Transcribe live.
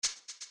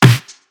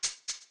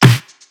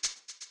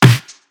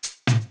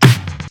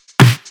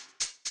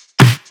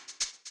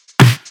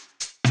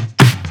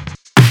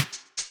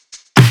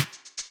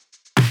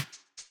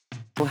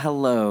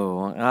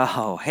hello.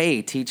 Oh,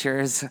 hey,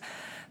 teachers.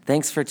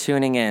 Thanks for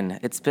tuning in.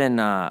 It's been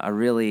a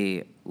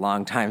really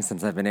long time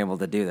since I've been able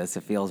to do this.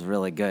 It feels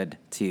really good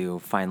to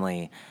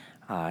finally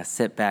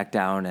sit back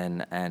down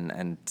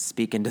and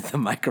speak into the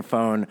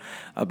microphone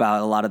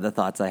about a lot of the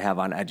thoughts I have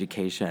on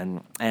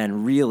education.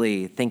 And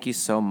really, thank you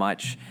so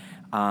much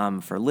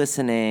for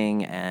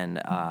listening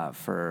and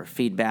for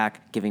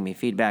feedback, giving me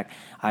feedback.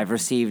 I've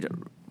received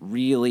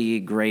really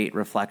great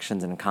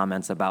reflections and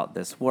comments about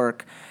this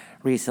work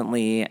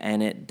recently,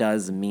 and it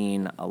does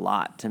mean a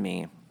lot to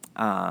me.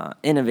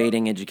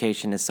 Innovating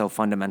education is so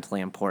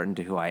fundamentally important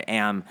to who I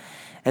am,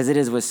 as it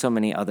is with so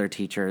many other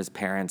teachers,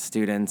 parents,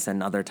 students,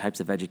 and other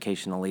types of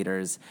educational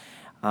leaders.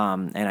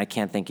 And I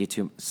can't thank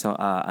you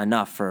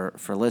enough for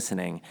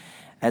listening.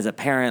 As a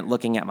parent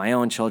looking at my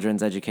own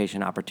children's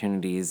education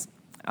opportunities,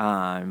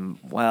 I'm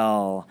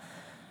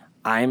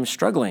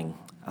struggling.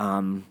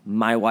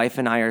 My wife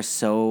and I are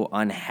so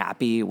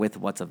unhappy with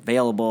what's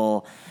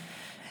available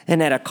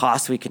and at a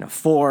cost we can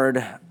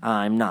afford.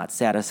 I'm not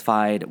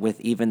satisfied with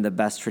even the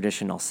best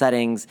traditional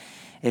settings.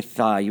 If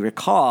you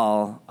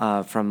recall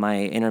from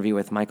my interview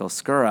with Michael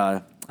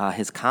Skura,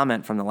 his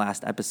comment from the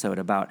last episode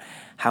about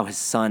how his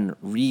son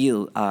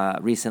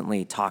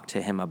recently talked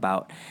to him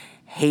about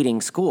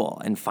hating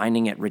school and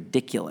finding it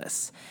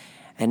ridiculous,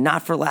 and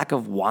not for lack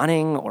of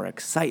wanting or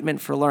excitement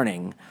for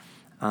learning.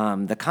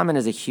 The comment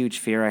is a huge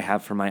fear I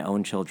have for my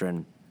own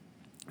children.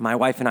 My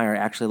wife and I are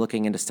actually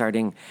looking into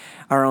starting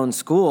our own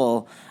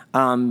school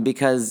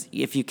because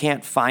if you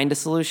can't find a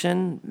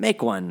solution,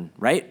 make one,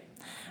 right?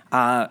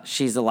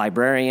 She's a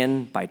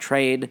librarian by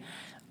trade.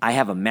 I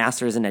have a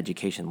master's in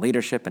education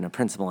leadership and a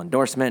principal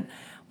endorsement.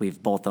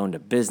 We've both owned a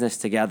business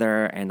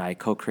together, and I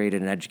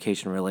co-created an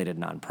education-related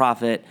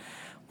nonprofit.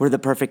 We're the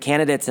perfect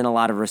candidates in a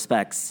lot of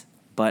respects,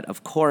 but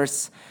of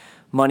course,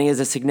 money is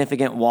a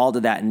significant wall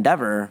to that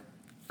endeavor.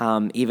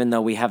 Even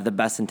though we have the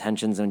best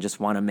intentions and just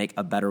want to make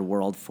a better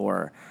world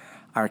for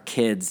our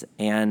kids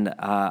and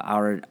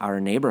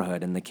our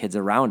neighborhood and the kids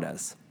around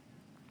us.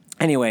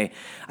 Anyway,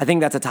 I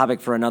think that's a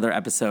topic for another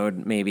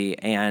episode maybe,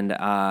 and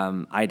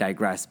I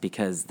digress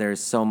because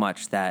there's so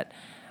much that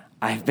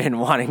I've been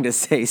wanting to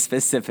say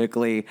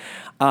specifically.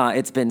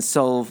 It's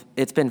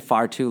been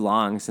far too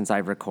long since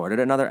I've recorded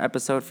another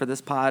episode for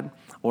this pod,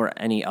 or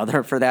any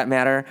other for that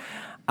matter.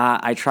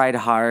 I tried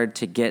hard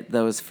to get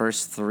those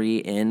first 3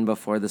 in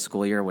before the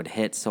school year would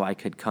hit so I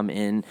could come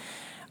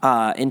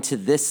into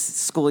this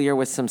school year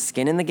with some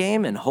skin in the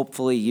game and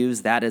hopefully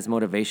use that as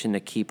motivation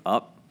to keep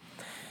up.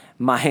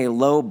 My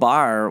low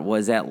bar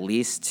was at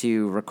least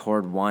to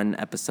record 1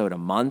 episode a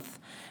month.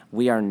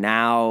 We are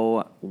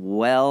now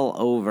well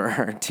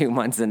over 2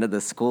 months into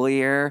the school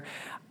year,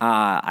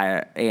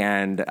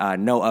 and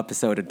no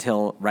episode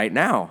until right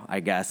now, I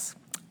guess.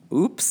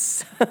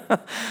 Oops.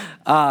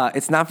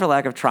 It's not for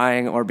lack of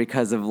trying or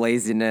because of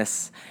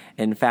laziness.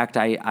 In fact,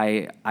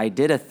 I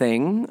did a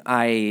thing.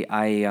 I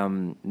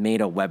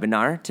made a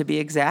webinar, to be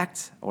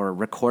exact, or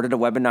recorded a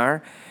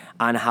webinar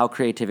on how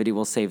creativity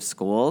will save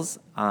schools.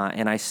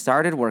 And I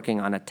started working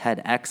on a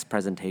TEDx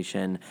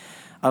presentation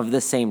of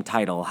the same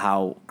title,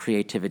 How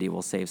Creativity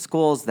Will Save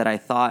Schools, that I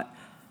thought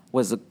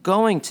was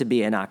going to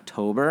be in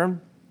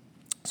October.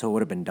 So it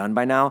would have been done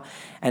by now.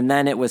 And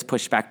then it was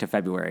pushed back to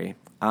February.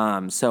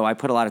 So I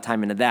put a lot of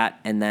time into that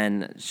and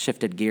then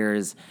shifted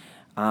gears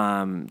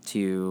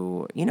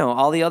to,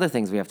 all the other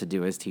things we have to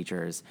do as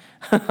teachers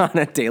on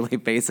a daily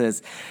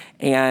basis.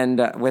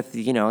 And with,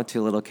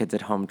 2 little kids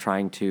at home,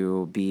 trying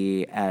to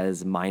be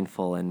as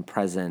mindful and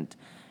present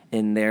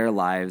in their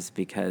lives,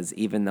 because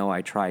even though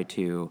I try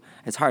to,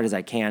 as hard as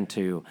I can,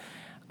 to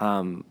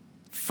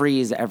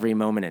freeze every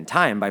moment in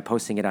time by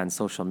posting it on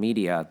social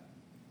media,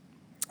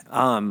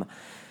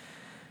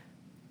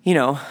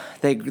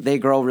 they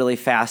grow really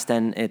fast,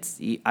 and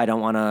I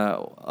don't want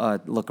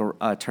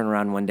to turn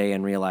around one day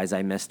and realize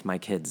I missed my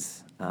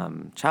kids'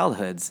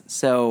 childhoods.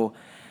 So,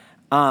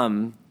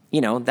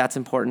 that's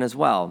important as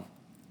well.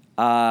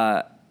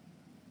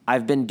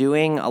 I've been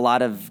doing a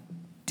lot of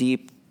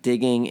deep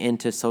digging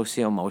into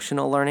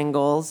socio-emotional learning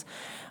goals.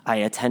 I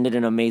attended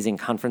an amazing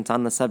conference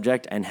on the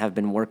subject and have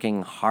been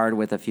working hard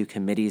with a few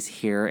committees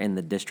here in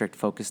the district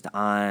focused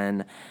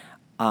on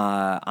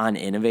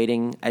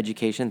innovating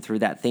education through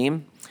that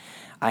theme.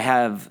 I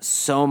have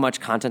so much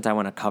content I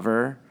want to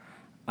cover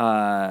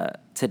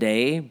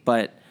today,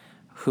 but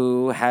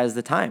who has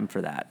the time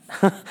for that?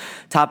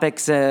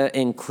 Topics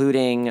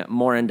including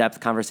more in-depth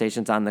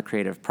conversations on the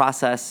creative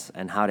process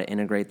and how to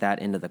integrate that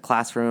into the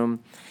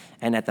classroom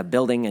and at the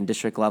building and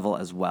district level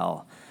as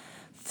well.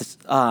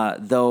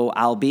 Though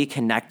I'll be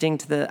connecting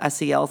to the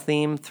SEL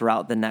theme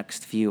throughout the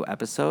next few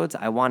episodes,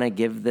 I want to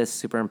give this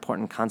super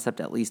important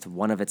concept at least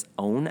one of its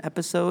own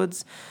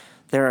episodes.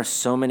 There are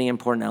so many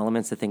important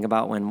elements to think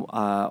about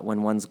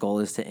when one's goal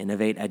is to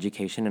innovate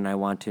education, and I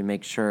want to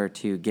make sure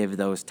to give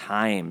those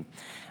time.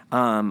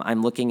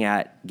 I'm looking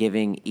at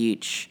giving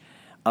each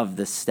of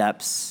the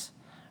steps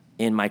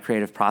in my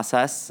creative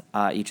process,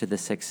 each of the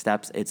 6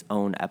 steps, its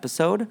own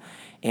episode,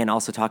 and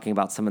also talking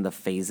about some of the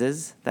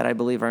phases that I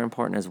believe are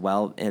important as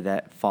well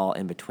that fall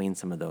in between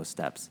some of those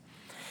steps.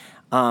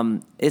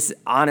 It's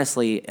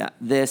honestly,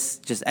 this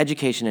just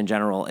education in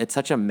general, it's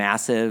such a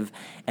massive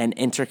and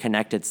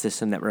interconnected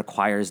system that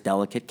requires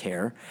delicate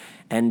care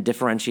and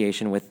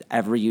differentiation with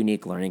every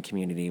unique learning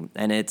community.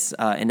 And it's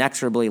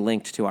inexorably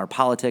linked to our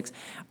politics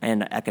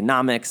and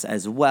economics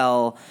as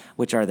well,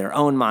 which are their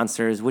own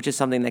monsters, which is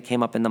something that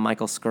came up in the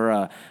Michael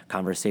Skura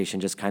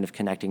conversation, just kind of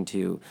connecting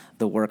to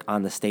the work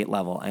on the state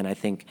level. And I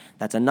think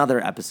that's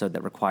another episode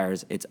that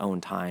requires its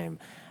own time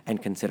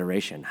and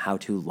consideration, how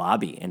to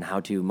lobby and how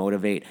to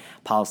motivate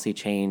policy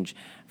change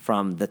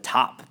from the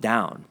top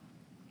down.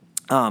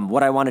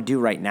 What I want to do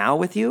right now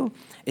with you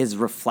is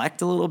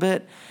reflect a little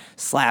bit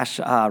 /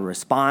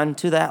 respond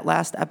to that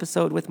last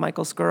episode with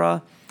Michael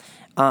Skura,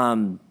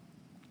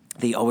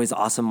 the always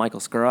awesome Michael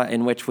Skura,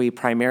 in which we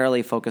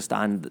primarily focused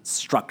on the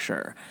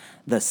structure,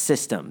 the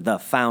system, the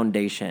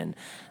foundation,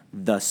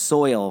 the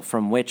soil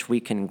from which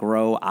we can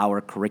grow our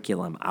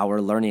curriculum,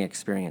 our learning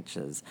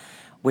experiences,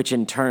 which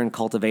in turn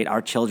cultivate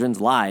our children's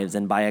lives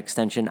and by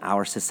extension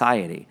our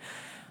society.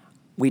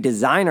 We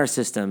design our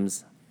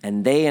systems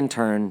and they in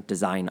turn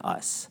design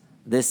us.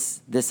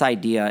 This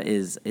idea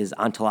is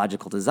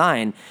ontological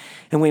design,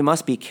 and we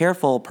must be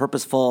careful,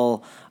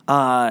 purposeful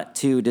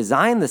to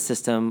design the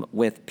system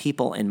with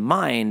people in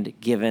mind,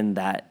 given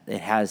that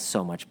it has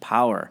so much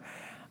power.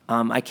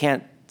 I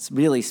can't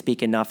really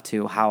speak enough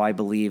to how I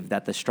believe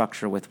that the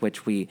structure with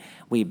which we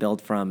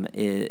build from,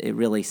 it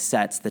really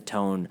sets the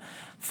tone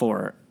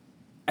for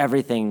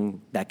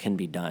everything that can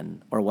be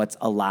done or what's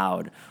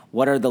allowed.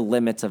 What are the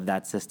limits of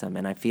that system?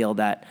 And I feel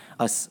that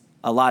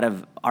a lot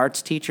of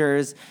arts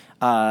teachers,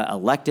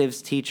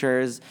 electives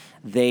teachers,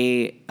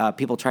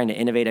 people trying to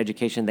innovate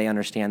education, they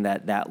understand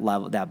that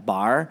level, that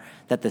bar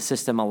that the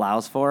system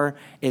allows for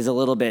is a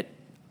little bit,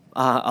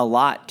 a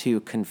lot too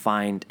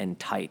confined and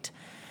tight.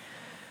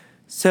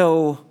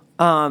 So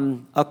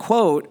a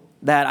quote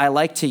that I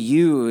like to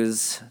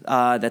use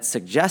that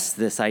suggests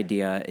this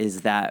idea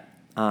is that,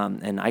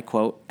 and I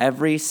quote,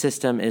 "Every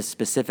system is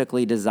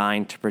specifically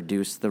designed to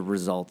produce the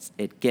results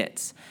it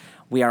gets.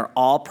 We are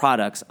all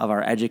products of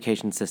our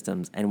education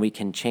systems, and we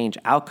can change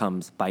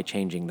outcomes by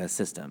changing the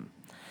system."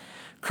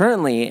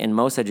 Currently, in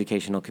most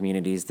educational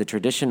communities, the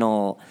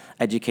traditional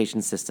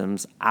education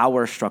systems,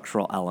 our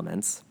structural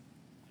elements,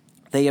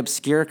 they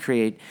obscure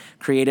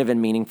creative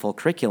and meaningful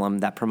curriculum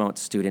that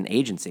promotes student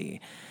agency.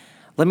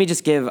 Let me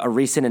just give a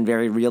recent and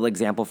very real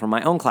example from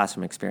my own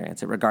classroom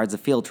experience. It regards a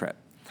field trip.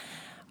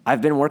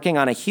 I've been working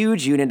on a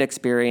huge unit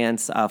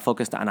experience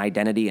focused on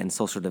identity and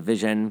social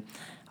division,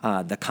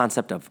 the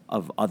concept of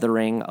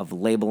othering, of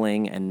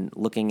labeling, and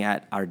looking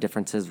at our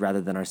differences rather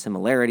than our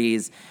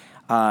similarities.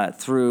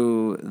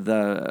 Through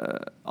the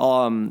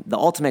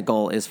ultimate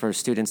goal is for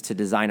students to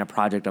design a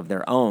project of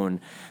their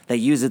own that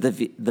uses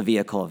the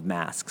vehicle of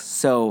masks.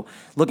 So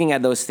looking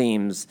at those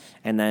themes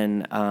and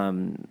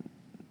then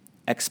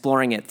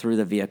exploring it through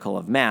the vehicle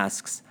of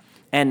masks.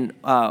 And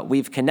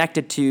we've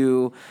connected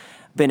to,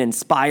 been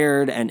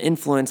inspired and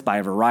influenced by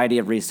a variety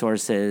of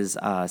resources,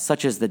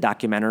 such as the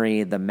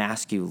documentary The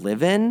Mask You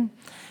Live In,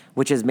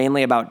 which is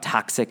mainly about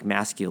toxic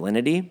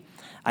masculinity.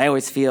 I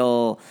always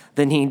feel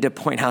the need to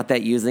point out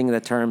that using the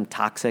term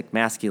toxic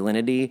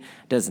masculinity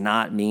does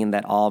not mean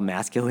that all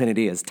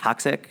masculinity is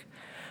toxic.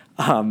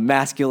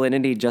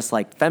 Masculinity, just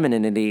like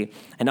femininity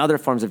and other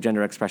forms of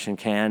gender expression,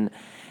 can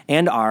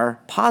and are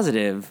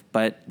positive,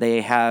 but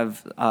they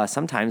have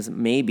sometimes,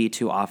 maybe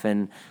too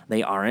often,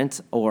 they aren't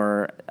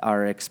or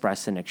are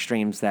expressed in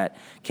extremes that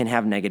can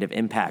have negative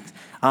impacts.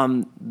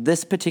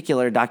 This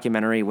particular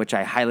documentary, which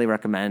I highly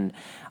recommend,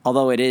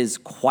 although it is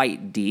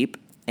quite deep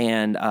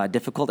and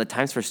difficult at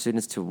times for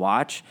students to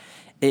watch,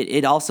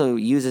 it also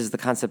uses the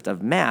concept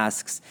of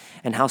masks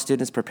and how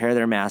students prepare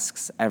their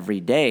masks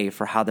every day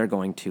for how they're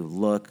going to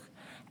look,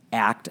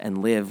 act, and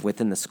live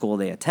within the school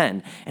they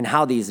attend, and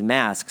how these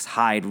masks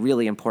hide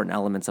really important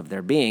elements of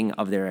their being,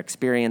 of their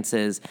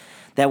experiences,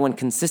 that when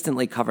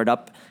consistently covered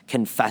up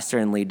can fester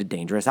and lead to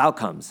dangerous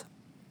outcomes.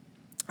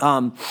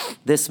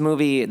 This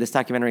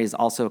documentary is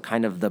also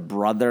kind of the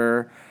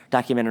brother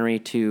documentary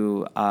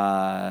to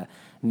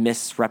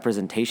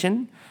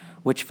Misrepresentation,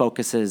 which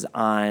focuses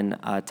on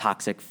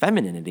toxic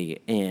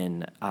femininity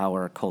in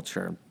our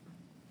culture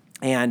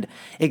and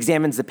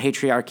examines the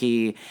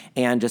patriarchy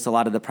and just a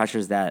lot of the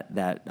pressures that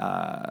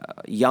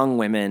young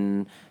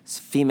women,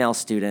 female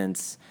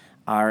students,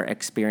 are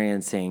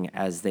experiencing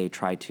as they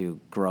try to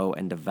grow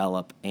and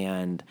develop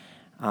and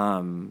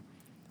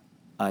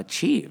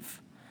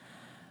achieve.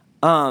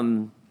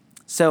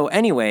 So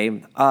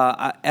anyway,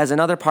 as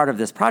another part of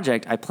this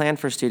project, I planned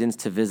for students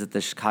to visit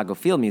the Chicago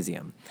Field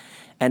Museum.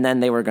 And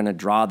then they were going to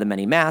draw the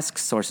many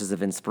masks, sources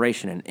of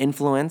inspiration and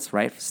influence,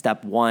 right?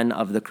 Step one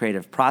of the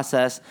creative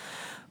process,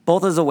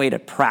 both as a way to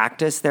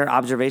practice their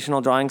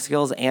observational drawing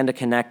skills and to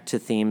connect to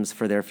themes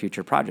for their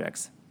future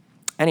projects.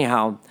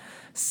 Anyhow,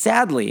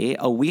 sadly,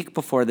 a week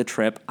before the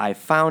trip, I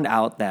found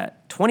out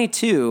that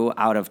 22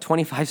 out of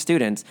 25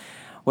 students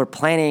were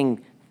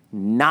planning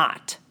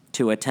not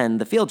to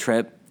attend the field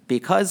trip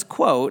because,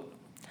 quote,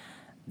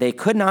 they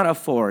could not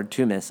afford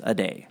to miss a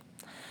day.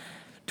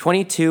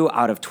 22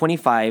 out of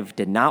 25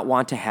 did not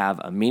want to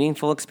have a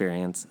meaningful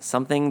experience,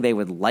 something they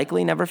would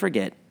likely never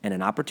forget, and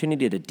an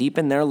opportunity to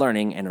deepen their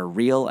learning in a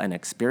real and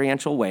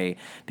experiential way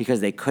because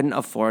they couldn't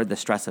afford the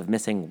stress of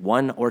missing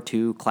 1 or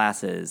 2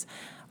 classes,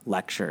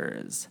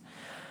 lectures.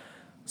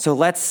 So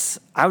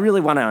I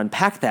really want to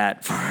unpack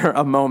that for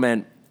a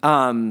moment,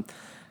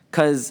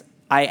 because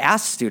I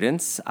asked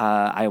students,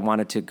 I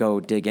wanted to go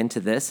dig into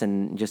this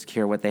and just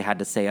hear what they had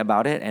to say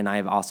about it, and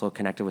I've also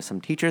connected with some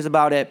teachers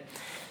about it.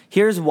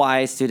 Here's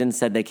why students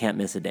said they can't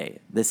miss a day.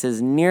 This is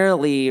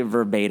nearly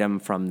verbatim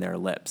from their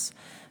lips.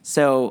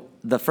 So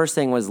the first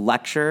thing was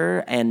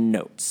lecture and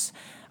notes.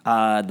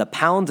 The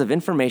pounds of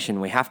information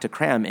we have to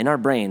cram in our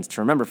brains to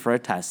remember for a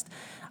test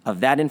of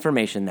that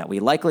information that we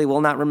likely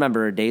will not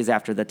remember days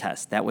after the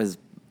test. That was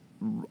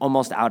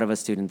almost out of a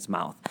student's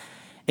mouth.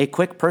 A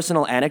quick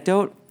personal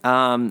anecdote.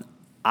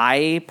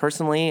 I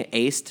personally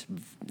aced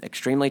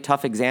extremely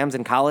tough exams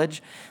in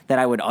college that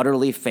I would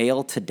utterly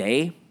fail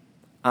today.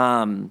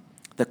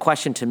 The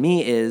question to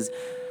me is,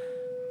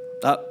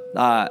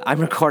 I'm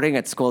recording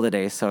at school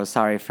today, so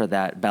sorry for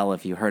that bell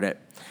if you heard it.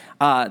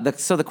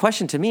 So the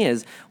question to me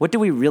is, what do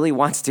we really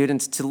want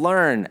students to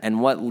learn,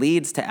 and what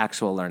leads to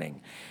actual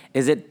learning?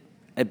 Is it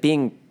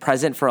being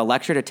present for a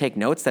lecture to take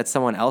notes that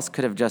someone else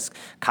could have just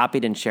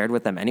copied and shared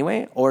with them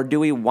anyway? Or do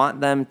we want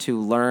them to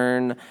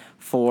learn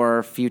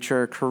for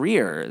future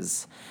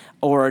careers?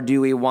 Or do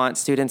we want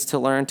students to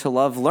learn to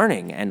love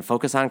learning and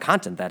focus on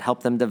content that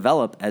help them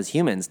develop as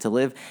humans to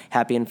live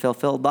happy and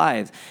fulfilled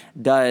lives?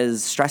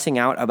 Does stressing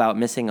out about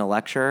missing a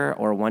lecture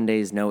or one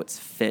day's notes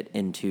fit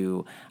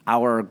into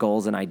our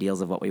goals and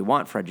ideals of what we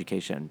want for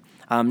education?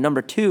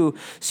 Number 2,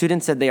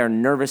 students said they are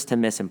nervous to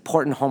miss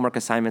important homework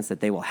assignments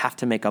that they will have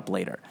to make up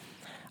later.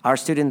 Our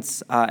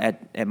students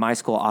at my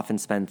school often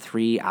spend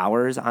 3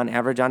 hours on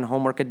average on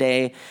homework a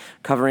day,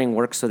 covering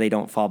work so they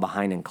don't fall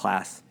behind in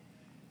class.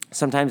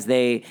 Sometimes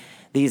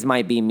these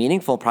might be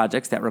meaningful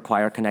projects that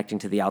require connecting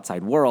to the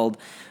outside world,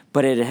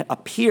 but it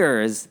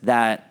appears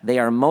that they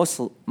are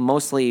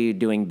mostly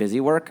doing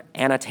busy work,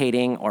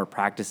 annotating or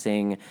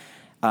practicing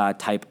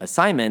type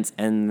assignments,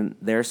 and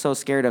they're so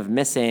scared of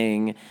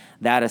missing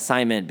that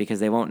assignment because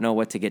they won't know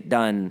what to get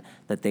done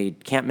that they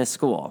can't miss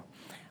school.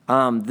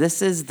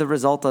 This is the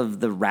result of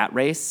the rat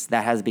race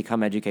that has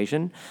become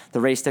education, the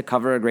race to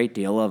cover a great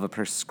deal of a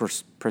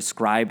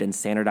prescribed and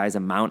standardized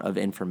amount of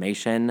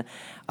information.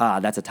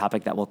 That's a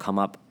topic that will come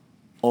up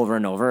over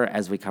and over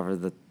as we cover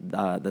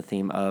the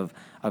theme of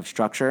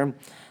structure.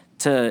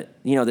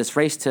 This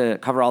race to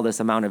cover all this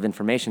amount of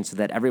information so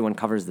that everyone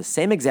covers the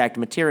same exact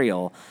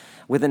material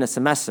within a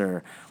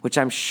semester, which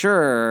I'm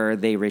sure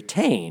they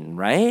retain,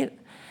 right?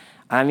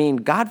 I mean,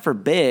 God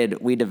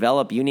forbid we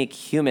develop unique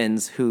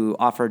humans who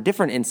offer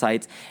different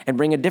insights and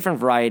bring a different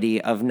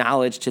variety of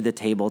knowledge to the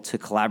table to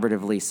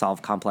collaboratively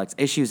solve complex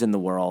issues in the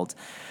world,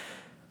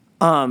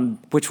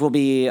 which will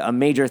be a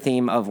major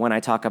theme of when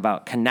I talk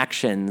about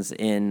connections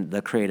in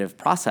the creative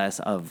process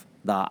of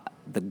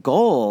the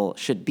goal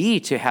should be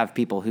to have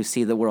people who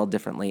see the world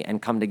differently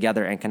and come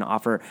together and can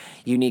offer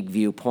unique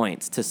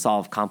viewpoints to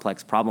solve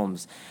complex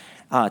problems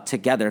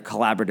together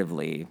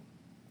collaboratively.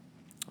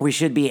 We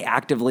should be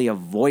actively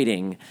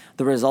avoiding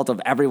the result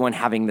of everyone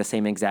having the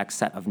same exact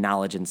set of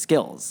knowledge and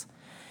skills.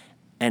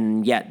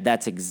 And yet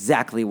that's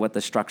exactly what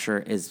the structure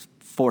is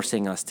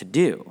forcing us to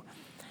do.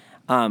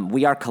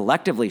 We are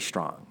collectively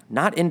strong,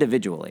 not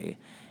individually,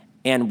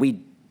 and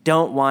we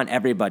don't want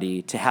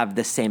everybody to have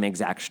the same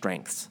exact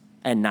strengths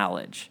and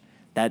knowledge.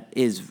 That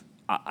is,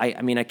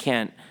 I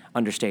can't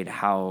understate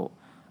how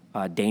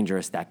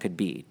dangerous that could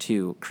be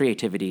to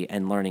creativity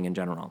and learning in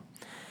general.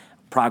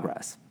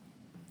 Progress.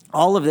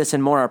 All of this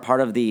and more are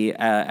part of the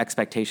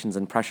expectations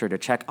and pressure to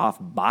check off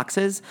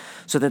boxes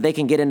so that they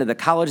can get into the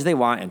college they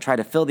want and try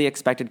to fill the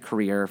expected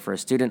career for a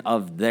student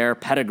of their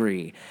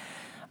pedigree.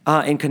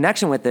 In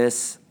connection with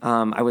this,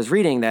 I was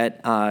reading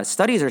that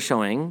studies are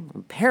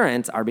showing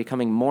parents are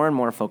becoming more and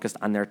more focused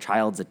on their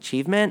child's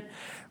achievement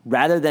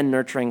rather than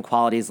nurturing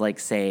qualities like,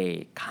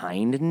 say,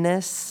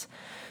 kindness.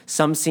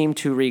 Some seem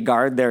to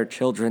regard their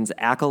children's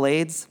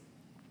accolades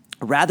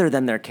rather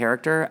than their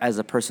character as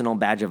a personal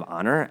badge of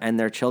honor and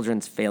their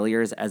children's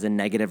failures as a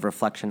negative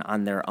reflection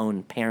on their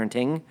own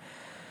parenting.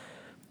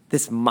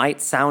 This might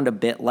sound a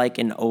bit like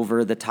an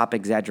over-the-top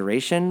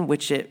exaggeration,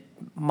 which it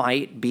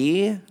might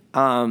be,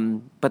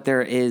 but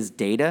there is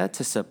data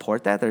to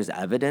support that. There's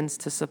evidence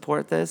to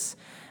support this,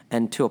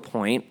 and to a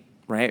point,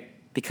 right?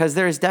 Because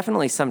there is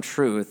definitely some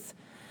truth,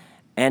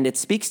 and it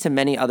speaks to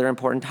many other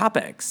important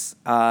topics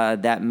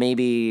that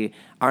maybe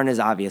aren't as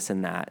obvious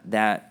in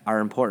that are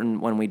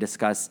important when we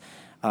discuss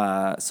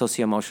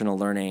socio-emotional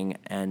learning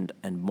and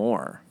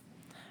more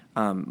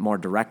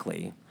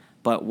directly.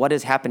 But what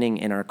is happening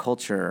in our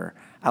culture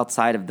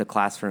outside of the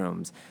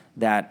classrooms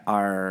that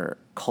are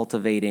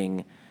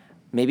cultivating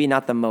maybe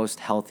not the most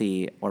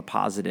healthy or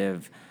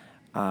positive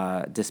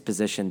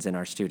dispositions in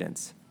our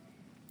students?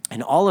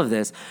 And all of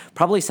this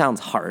probably sounds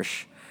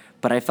harsh,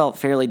 but I felt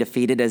fairly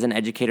defeated as an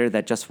educator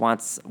that just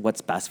wants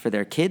what's best for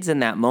their kids in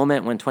that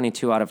moment when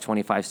 22 out of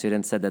 25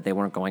 students said that they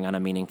weren't going on a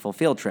meaningful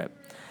field trip.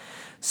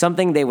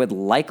 something they would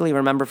likely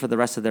remember for the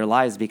rest of their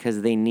lives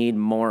because they need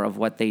more of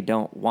what they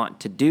don't want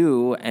to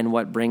do and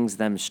what brings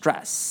them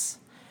stress.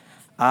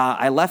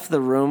 I left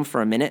the room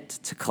for a minute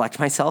to collect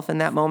myself in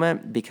that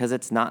moment because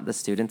it's not the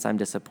students I'm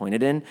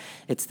disappointed in,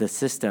 it's the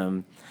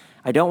system.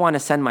 I don't want to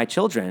send my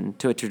children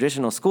to a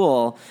traditional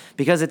school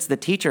because it's the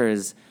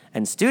teachers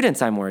and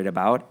students I'm worried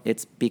about.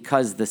 It's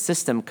because the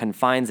system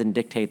confines and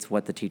dictates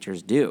what the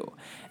teachers do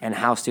and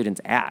how students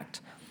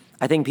act.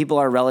 I think people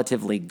are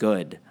relatively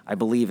good. I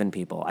believe in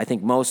people. I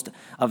think most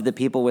of the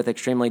people with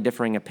extremely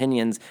differing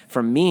opinions,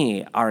 for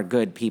me, are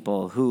good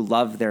people who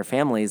love their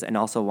families and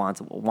also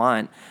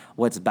want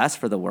what's best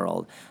for the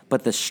world.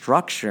 But the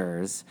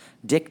structures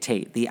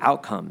dictate the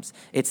outcomes.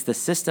 It's the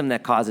system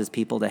that causes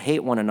people to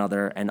hate one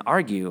another and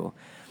argue.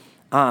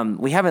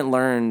 We haven't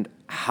learned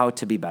how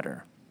to be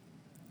better.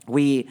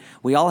 We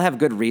all have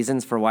good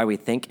reasons for why we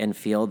think and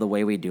feel the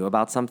way we do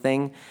about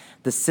something.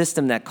 The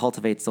system that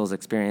cultivates those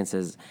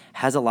experiences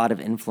has a lot of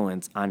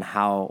influence on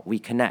how we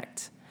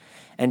connect.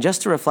 And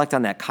just to reflect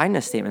on that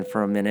kindness statement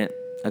for a minute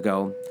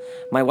ago,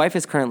 my wife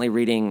is currently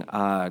reading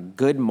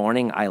Good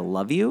Morning, I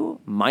Love You,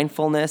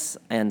 Mindfulness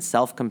and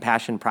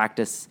Self-Compassion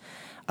Practice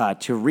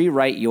to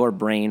Rewrite Your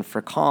Brain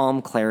for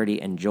Calm,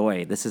 Clarity, and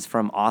Joy. This is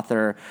from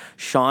author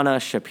Shauna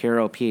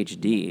Shapiro,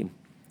 PhD.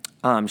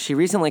 She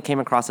recently came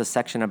across a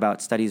section about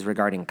studies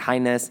regarding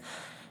kindness,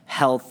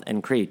 health,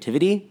 and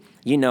creativity.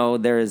 You know,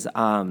 there's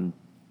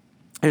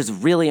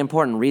really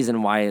important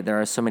reason why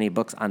there are so many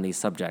books on these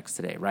subjects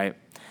today, right?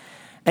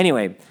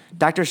 Anyway,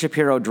 Dr.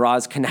 Shapiro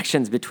draws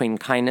connections between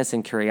kindness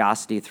and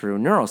curiosity through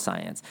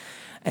neuroscience.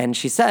 And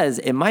she says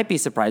it might be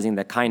surprising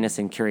that kindness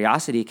and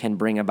curiosity can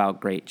bring about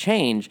great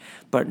change,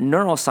 but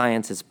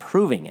neuroscience is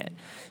proving it.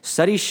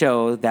 Studies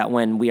show that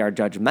when we are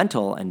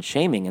judgmental and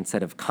shaming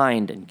instead of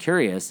kind and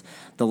curious,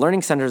 the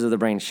learning centers of the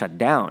brain shut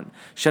down,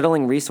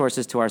 shuttling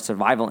resources to our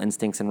survival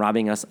instincts and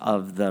robbing us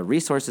of the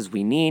resources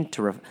we need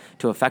to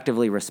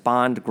effectively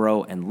respond,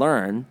 grow, and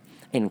learn.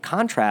 In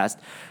contrast,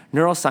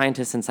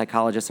 neuroscientists and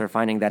psychologists are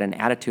finding that an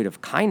attitude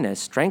of kindness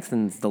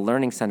strengthens the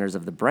learning centers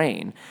of the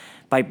brain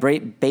by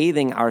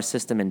bathing our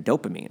system in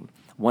dopamine,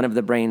 one of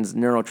the brain's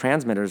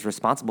neurotransmitters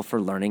responsible for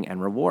learning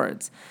and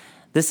rewards.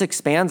 This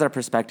expands our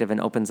perspective and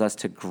opens us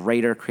to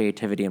greater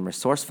creativity and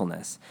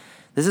resourcefulness.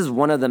 This is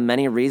one of the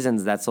many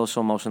reasons that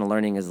social emotional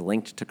learning is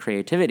linked to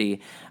creativity.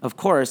 Of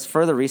course,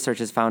 further research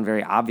has found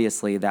very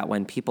obviously that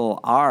when people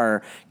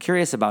are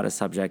curious about a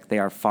subject, they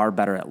are far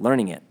better at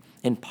learning it,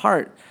 in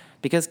part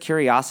because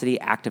curiosity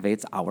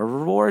activates our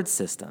reward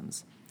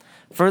systems.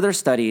 Further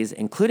studies,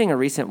 including a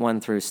recent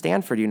one through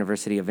Stanford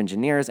University of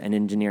Engineers and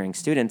engineering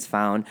students,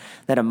 found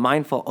that a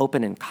mindful,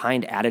 open, and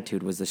kind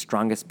attitude was the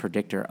strongest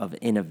predictor of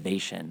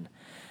innovation.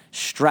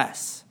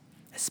 Stress,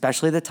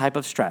 especially the type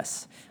of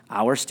stress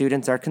our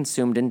students are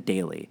consumed in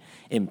daily,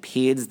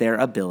 impedes their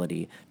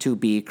ability to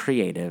be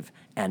creative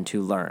and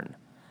to learn.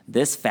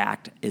 This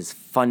fact is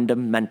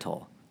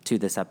fundamental to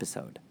this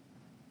episode.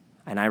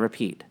 And I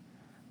repeat,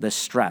 the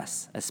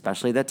stress,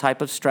 especially the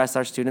type of stress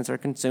our students are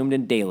consumed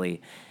in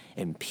daily,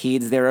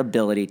 impedes their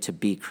ability to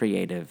be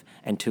creative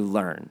and to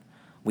learn.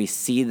 We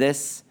see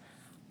this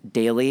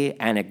daily,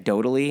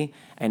 anecdotally,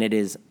 and it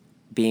is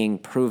being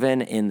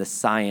proven in the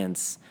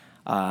science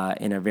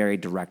in a very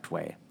direct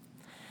way.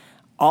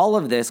 All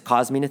of this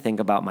caused me to think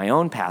about my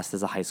own past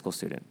as a high school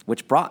student,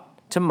 which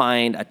brought to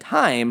mind a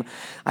time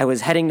I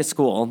was heading to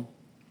school.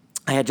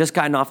 I had just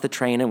gotten off the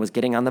train and was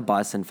getting on the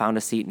bus and found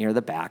a seat near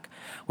the back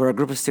where a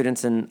group of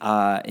students in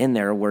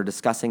there were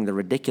discussing the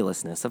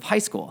ridiculousness of high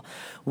school.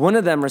 One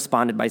of them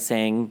responded by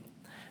saying,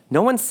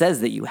 "No one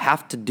says that you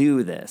have to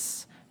do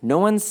this. No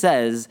one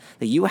says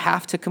that you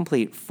have to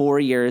complete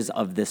 4 years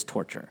of this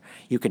torture.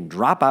 You can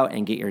drop out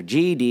and get your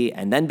GED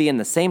and then be in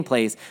the same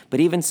place, but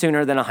even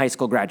sooner than a high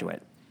school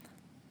graduate."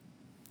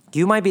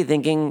 You might be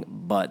thinking,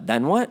 but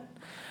then what?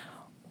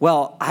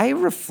 Well, I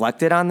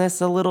reflected on this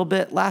a little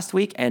bit last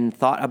week and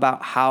thought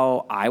about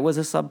how I was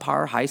a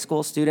subpar high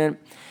school student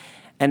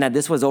and that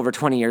this was over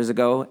 20 years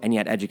ago, and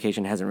yet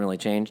education hasn't really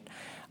changed.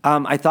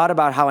 I thought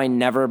about how I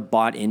never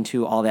bought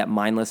into all that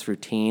mindless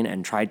routine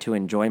and tried to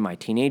enjoy my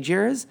teenage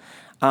years.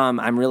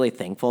 I'm really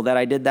thankful that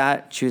I did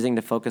that, choosing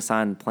to focus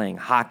on playing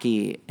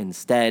hockey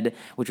instead,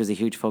 which was a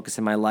huge focus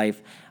in my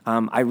life.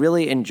 I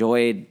really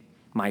enjoyed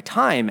my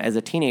time as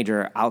a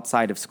teenager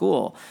outside of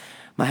school.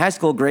 My high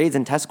school grades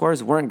and test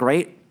scores weren't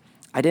great.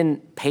 I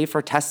didn't pay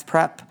for test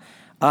prep,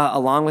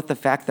 along with the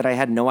fact that I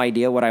had no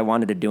idea what I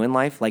wanted to do in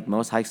life, like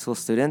most high school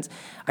students.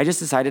 I just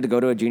decided to go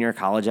to a junior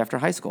college after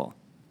high school.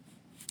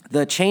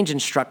 The change in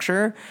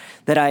structure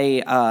that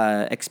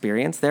I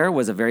experienced there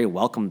was a very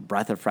welcome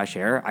breath of fresh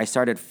air. I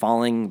started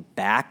falling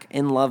back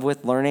in love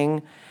with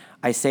learning.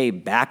 I say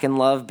back in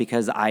love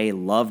because I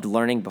loved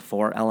learning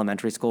before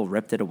elementary school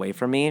ripped it away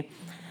from me.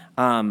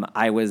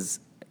 I was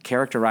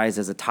characterized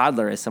as a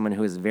toddler as someone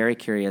who was very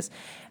curious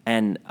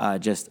and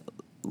just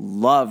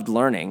loved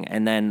learning.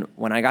 And then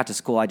when I got to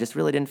school, I just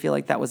really didn't feel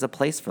like that was a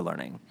place for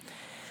learning.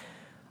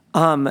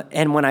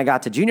 And when I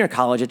got to junior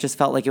college, it just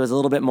felt like it was a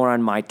little bit more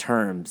on my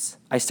terms.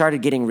 I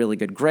started getting really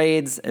good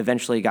grades,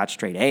 eventually got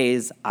straight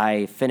A's.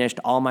 I finished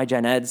all my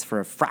gen eds for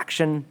a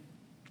fraction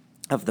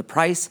of the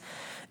price.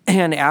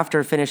 And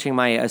after finishing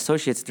my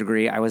associate's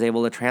degree, I was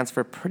able to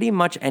transfer pretty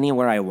much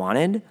anywhere I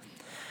wanted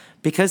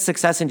because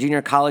success in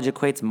junior college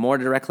equates more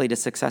directly to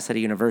success at a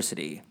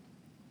university.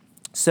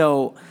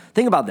 So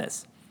think about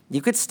this.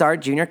 You could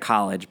start junior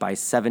college by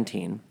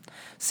 17,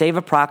 save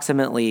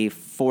approximately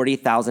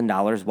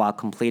 $40,000 while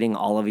completing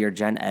all of your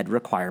gen ed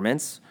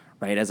requirements,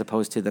 right, as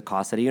opposed to the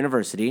cost at a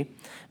university,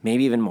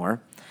 maybe even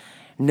more.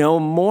 Know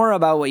more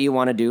about what you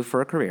want to do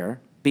for a career,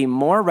 be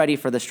more ready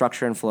for the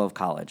structure and flow of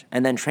college,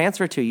 and then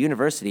transfer to a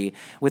university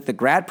with the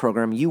grad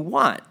program you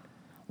want,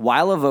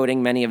 while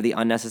avoiding many of the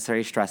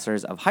unnecessary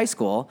stressors of high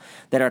school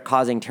that are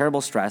causing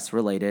terrible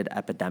stress-related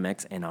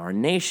epidemics in our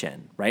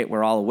nation, right?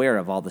 We're all aware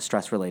of all the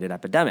stress-related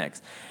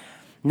epidemics.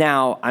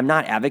 Now, I'm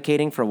not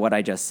advocating for what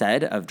I just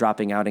said of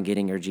dropping out and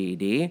getting your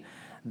GED.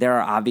 There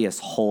are obvious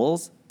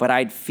holes, but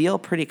I'd feel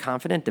pretty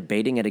confident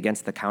debating it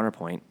against the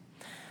counterpoint.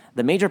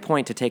 The major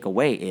point to take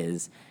away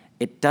is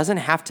it doesn't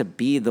have to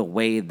be the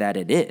way that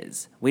it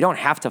is. We don't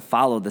have to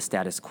follow the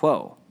status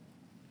quo.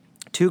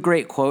 Two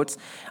great quotes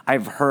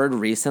I've heard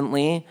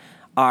recently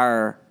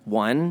are,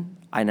 one,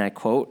 and I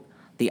quote,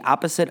 "The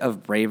opposite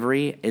of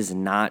bravery is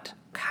not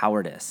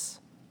cowardice.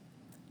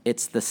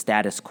 It's the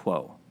status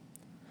quo.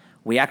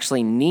 We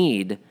actually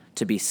need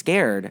to be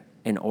scared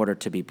in order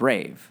to be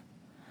brave."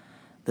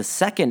 The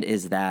second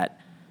is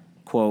that,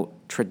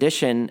 quote,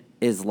 "Tradition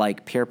is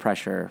like peer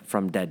pressure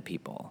from dead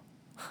people."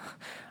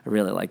 I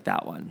really like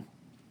that one.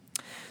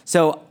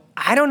 So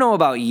I don't know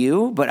about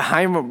you, but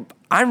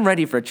I'm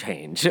ready for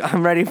change.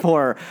 I'm ready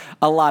for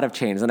a lot of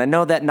change. And I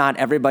know that not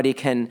everybody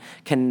can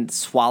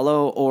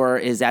swallow or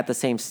is at the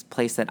same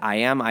place that I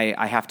am.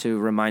 I have to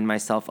remind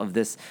myself of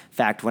this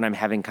fact when I'm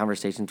having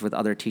conversations with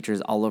other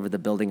teachers all over the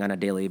building on a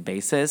daily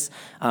basis,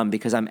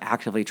 because I'm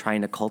actively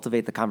trying to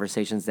cultivate the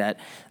conversations that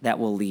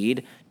will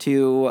lead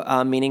to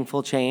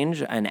meaningful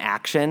change and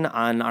action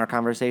on our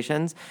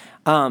conversations.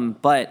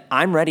 But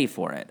I'm ready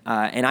for it.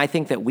 And I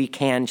think that we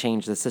can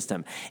change the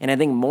system. And I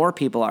think more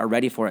people are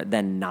ready for it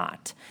than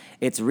not.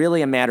 It's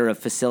really a matter of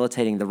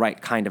facilitating the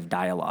right kind of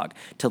dialogue,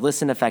 to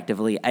listen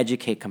effectively,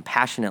 educate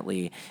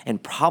compassionately,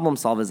 and problem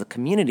solve as a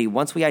community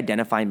once we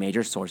identify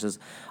major sources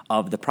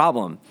of the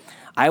problem.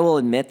 I will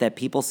admit that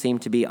people seem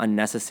to be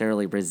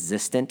unnecessarily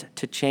resistant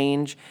to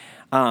change.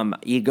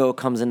 Ego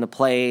comes into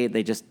play.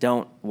 They just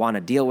don't want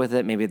to deal with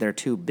it. Maybe they're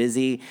too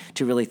busy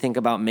to really think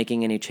about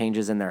making any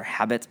changes in their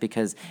habits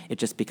because it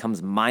just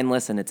becomes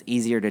mindless, and it's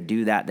easier to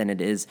do that than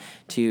it is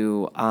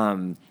to,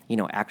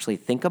 actually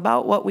think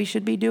about what we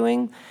should be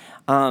doing.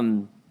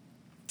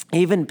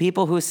 Even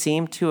people who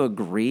seem to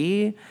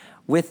agree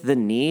with the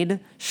need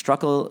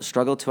struggle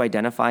to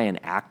identify and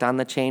act on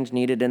the change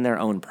needed in their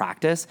own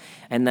practice,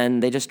 and then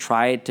they just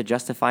try to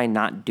justify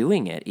not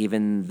doing it,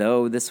 even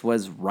though this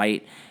was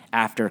right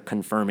after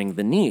confirming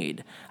the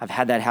need. I've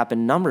had that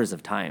happen numbers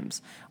of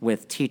times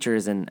with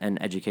teachers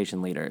and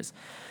education leaders.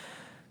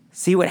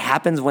 See what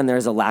happens when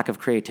there's a lack of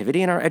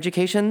creativity in our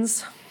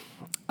educations?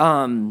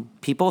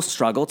 People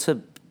struggle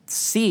to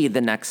see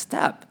the next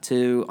step,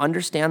 to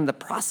understand the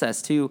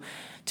process, to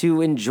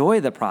enjoy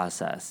the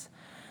process.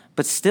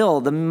 But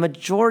still, the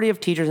majority of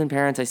teachers and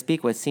parents I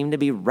speak with seem to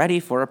be ready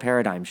for a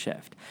paradigm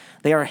shift.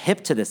 They are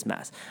hip to this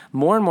mess.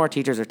 More and more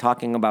teachers are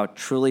talking about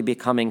truly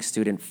becoming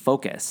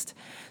student-focused.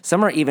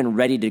 Some are even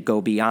ready to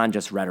go beyond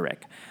just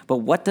rhetoric. But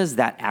what does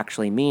that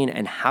actually mean,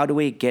 and how do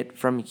we get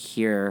from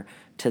here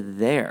to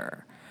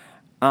there?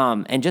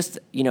 And just,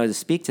 to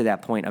speak to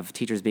that point of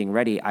teachers being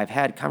ready, I've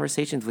had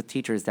conversations with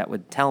teachers that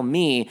would tell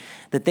me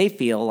that they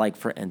feel like,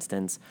 for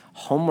instance,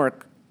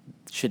 homework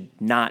should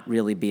not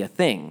really be a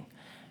thing.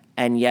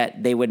 And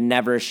yet they would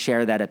never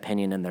share that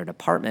opinion in their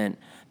department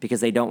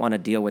because they don't want to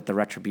deal with the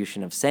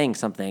retribution of saying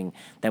something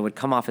that would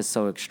come off as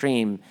so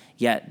extreme,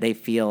 yet they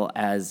feel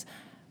as,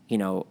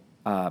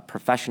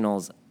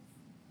 professionals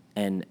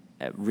and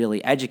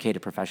really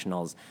educated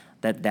professionals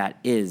that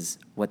is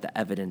what the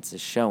evidence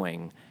is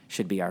showing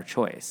should be our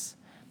choice.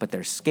 But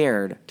they're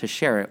scared to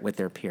share it with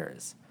their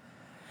peers.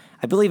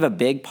 I believe a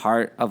big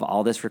part of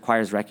all this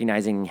requires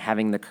recognizing and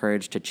having the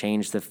courage to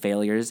change the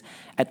failures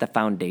at the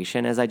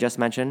foundation, as I just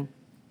mentioned.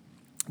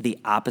 The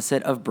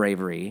opposite of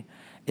bravery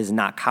is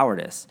not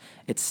cowardice,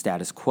 it's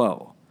status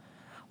quo.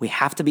 We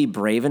have to be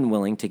brave and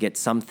willing to get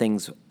some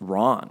things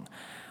wrong.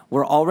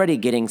 We're already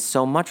getting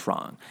so much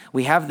wrong.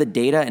 We have the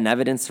data and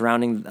evidence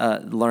surrounding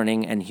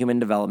learning and human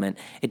development.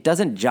 It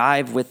doesn't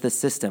jive with the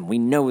system. We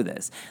know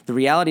this. The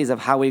realities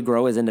of how we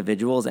grow as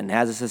individuals and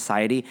as a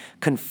society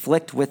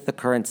conflict with the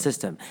current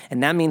system.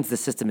 And that means the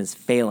system is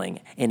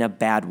failing in a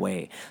bad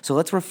way. So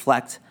let's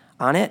reflect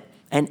on it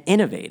and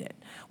innovate it.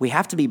 We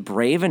have to be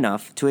brave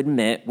enough to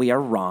admit we are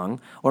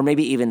wrong, or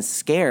maybe even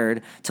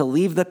scared to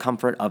leave the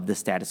comfort of the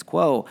status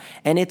quo.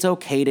 And it's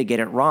okay to get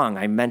it wrong.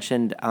 I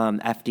mentioned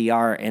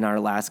FDR in our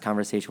last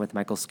conversation with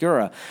Michael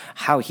Skura,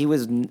 how he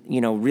was,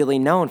 really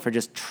known for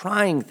just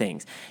trying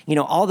things.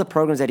 All the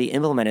programs that he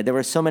implemented, there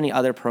were so many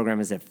other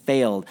programs that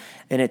failed,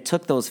 and it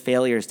took those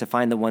failures to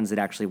find the ones that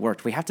actually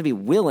worked. We have to be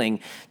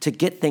willing to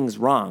get things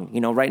wrong.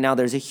 Right now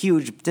there's a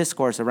huge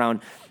discourse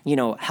around,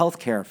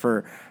 healthcare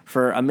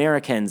for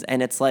Americans.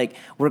 And it's like,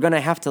 we're going to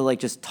have to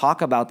just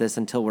talk about this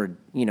until we're,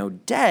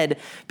 dead,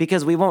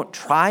 because we won't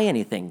try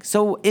anything.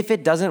 So if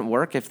it doesn't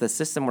work, if the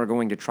system we're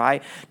going to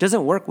try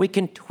doesn't work, we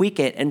can tweak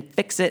it and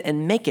fix it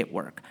and make it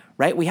work,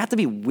 right? We have to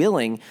be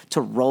willing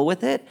to roll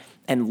with it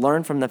and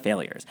learn from the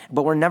failures.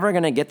 But we're never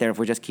going to get there if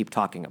we just keep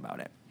talking about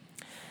it.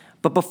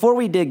 But before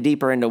we dig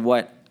deeper into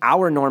what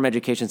our norm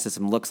education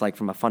system looks like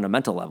from a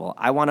fundamental level,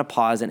 I want to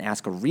pause and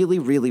ask a really,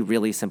 really,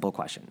 really simple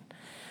question.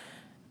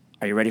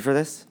 Are you ready for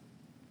this?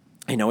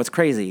 I know it's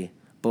crazy,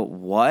 but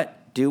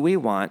what do we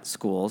want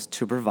schools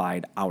to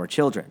provide our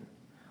children?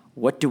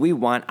 What do we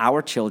want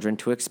our children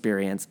to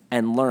experience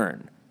and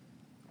learn?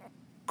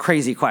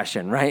 Crazy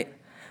question, right?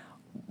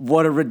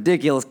 What a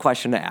ridiculous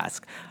question to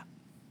ask.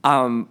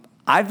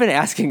 I've been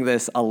asking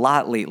this a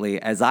lot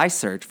lately as I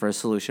search for a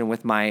solution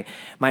with my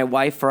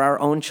wife for our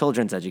own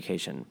children's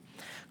education.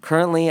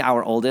 Currently,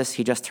 our oldest,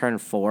 he just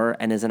turned 4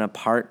 and is in a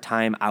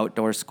part-time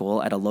outdoor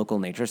school at a local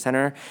nature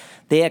center.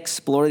 They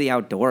explore the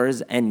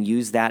outdoors and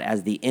use that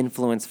as the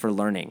influence for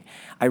learning.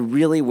 I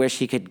really wish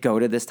he could go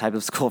to this type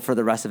of school for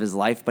the rest of his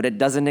life, but it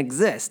doesn't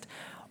exist.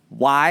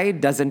 Why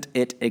doesn't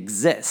it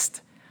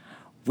exist?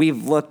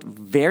 We've looked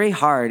very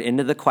hard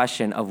into the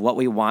question of what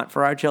we want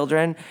for our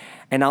children,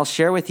 and I'll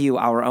share with you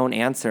our own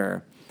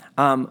answer.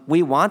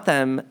 We want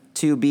them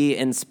to be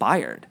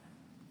inspired.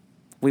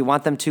 We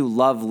want them to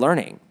love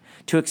learning,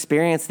 to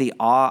experience the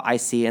awe I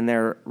see in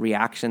their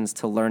reactions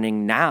to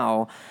learning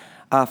now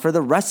for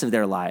the rest of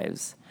their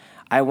lives.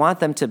 I want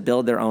them to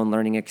build their own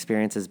learning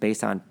experiences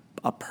based on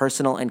a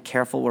personal and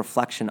careful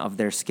reflection of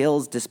their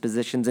skills,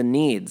 dispositions, and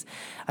needs.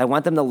 I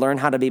want them to learn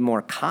how to be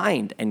more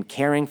kind and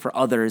caring for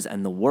others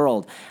and the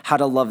world, how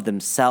to love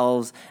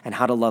themselves and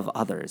how to love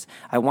others.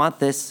 I want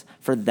this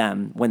for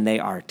them when they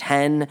are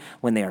 10,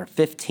 when they are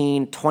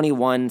 15,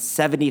 21,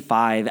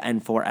 75,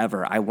 and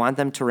forever. I want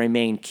them to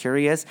remain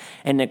curious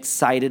and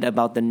excited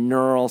about the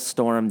neural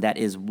storm that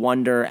is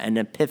wonder and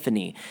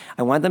epiphany.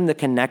 I want them to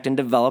connect and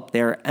develop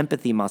their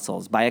empathy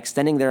muscles by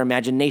extending their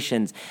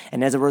imaginations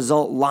and, as a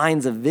result,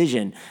 lines of vision,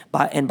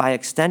 and by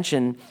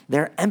extension,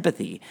 their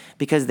empathy,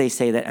 because they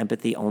say that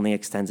empathy only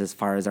extends as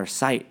far as our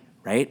sight,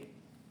 right?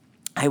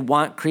 I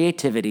want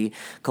creativity,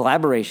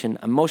 collaboration,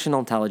 emotional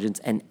intelligence,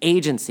 and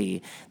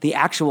agency, the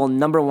actual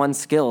number one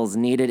skills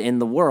needed in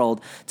the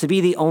world, to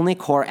be the only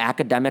core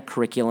academic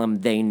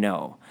curriculum they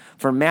know.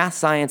 For math,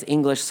 science,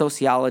 English,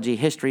 sociology,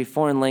 history,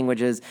 foreign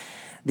languages,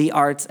 the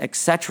arts,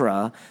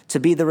 etc., to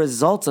be the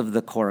results of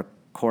the core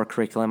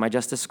curriculum I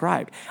just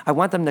described. I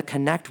want them to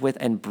connect with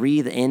and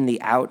breathe in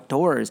the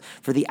outdoors,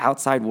 for the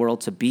outside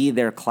world to be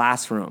their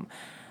classroom.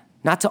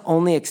 Not to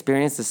only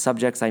experience the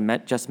subjects I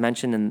just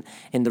mentioned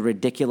in the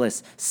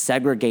ridiculous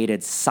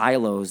segregated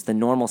silos the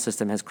normal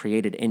system has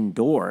created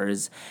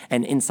indoors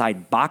and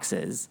inside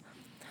boxes.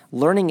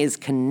 Learning is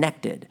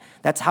connected.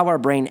 That's how our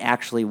brain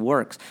actually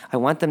works. I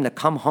want them to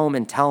come home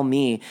and tell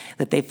me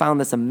that they found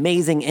this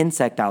amazing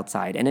insect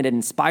outside and it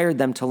inspired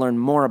them to learn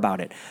more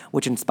about it,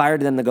 which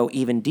inspired them to go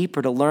even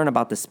deeper to learn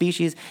about the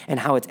species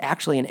and how it's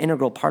actually an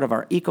integral part of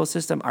our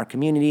ecosystem, our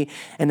community,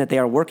 and that they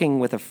are working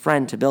with a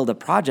friend to build a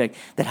project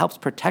that helps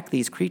protect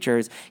these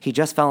creatures he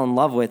just fell in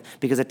love with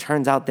because it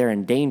turns out they're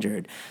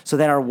endangered, so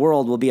that our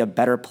world will be a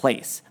better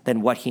place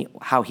than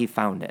how he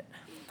found it.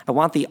 I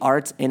want the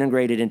arts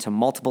integrated into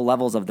multiple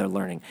levels of their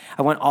learning.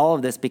 I want all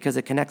of this because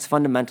it connects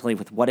fundamentally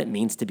with what it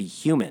means to be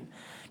human,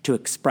 to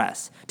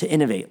express, to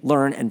innovate,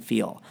 learn, and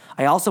feel.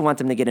 I also want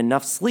them to get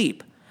enough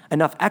sleep,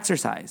 enough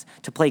exercise,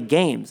 to play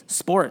games,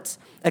 sports,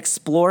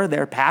 explore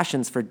their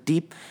passions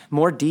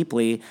more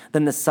deeply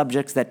than the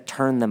subjects that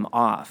turn them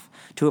off,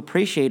 to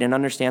appreciate and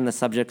understand the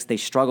subjects they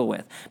struggle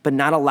with, but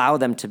not allow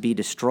them to be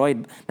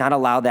destroyed, not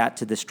allow that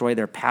to destroy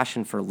their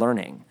passion for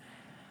learning.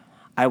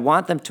 I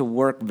want them to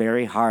work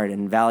very hard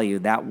and value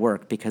that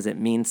work because it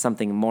means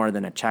something more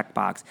than a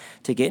checkbox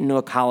to get into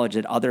a college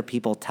that other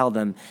people tell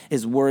them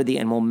is worthy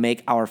and will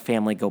make our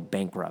family go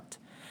bankrupt.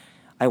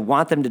 I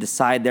want them to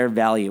decide their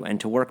value and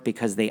to work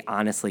because they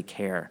honestly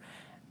care.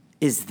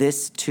 Is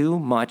this too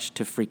much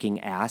to freaking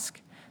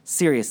ask?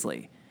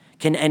 Seriously.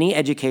 Can any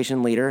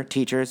education leader,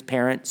 teachers,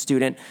 parent,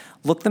 student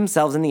look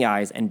themselves in the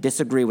eyes and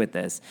disagree with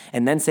this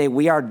and then say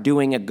we are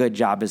doing a good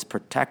job as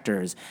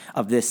protectors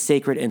of this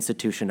sacred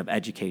institution of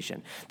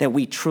education, that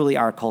we truly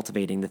are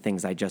cultivating the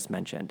things I just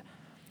mentioned?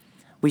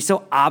 We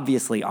so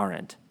obviously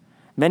aren't.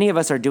 Many of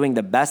us are doing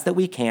the best that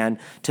we can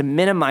to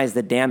minimize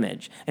the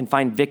damage and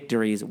find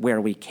victories where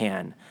we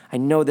can. I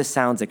know this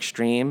sounds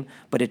extreme,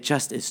 but it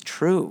just is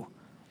true.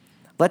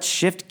 Let's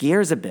shift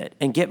gears a bit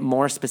and get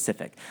more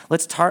specific.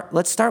 Let's start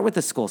with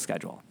the school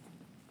schedule.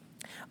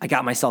 I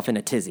got myself in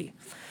a tizzy.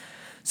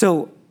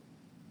 So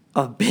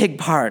a big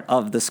part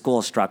of the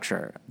school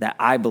structure that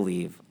I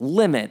believe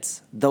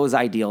limits those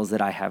ideals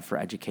that I have for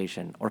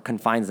education or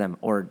confines them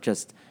or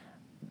just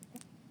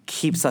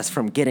keeps us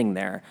from getting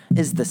there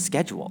is the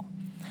schedule.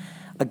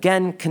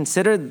 Again,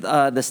 consider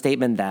the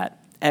statement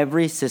that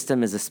every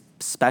system is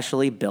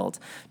specially built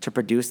to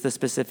produce the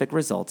specific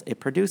results it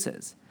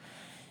produces.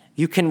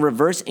 You can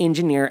reverse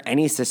engineer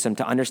any system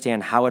to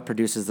understand how it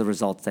produces the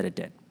results that it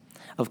did.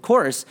 Of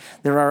course,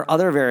 there are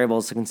other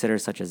variables to consider,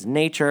 such as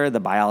nature, the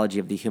biology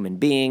of the human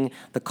being,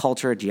 the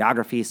culture,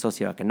 geography,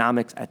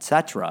 socioeconomics,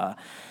 etc.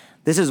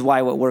 This is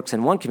why what works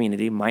in one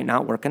community might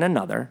not work in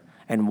another,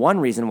 and one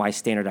reason why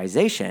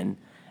standardization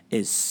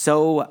is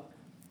so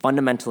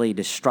fundamentally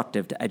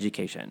destructive to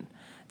education.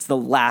 It's the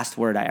last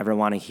word I ever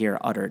want to hear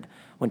uttered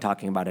when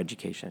talking about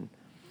education.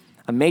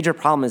 A major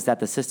problem is that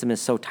the system is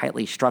so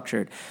tightly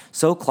structured,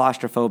 so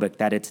claustrophobic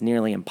that it's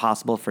nearly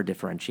impossible for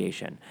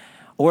differentiation.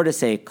 Or to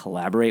say,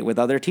 collaborate with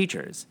other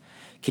teachers.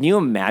 Can you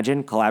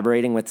imagine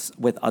collaborating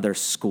with other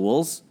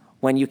schools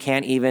when you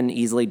can't even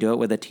easily do it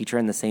with a teacher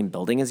in the same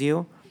building as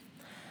you?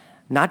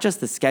 Not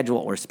just the schedule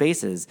or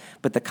spaces,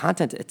 but the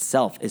content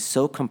itself is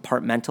so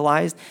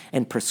compartmentalized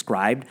and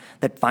prescribed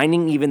that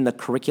finding even the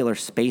curricular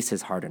space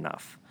is hard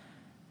enough.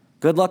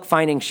 Good luck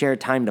finding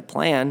shared time to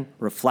plan,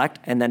 reflect,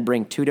 and then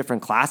bring two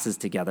different classes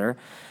together.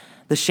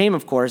 The shame,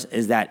 of course,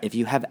 is that if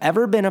you have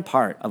ever been a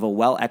part of a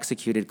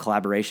well-executed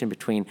collaboration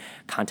between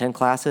content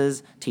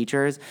classes,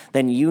 teachers,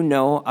 then you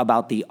know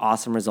about the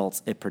awesome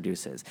results it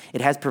produces.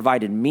 It has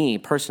provided me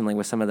personally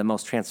with some of the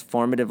most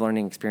transformative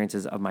learning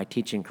experiences of my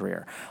teaching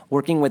career.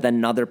 Working with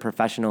another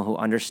professional who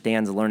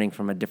understands learning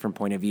from a different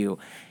point of view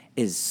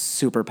is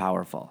super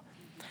powerful.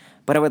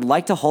 But I would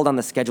like to hold on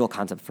the schedule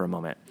concept for a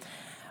moment.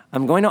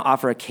 I'm going to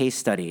offer a case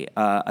study.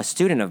 A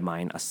student of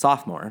mine, a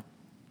sophomore,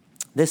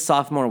 this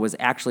sophomore was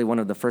actually one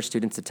of the first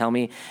students to tell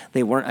me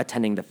they weren't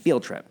attending the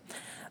field trip.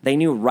 They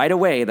knew right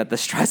away that the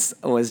stress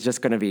was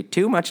just going to be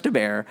too much to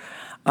bear.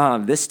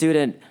 This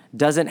student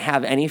doesn't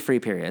have any free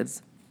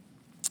periods.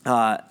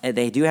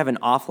 They do have an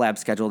off-lab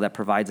schedule that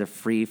provides a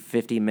free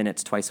 50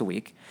 minutes twice a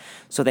week.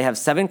 So they have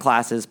 7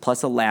 classes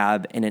plus a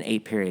lab in an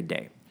 8-period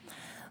day.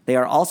 They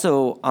are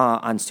also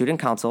on student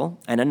council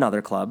and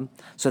another club,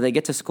 so they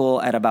get to school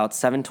at about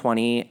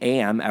 7:20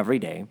 a.m. every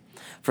day.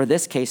 For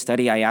this case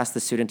study, I asked the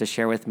student to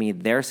share with me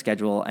their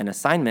schedule and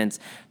assignments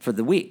for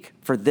the week,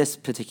 for this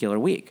particular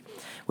week,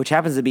 which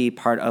happens to be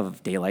part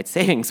of Daylight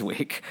Savings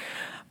Week.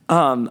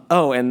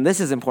 And this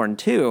is important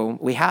too.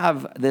 We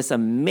have this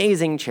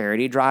amazing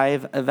charity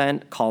drive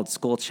event called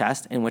School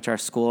Chest, in which our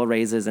school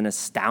raises an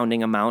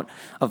astounding amount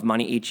of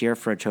money each year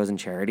for a chosen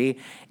charity.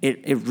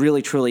 It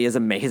really, truly is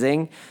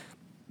amazing.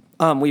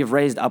 We've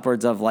raised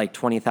upwards of like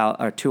 $20,000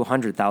 or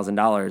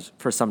 $200,000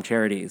 for some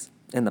charities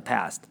in the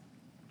past.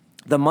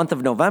 The month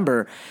of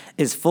November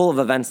is full of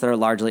events that are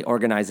largely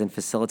organized and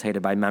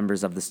facilitated by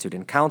members of the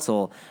student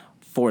council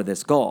for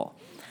this goal.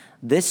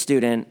 This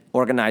student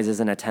organizes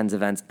and attends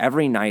events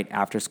every night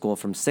after school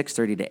from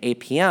 6:30 to 8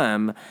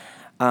 p.m.,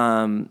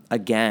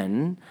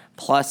 again,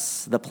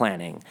 plus the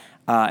planning.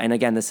 And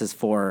again, this is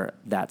for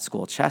that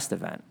school chest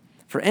event.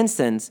 For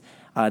instance,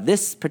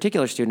 this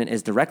particular student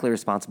is directly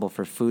responsible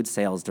for food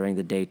sales during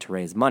the day to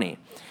raise money.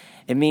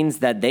 It means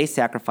that they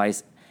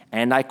sacrifice,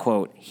 and I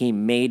quote, "He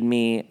made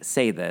me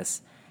say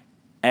this,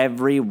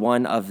 every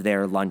one of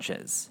their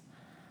lunches.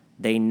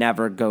 They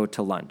never go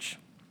to lunch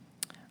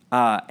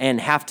and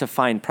have to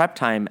find prep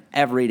time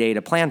every day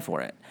to plan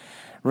for it.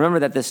 Remember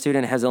that this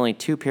student has only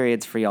 2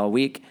 periods free all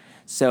week,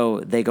 so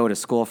they go to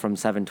school from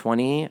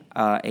 7:20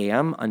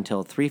 a.m.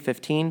 until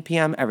 3:15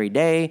 p.m. every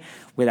day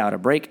without a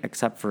break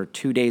except for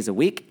 2 days a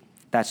week.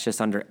 That's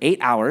just under 8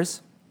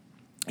 hours.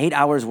 8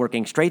 hours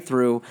working straight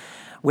through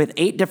with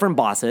 8 different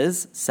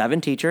bosses,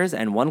 7 teachers,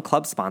 and 1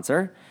 club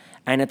sponsor.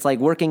 And it's like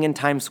working in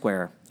Times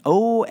Square.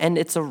 Oh, and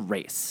it's a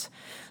race.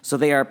 So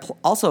they are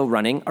also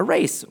running a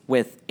race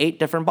with 8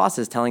 different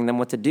bosses telling them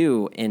what to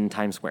do in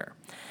Times Square.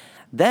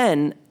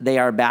 Then they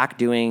are back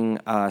doing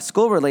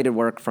school-related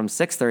work from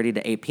 6:30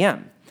 to 8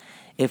 p.m.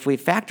 If we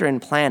factor in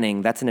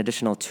planning, that's an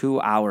additional 2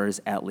 hours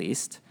at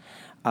least.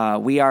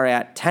 We are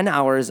at 10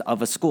 hours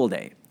of a school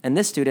day. And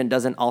this student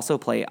doesn't also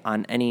play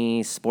on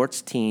any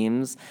sports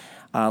teams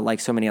like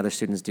so many other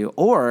students do,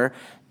 or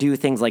do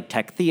things like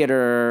tech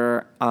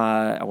theater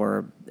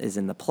or is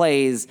in the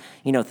plays,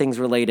 things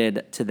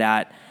related to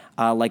that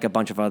like a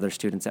bunch of other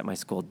students at my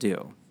school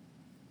do.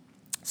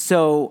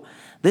 So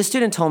this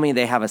student told me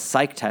they have a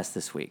psych test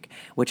this week,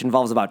 which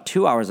involves about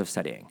 2 hours of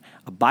studying,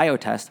 a bio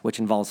test, which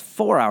involves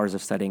 4 hours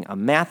of studying, a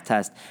math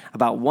test,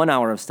 about 1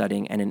 hour of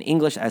studying, and an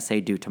English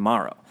essay due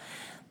tomorrow.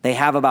 They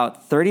have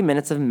about 30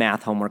 minutes of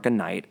math homework a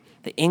night.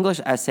 The English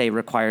essay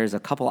requires a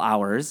couple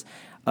hours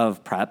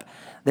of prep.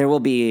 There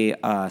will be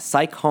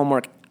psych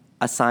homework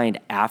assigned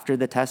after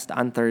the test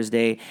on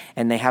Thursday,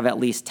 and they have at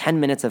least 10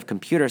 minutes of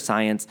computer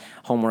science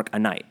homework a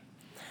night.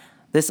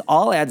 This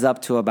all adds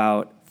up to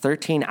about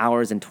 13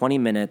 hours and 20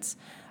 minutes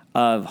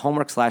of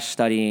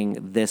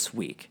homework/studying this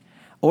week,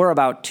 or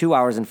about 2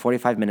 hours and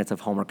 45 minutes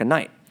of homework a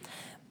night.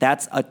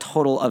 That's a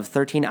total of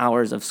 13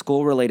 hours of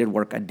school-related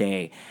work a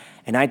day.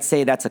 And I'd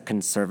say that's a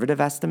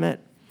conservative estimate.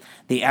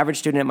 The average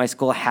student at my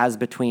school has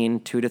between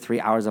 2 to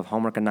 3 hours of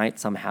homework a night.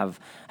 Some have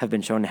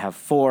been shown to have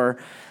 4.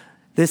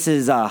 This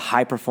is a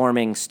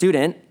high-performing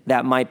student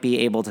that might be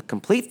able to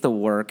complete the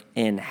work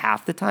in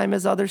half the time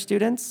as other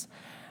students.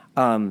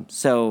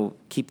 So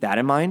keep that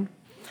in mind.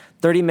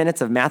 30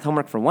 minutes of math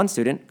homework for one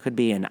student could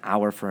be an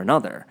hour for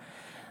another.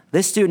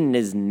 This student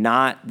is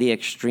not the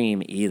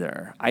extreme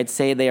either. I'd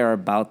say they are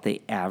about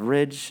the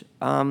average,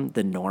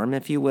 the norm,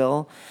 if you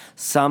will.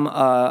 Some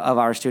of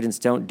our students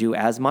don't do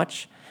as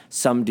much.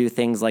 Some do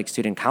things like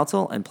student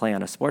council and play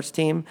on a sports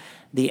team.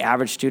 The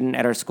average student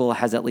at our school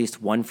has at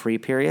least one free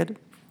period.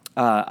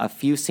 A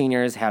few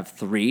seniors have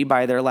 3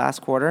 by their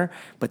last quarter,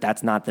 but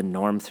that's not the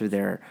norm through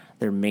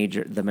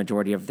the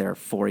majority of their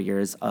 4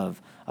 years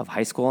of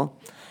high school.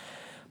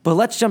 But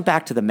let's jump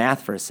back to the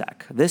math for a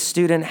sec. This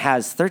student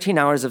has 13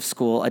 hours of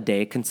school a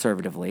day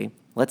conservatively.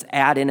 Let's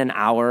add in an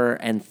hour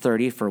and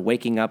 30 for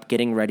waking up,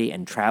 getting ready,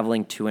 and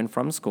traveling to and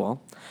from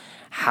school.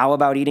 How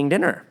about eating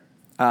dinner?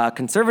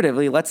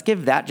 Conservatively, let's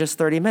give that just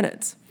 30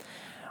 minutes.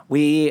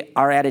 We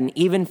are at an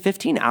even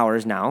 15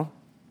 hours now,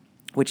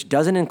 which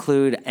doesn't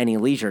include any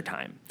leisure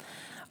time.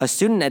 A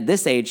student at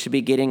this age should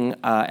be getting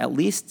at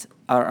least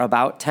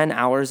about 10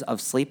 hours of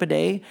sleep a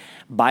day.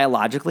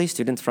 Biologically,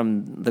 students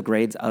from the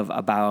grades of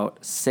about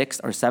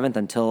 6th or 7th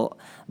until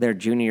their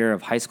junior year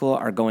of high school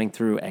are going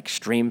through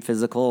extreme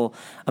physical,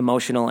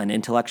 emotional, and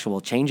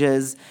intellectual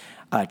changes,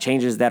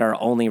 changes that are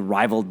only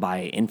rivaled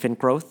by infant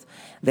growth.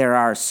 There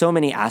are so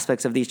many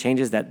aspects of these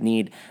changes that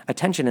need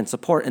attention and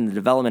support in the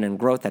development and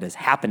growth that is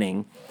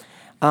happening.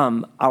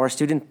 Our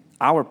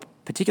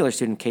particular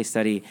student case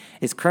study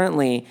is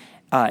currently,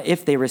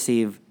 if they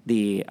receive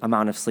the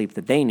amount of sleep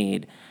that they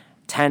need,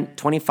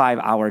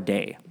 25-hour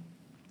day.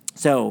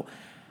 So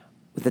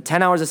with the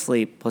 10 hours of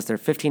sleep plus their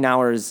 15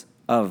 hours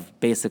of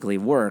basically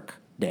work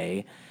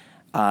day,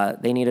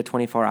 they need a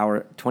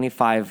 25-hour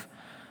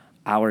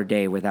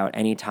day without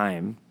any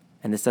time.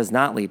 And this does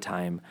not leave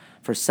time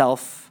for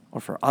self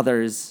or for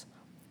others.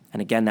 And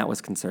again, that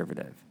was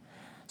conservative.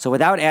 So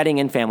without adding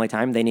in family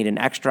time, they need an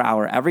extra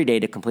hour every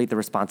day to complete the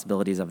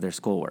responsibilities of their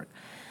schoolwork.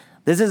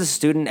 This is a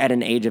student at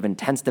an age of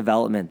intense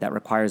development that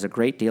requires a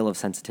great deal of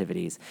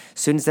sensitivities.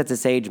 Students at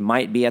this age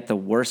might be at the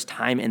worst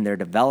time in their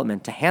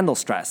development to handle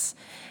stress.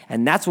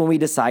 And that's when we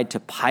decide to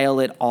pile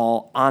it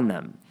all on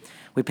them.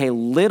 We pay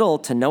little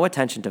to no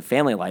attention to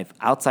family life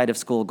outside of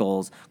school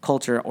goals,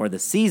 culture, or the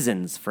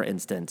seasons, for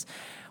instance.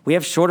 We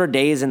have shorter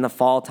days in the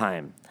fall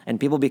time, and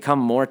people become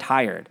more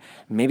tired,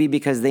 maybe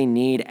because they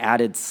need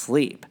added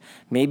sleep.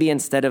 Maybe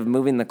instead of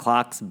moving the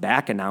clocks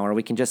back an hour,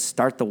 we can just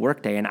start the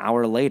workday an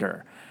hour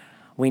later.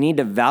 We need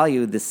to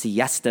value the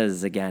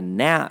siestas again,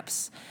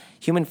 naps.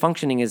 Human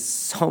functioning is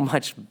so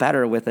much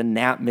better with a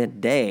nap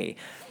midday.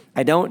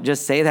 I don't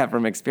just say that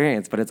from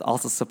experience, but it's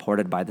also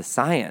supported by the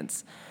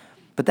science.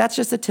 But that's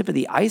just the tip of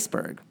the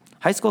iceberg.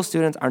 High school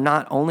students are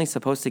not only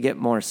supposed to get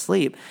more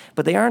sleep,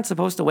 but they aren't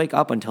supposed to wake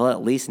up until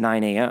at least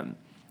 9 a.m.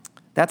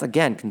 That's,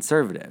 again,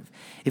 conservative.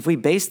 If we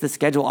base the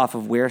schedule off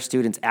of where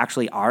students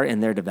actually are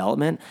in their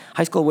development,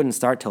 high school wouldn't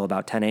start till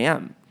about 10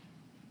 a.m.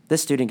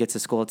 This student gets to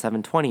school at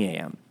 7:20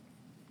 a.m.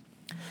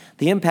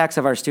 The impacts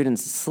of our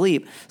students'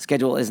 sleep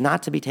schedule is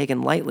not to be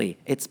taken lightly.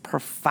 It's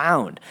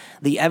profound.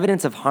 The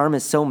evidence of harm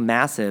is so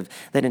massive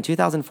that in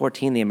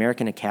 2014, the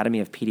American Academy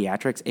of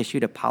Pediatrics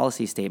issued a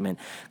policy statement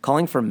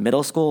calling for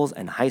middle schools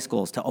and high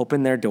schools to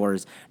open their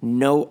doors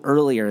no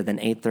earlier than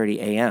 8:30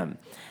 a.m.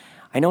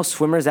 I know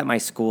swimmers at my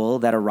school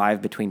that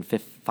arrive between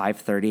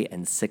 5:30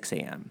 and 6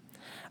 a.m.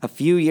 A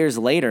few years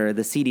later,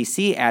 the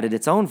CDC added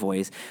its own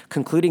voice,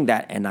 concluding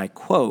that, and I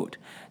quote,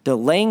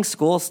 "Delaying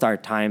school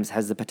start times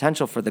has the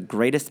potential for the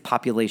greatest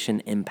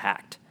population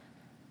impact,"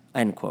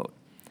 end quote,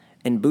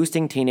 in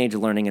boosting teenage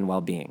learning and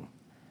well-being.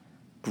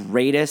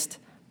 Greatest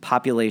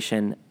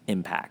population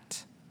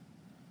impact.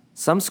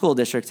 Some school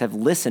districts have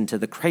listened to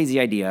the crazy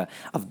idea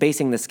of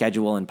basing the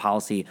schedule and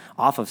policy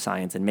off of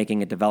science and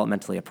making it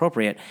developmentally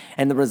appropriate,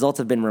 and the results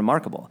have been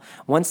remarkable.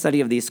 One study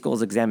of these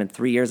schools examined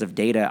 3 years of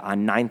data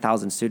on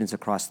 9,000 students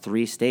across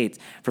 3 states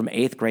from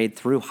 8th grade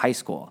through high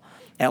school.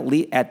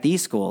 At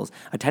these schools,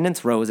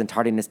 attendance rose and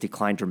tardiness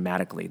declined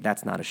dramatically.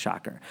 That's not a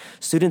shocker.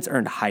 Students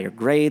earned higher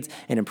grades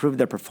and improved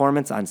their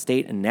performance on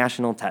state and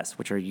national tests,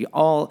 which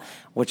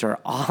are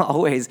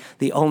always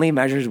the only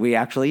measures we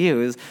actually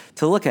use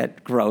to look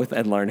at growth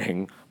and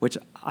learning, which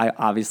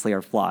obviously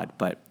are flawed,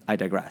 but I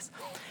digress.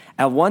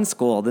 At one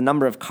school, the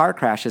number of car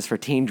crashes for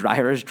teen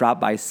drivers dropped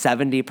by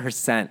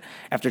 70%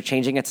 after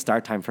changing its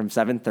start time from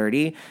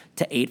 7:30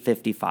 to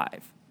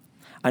 8:55.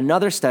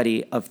 Another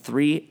study of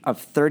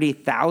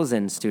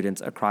 30,000 students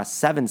across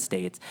 7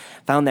 states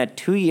found that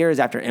 2 years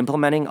after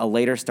implementing a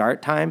later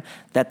start time,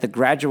 that the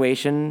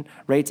graduation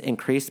rates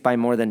increased by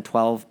more than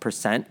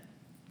 12%.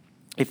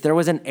 If there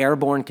was an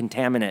airborne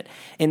contaminant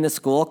in the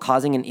school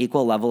causing an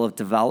equal level of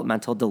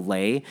developmental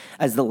delay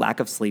as the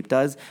lack of sleep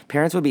does,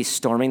 parents would be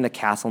storming the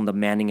castle and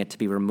demanding it to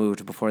be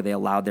removed before they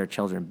allowed their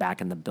children back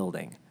in the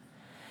building.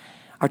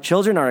 Our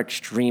children are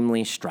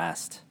extremely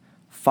stressed.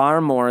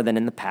 far more than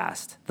in the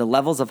past. The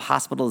levels of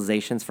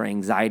hospitalizations for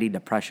anxiety,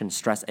 depression,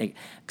 stress,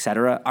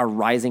 etc. are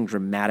rising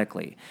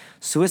dramatically.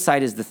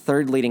 Suicide is the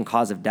third leading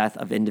cause of death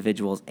of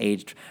individuals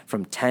aged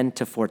from 10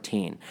 to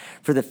 14.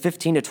 For the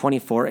 15 to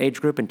 24 age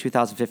group in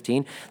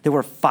 2015, there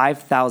were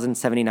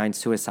 5,079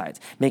 suicides,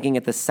 making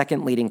it the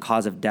second leading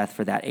cause of death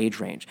for that age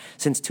range.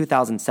 Since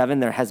 2007,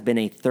 there has been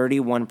a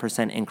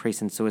 31%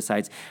 increase in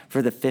suicides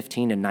for the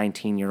 15 to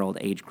 19-year-old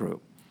age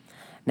group.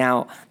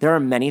 Now, there are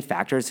many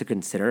factors to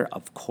consider,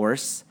 of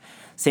course.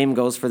 Same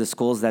goes for the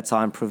schools that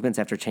saw improvements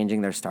after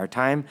changing their start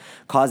time.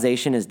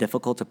 Causation is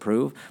difficult to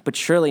prove, but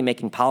surely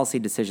making policy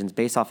decisions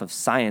based off of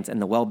science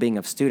and the well-being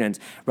of students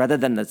rather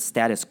than the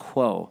status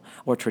quo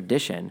or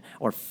tradition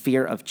or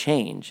fear of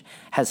change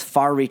has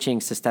far-reaching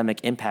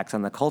systemic impacts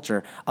on the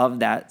culture of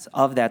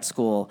that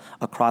school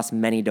across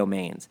many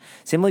domains,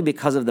 simply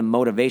because of the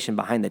motivation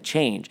behind the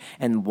change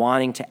and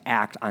wanting to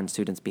act on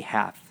students'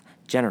 behalf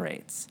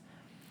generates.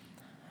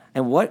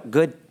 And what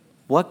good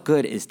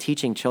is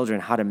teaching children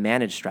how to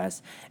manage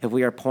stress if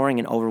we are pouring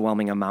an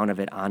overwhelming amount of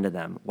it onto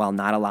them while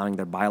not allowing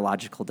their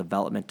biological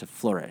development to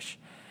flourish?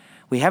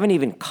 We haven't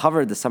even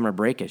covered the summer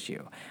break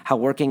issue, how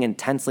working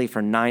intensely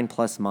for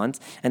 9+ months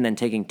and then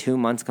taking 2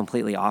 months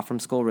completely off from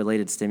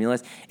school-related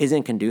stimulus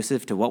isn't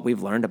conducive to what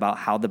we've learned about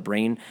how the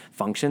brain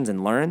functions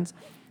and learns.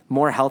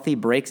 More healthy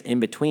breaks in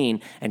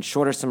between and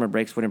shorter summer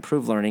breaks would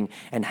improve learning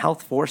and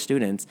health for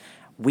students.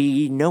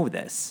 We know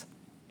this.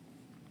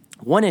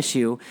 One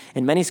issue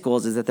in many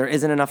schools is that there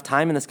isn't enough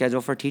time in the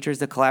schedule for teachers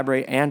to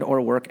collaborate and or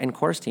work in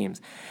course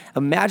teams.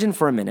 Imagine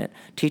for a minute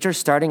teachers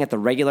starting at the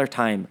regular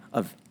time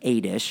of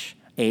 8-ish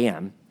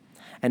a.m.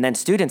 and then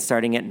students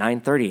starting at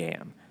 9:30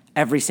 a.m.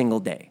 every single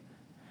day.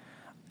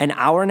 An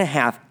hour and a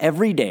half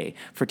every day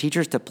for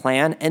teachers to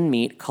plan and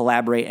meet,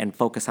 collaborate, and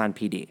focus on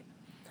PD.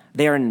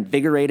 They are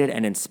invigorated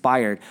and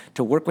inspired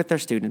to work with their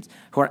students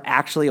who are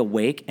actually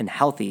awake and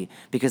healthy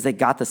because they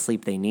got the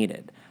sleep they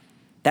needed.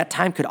 That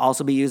time could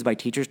also be used by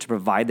teachers to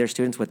provide their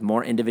students with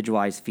more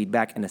individualized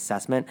feedback and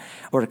assessment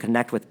or to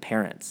connect with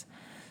parents.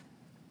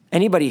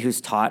 Anybody who's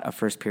taught a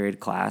first period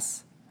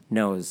class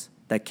knows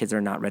that kids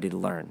are not ready to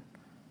learn.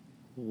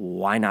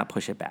 Why not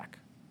push it back?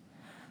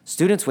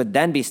 Students would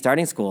then be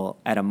starting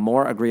school at a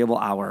more agreeable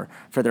hour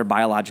for their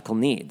biological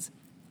needs.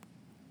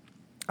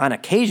 On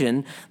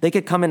occasion, they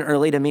could come in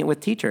early to meet with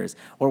teachers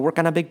or work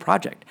on a big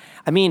project.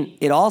 I mean,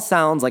 it all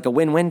sounds like a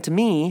win-win to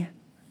me.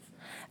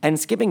 And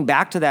skipping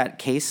back to that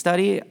case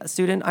study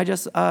student I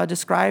just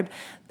described,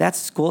 that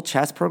school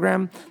chess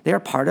program they're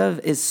part of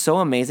is so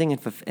amazing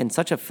and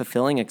such a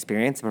fulfilling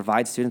experience to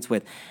provide students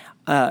with,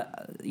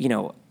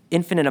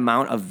 infinite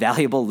amount of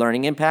valuable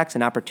learning impacts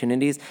and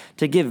opportunities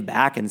to give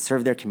back and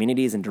serve their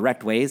communities in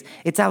direct ways.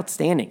 It's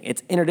outstanding.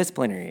 It's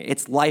interdisciplinary.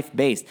 It's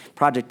life-based,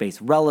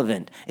 project-based,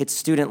 relevant. It's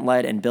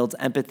student-led and builds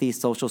empathy,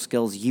 social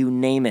skills, you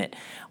name it.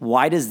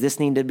 Why does this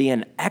need to be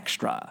an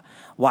extra?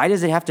 Why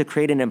does it have to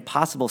create an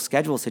impossible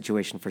schedule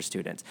situation for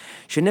students?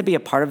 Shouldn't it be a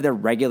part of their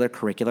regular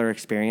curricular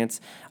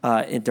experience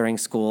during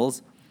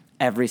schools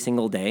every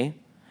single day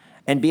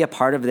and be a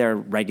part of their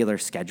regular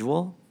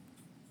schedule?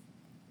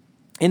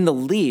 In the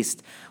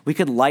least, we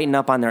could lighten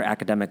up on their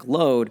academic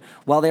load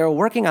while they are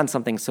working on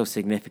something so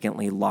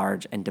significantly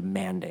large and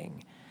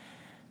demanding.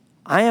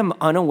 I am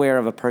unaware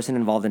of a person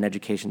involved in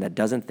education that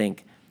doesn't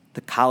think the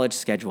college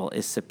schedule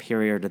is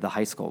superior to the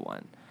high school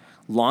one.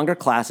 Longer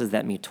classes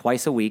that meet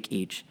twice a week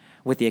each,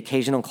 with the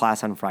occasional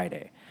class on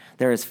Friday.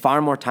 There is far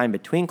more time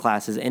between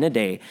classes in a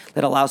day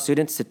that allows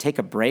students to take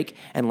a break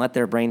and let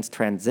their brains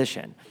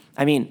transition.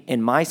 I mean,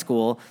 in my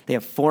school, they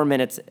have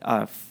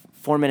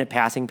 4-minute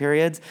passing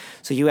periods.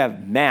 So you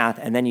have math,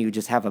 and then you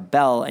just have a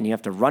bell, and you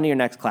have to run to your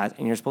next class,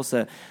 and you're supposed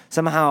to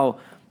somehow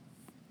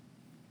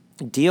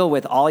deal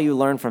with all you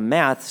learn from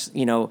math,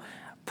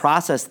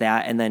 process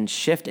that, and then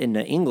shift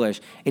into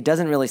English. It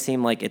doesn't really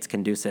seem like it's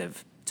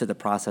conducive to the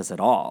process at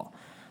all.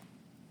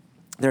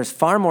 There's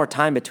far more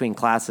time between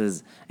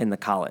classes in the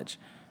college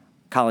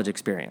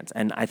experience,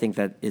 and I think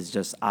that is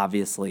just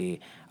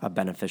obviously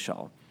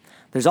beneficial.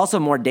 There's also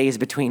more days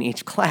between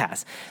each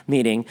class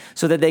meeting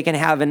so that they can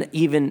have an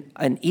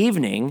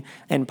evening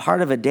and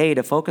part of a day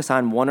to focus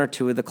on one or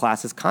two of the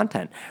class's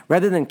content,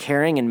 rather than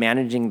carrying and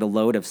managing the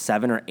load of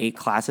 7 or 8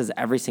 classes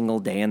every single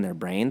day in their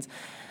brains.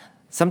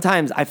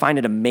 Sometimes I find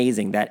it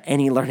amazing that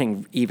any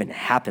learning even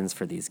happens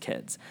for these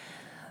kids.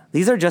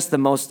 These are just the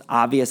most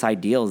obvious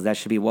ideals that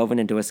should be woven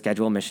into a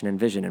schedule, mission, and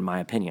vision, in my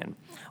opinion.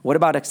 What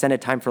about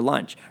extended time for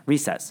lunch,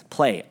 recess,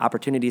 play,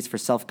 opportunities for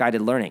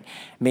self-guided learning,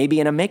 maybe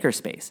in a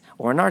makerspace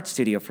or an art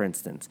studio, for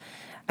instance?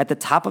 At the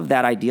top of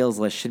that ideals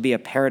list should be a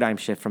paradigm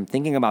shift from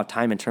thinking about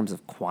time in terms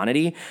of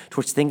quantity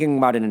towards thinking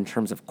about it in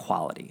terms of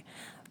quality.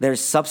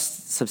 There's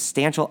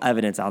substantial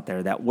evidence out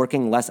there that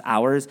working less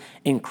hours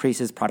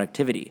increases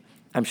productivity.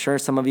 I'm sure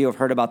some of you have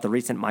heard about the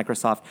recent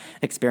Microsoft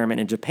experiment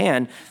in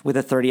Japan with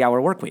a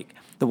 30-hour work week,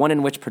 the one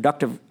in which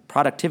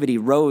productivity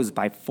rose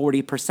by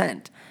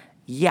 40%.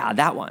 Yeah,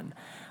 that one.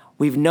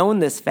 We've known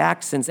this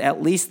fact since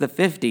at least the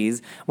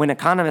 50s, when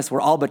economists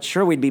were all but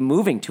sure we'd be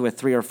moving to a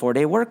 3 or 4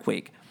 day work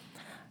week.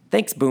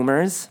 Thanks,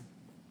 boomers.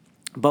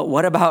 But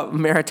what about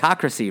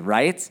meritocracy,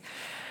 right?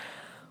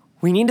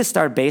 We need to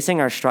start basing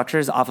our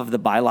structures off of the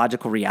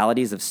biological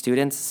realities of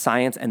students,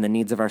 science, and the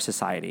needs of our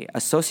society. A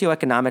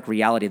socioeconomic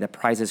reality that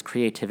prizes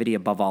creativity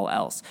above all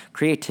else.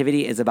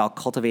 Creativity is about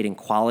cultivating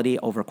quality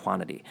over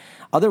quantity.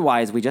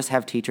 Otherwise, we just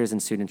have teachers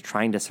and students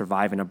trying to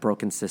survive in a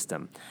broken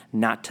system,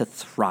 not to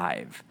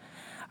thrive.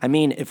 I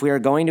mean, if we are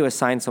going to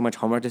assign so much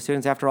homework to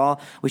students after all,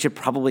 we should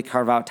probably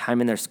carve out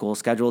time in their school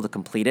schedule to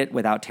complete it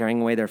without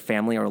tearing away their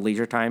family or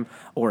leisure time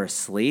or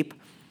sleep.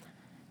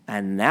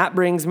 And that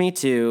brings me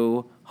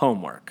to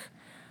homework.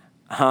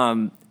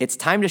 It's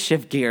time to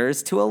shift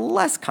gears to a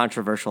less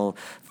controversial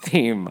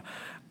theme,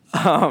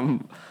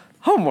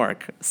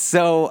 homework.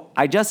 So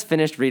I just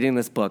finished reading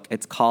this book.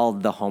 It's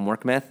called The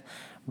Homework Myth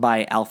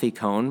by Alfie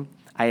Kohn.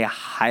 I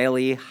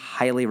highly,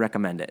 highly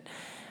recommend it.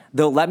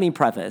 Though let me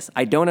preface,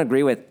 I don't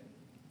agree with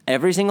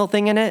every single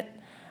thing in it,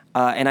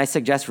 and I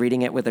suggest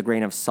reading it with a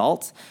grain of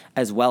salt,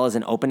 as well as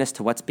an openness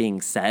to what's being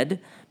said,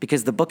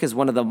 because the book is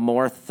one of the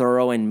more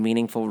thorough and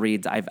meaningful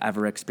reads I've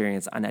ever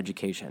experienced on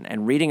education.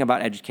 And reading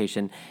about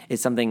education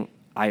is something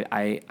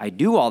I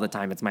do all the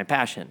time. It's my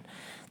passion.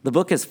 The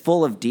book is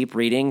full of deep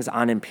readings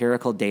on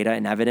empirical data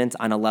and evidence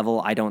on a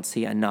level I don't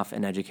see enough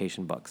in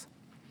education books.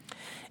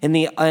 In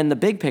the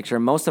big picture,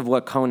 most of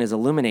what Kohn is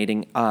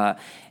illuminating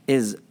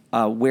is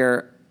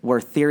where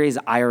theories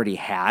I already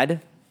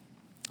had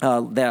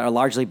that are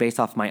largely based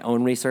off my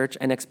own research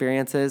and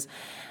experiences.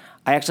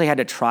 I actually had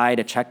to try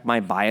to check my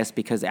bias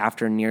because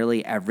after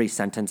nearly every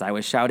sentence I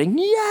was shouting,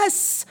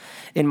 "Yes!"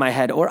 in my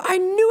head, or "I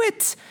knew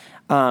it!"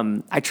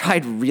 I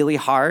tried really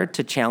hard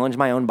to challenge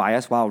my own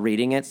bias while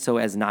reading it so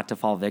as not to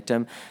fall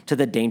victim to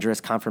the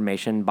dangerous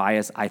confirmation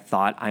bias I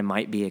thought I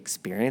might be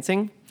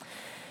experiencing.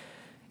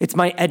 It's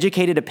my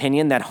educated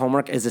opinion that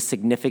homework is a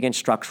significant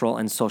structural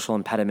and social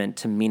impediment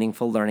to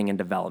meaningful learning and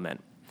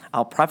development.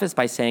 I'll preface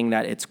by saying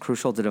that it's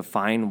crucial to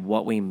define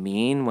what we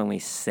mean when we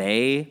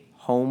say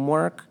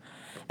homework,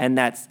 and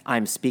that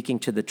I'm speaking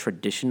to the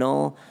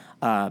traditional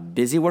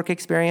busy work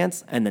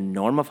experience and the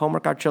norm of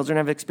homework our children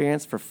have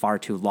experienced for far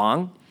too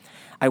long.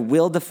 I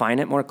will define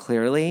it more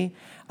clearly,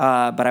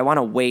 but I want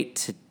to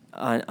wait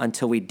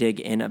until we dig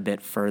in a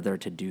bit further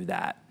to do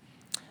that.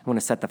 I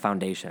want to set the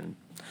foundation.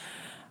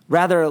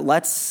 Rather,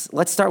 let's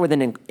start with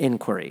an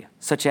inquiry,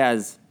 such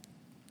as,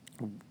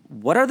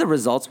 what are the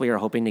results we are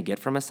hoping to get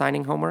from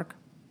assigning homework?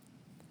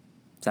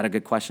 Is that a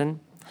good question?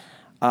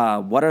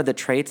 What are the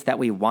traits that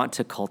we want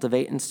to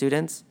cultivate in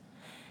students?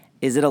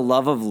 Is it a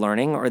love of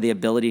learning or the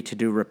ability to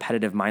do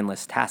repetitive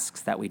mindless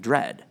tasks that we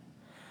dread?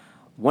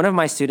 One of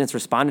my students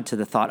responded to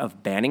the thought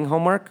of banning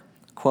homework,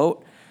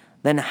 quote,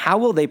 "Then how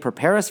will they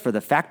prepare us for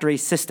the factory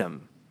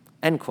system?"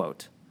 End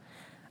quote.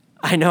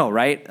 I know,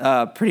 right?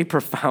 Pretty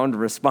profound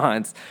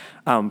response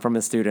from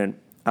a student.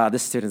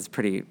 This student's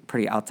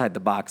pretty outside the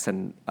box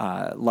and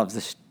loves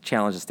to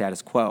challenge the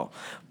status quo.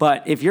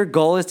 But if your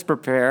goal is to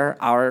prepare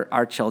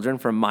our children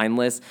for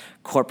mindless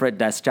corporate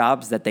desk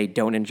jobs that they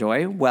don't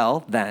enjoy,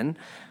 well, then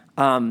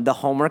the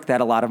homework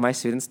that a lot of my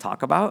students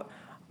talk about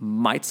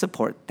might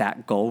support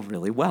that goal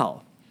really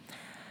well.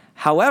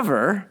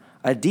 However,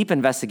 a deep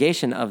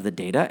investigation of the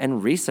data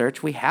and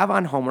research we have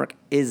on homework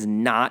is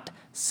not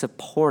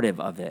supportive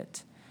of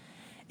it.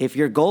 If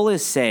your goal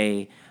is,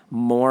 say,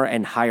 more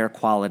and higher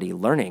quality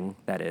learning,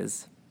 that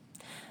is,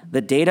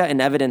 the data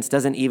and evidence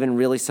doesn't even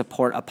really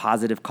support a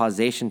positive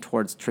causation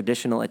towards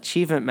traditional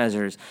achievement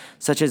measures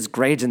such as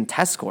grades and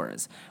test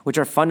scores, which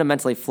are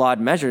fundamentally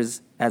flawed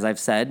measures, as I've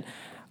said,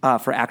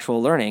 for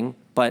actual learning,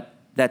 but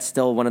that's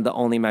still one of the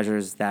only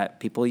measures that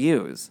people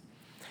use.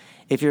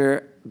 If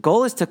your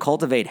goal is to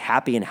cultivate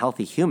happy and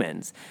healthy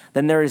humans,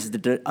 then there is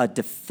a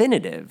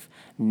definitive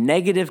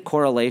negative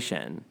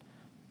correlation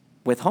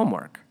with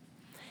homework.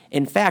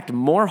 In fact,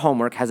 more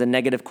homework has a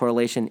negative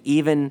correlation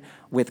even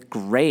with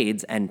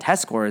grades and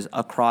test scores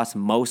across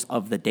most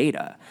of the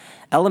data.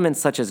 Elements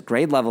such as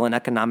grade level and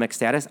economic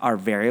status are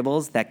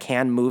variables that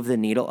can move the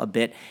needle a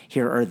bit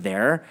here or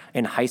there.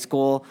 In high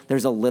school,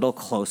 there's a little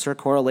closer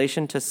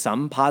correlation to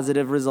some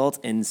positive results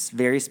in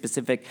very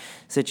specific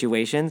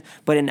situations,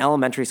 but in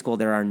elementary school,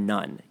 there are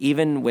none,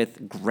 even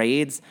with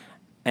grades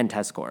and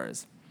test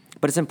scores.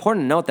 But it's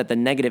important to note that the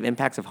negative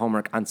impacts of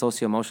homework on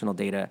socio-emotional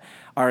data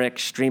are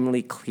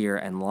extremely clear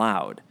and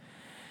loud.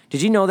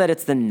 Did you know that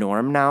it's the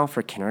norm now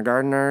for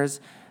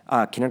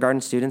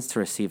kindergarten students to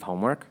receive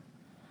homework?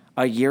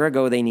 A year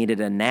ago, they needed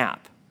a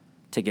nap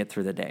to get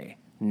through the day.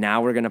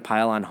 Now we're going to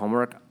pile on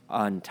homework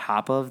on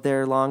top of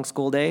their long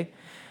school day.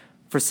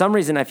 For some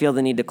reason, I feel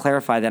the need to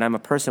clarify that I'm a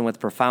person with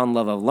profound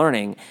love of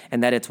learning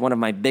and that it's one of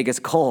my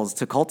biggest goals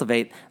to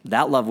cultivate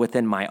that love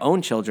within my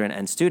own children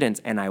and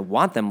students, and I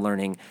want them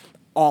learning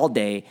all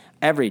day,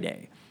 every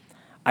day.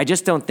 I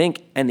just don't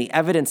think, and the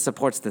evidence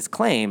supports this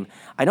claim,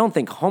 I don't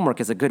think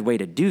homework is a good way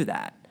to do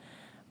that.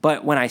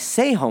 But when I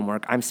say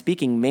homework, I'm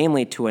speaking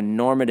mainly to a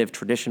normative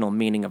traditional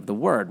meaning of the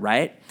word,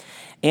 right?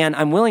 And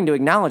I'm willing to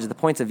acknowledge the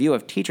points of view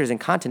of teachers in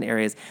content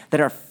areas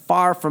that are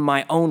far from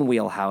my own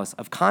wheelhouse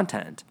of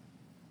content.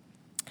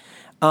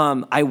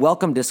 I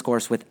welcome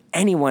discourse with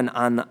anyone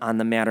on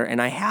the matter,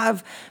 and I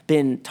have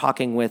been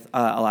talking with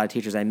a lot of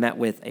teachers. I met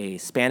with a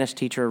Spanish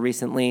teacher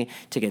recently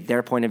to get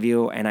their point of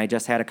view, and I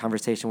just had a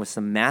conversation with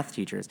some math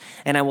teachers.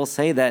 And I will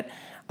say that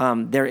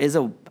there is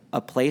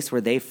a place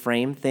where they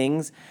frame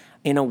things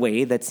in a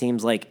way that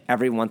seems like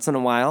every once in a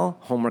while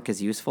homework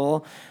is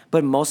useful,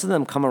 but most of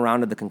them come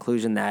around to the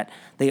conclusion that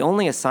they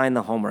only assign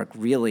the homework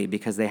really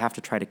because they have to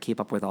try to keep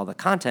up with all the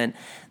content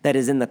that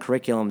is in the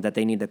curriculum that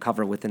they need to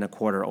cover within a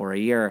quarter or a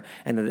year,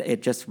 and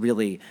it just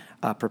really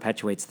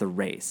perpetuates the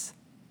race.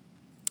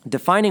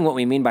 Defining what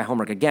we mean by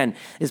homework, again,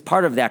 is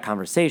part of that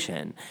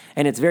conversation.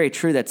 And it's very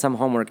true that some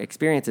homework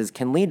experiences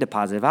can lead to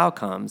positive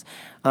outcomes.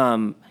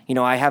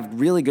 I have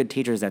really good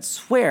teachers that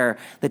swear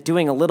that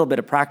doing a little bit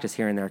of practice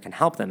here and there can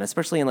help them,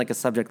 especially in like a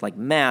subject like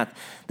math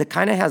that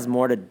kind of has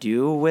more to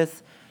do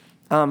with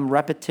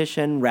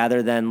repetition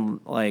rather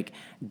than like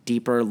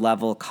deeper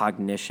level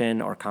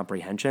cognition or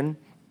comprehension.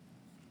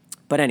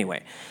 But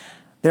anyway,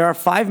 there are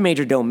 5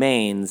 major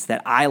domains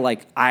that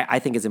I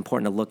think is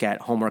important to look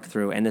at homework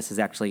through, and this is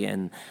actually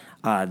in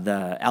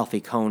the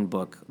Alfie Kohn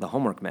book, The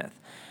Homework Myth.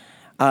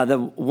 The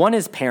one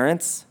is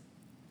parents.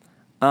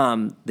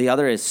 The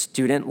other is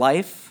student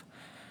life,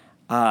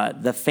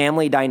 the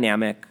family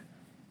dynamic,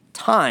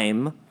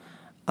 time,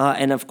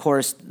 and of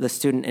course, the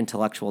student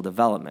intellectual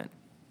development.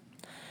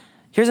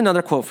 Here's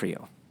another quote for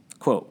you.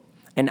 Quote,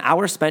 "An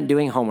hour spent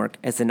doing homework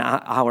is an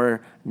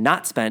hour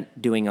not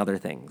spent doing other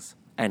things."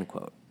 End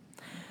quote.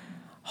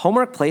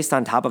 Homework placed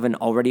on top of an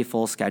already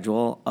full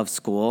schedule of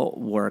school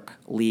work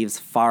leaves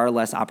far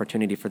less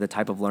opportunity for the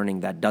type of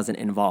learning that doesn't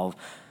involve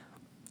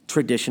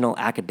traditional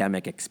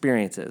academic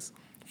experiences.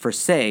 For,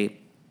 say,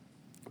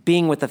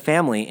 being with the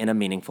family in a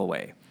meaningful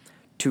way,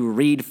 to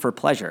read for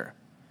pleasure,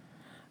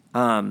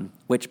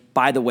 which,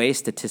 by the way,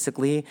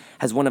 statistically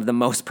has one of the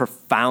most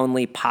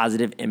profoundly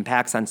positive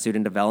impacts on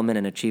student development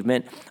and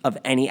achievement of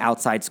any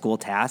outside school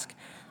task.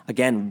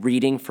 Again,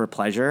 reading for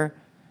pleasure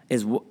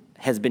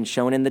has been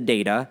shown in the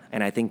data,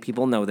 and I think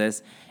people know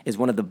this, is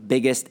one of the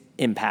biggest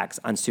impacts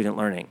on student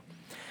learning.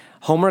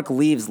 Homework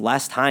leaves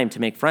less time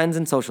to make friends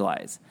and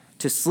socialize,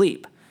 to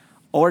sleep,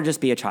 or just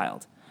be a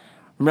child.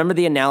 Remember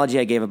the analogy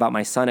I gave about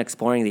my son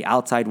exploring the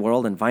outside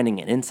world and finding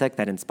an insect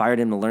that inspired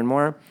him to learn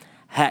more?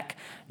 Heck,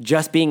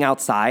 just being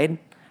outside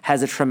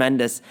has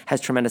tremendous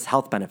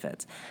health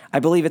benefits. I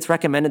believe it's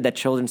recommended that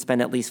children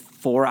spend at least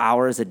 4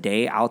 hours a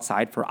day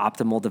outside for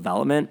optimal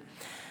development.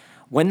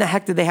 When the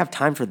heck did they have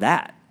time for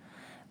that?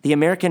 The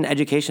American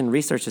Education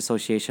Research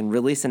Association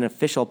released an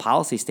official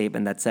policy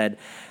statement that said,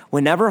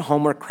 whenever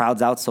homework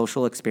crowds out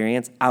social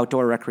experience,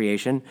 outdoor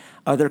recreation,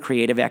 other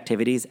creative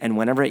activities, and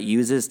whenever it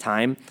uses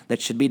time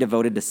that should be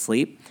devoted to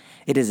sleep,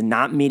 it is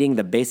not meeting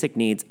the basic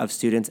needs of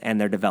students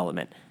and their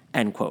development,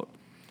 end quote.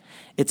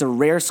 It's a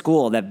rare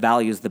school that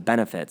values the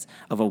benefits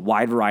of a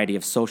wide variety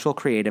of social,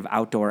 creative,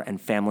 outdoor, and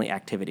family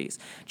activities.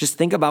 Just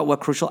think about what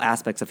crucial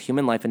aspects of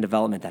human life and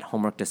development that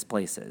homework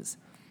displaces.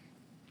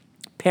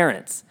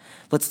 Parents,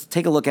 let's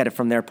take a look at it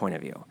from their point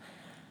of view.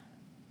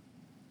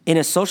 In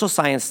a social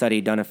science study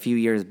done a few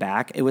years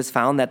back, it was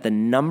found that the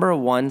number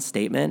one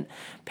statement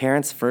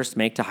parents first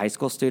make to high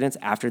school students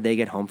after they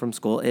get home from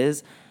school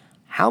is,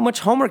 "How much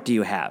homework do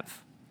you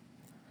have?"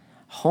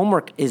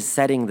 Homework is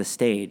setting the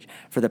stage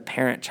for the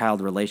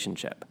parent-child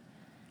relationship.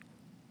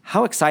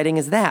 How exciting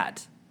is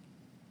that?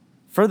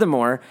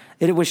 Furthermore,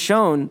 it was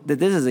shown that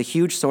this is a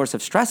huge source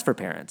of stress for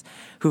parents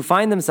who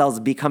find themselves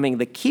becoming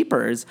the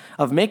keepers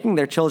of making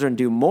their children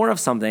do more of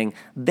something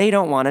they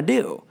don't want to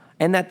do,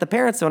 and that the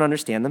parents don't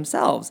understand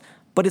themselves.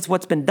 But it's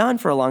what's been done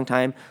for a long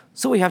time,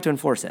 so we have to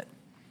enforce it.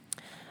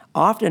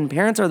 Often,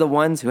 parents are the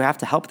ones who have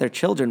to help their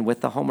children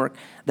with the homework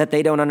that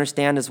they don't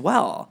understand as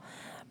well.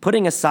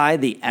 Putting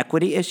aside the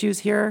equity issues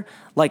here,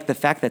 like the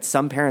fact that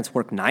some parents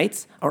work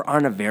nights or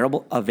aren't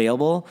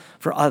available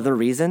for other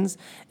reasons,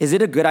 is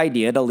it a good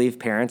idea to leave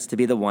parents to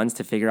be the ones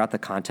to figure out the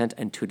content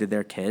and tutor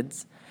their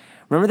kids?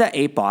 Remember that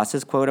 8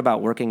 Bosses quote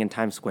about working in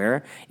Times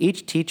Square?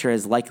 Each teacher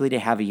is likely to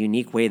have a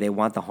unique way they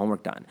want the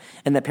homework done,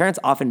 and the parents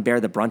often bear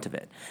the brunt of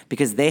it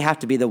because they have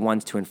to be the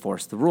ones to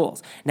enforce the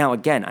rules. Now,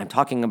 again, I'm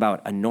talking about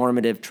a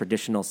normative,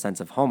 traditional sense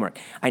of homework.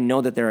 I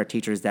know that there are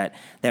teachers that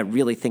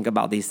really think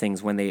about these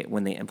things when they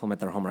implement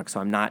their homework,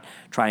 so I'm not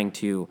trying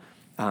to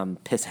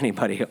piss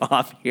anybody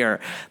off here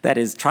that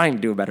is trying to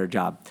do a better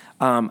job.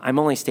 I'm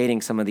only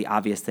stating some of the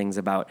obvious things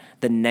about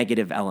the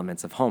negative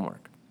elements of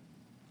homework.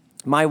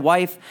 My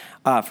wife,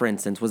 for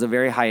instance, was a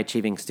very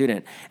high-achieving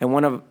student, and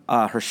one of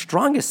her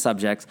strongest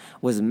subjects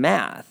was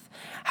math.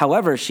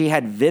 However, she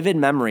had vivid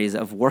memories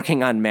of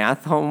working on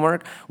math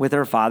homework with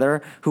her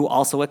father, who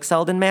also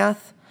excelled in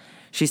math.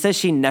 She says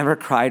she never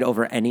cried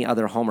over any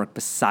other homework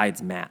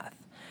besides math.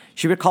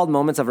 She recalled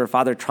moments of her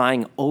father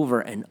trying over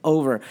and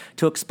over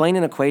to explain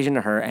an equation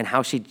to her and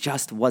how she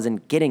just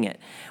wasn't getting it,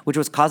 which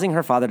was causing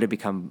her father to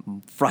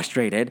become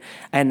frustrated,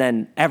 and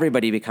then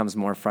everybody becomes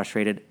more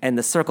frustrated, and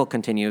the circle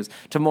continues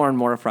to more and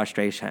more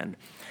frustration.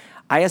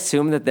 I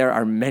assume that there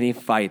are many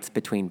fights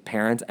between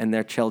parents and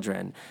their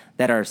children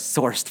that are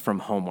sourced from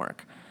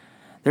homework.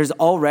 There's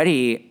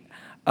already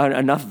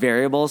enough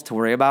variables to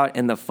worry about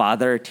in the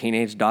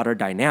father-teenage daughter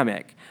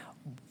dynamic.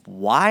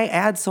 Why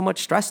add so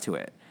much stress to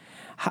it?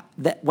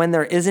 When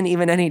there isn't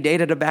even any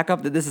data to back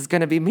up that this is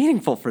going to be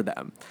meaningful for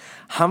them.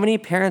 How many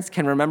parents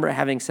can remember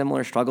having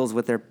similar struggles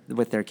with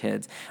their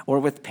kids or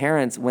with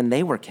parents when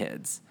they were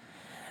kids?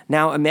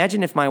 Now,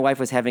 imagine if my wife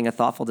was having a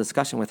thoughtful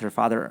discussion with her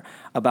father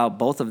about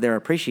both of their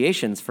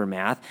appreciations for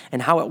math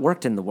and how it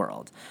worked in the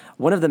world.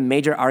 One of the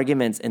major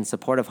arguments in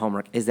support of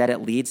homework is that it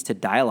leads to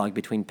dialogue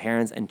between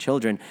parents and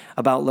children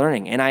about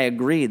learning, and I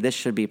agree this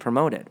should be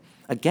promoted.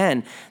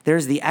 Again,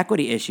 there's the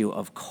equity issue,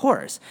 of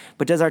course,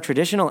 but does our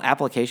traditional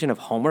application of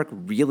homework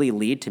really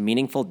lead to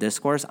meaningful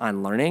discourse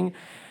on learning?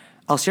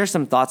 I'll share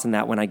some thoughts on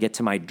that when I get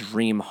to my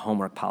dream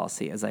homework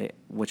policy,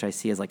 which I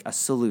see as like a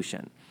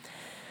solution.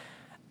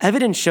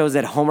 Evidence shows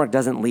that homework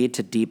doesn't lead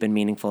to deep and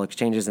meaningful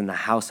exchanges in the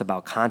house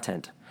about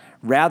content.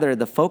 Rather,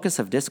 the focus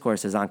of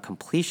discourse is on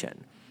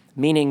completion,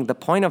 meaning the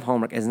point of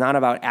homework is not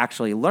about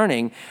actually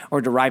learning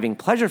or deriving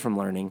pleasure from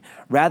learning.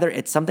 Rather,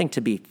 it's something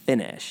to be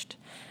finished.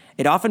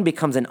 It often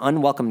becomes an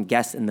unwelcome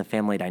guest in the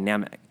family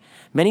dynamic.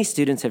 Many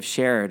students have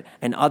shared,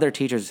 and other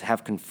teachers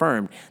have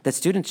confirmed, that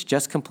students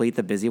just complete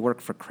the busy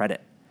work for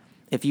credit.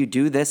 If you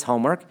do this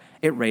homework,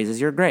 it raises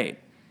your grade.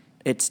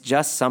 It's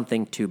just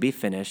something to be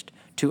finished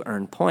to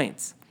earn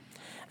points.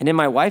 And in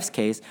my wife's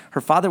case,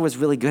 her father was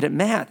really good at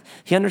math.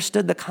 He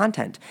understood the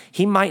content.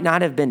 He might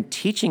not have been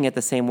teaching it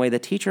the same way the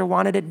teacher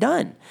wanted it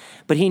done,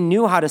 but he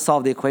knew how to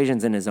solve the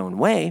equations in his own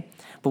way.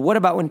 But what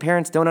about when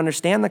parents don't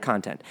understand the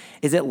content?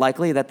 Is it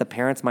likely that the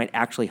parents might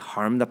actually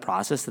harm the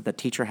process that the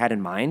teacher had in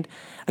mind?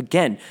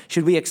 Again,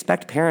 should we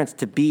expect parents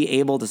to be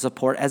able to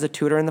support as a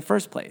tutor in the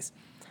first place?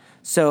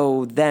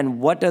 So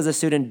then what does a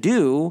student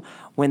do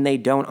when they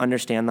don't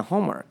understand the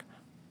homework?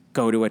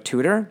 Go to a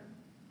tutor?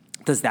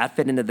 Does that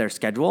fit into their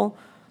schedule?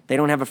 They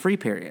don't have a free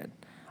period.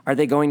 Are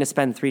they going to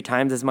spend 3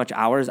 times as much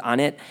hours on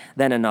it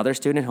than another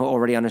student who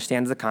already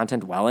understands the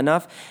content well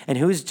enough and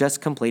who's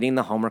just completing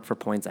the homework for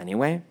points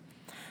anyway?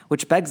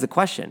 Which begs the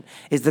question,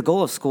 is the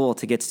goal of school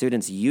to get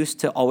students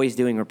used to always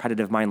doing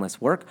repetitive mindless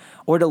work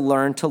or to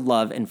learn to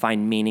love and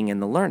find meaning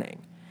in the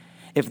learning?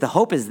 If the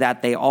hope is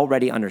that they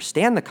already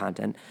understand the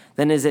content,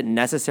 then is it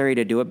necessary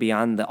to do it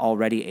beyond the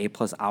already A+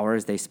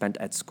 hours they spent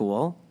at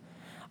school?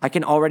 I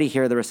can already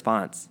hear the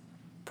response.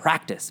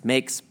 Practice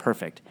makes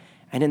perfect.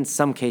 And in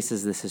some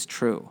cases, this is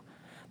true.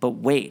 But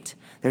wait,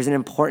 there's an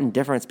important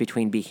difference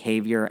between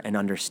behavior and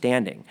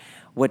understanding.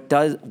 What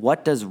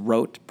does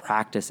rote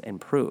practice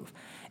improve?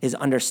 Is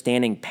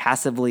understanding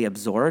passively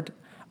absorbed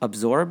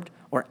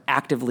or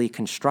actively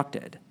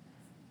constructed?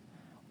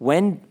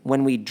 When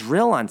we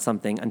drill on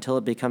something until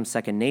it becomes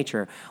second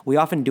nature, we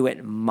often do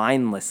it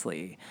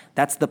mindlessly.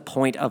 That's the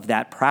point of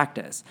that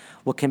practice.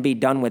 What can be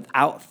done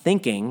without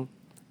thinking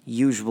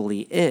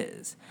usually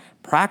is.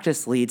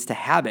 Practice leads to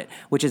habit,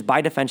 which is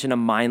by definition a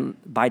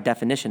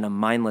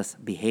mindless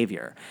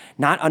behavior.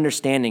 Not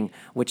understanding,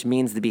 which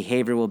means the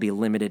behavior will be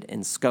limited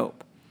in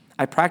scope.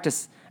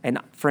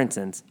 For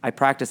instance, I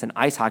practice an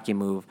ice hockey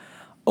move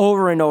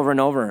over and over and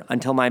over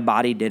until my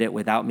body did it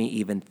without me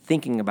even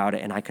thinking about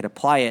it, and I could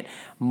apply it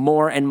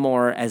more and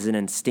more as an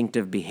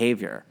instinctive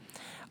behavior.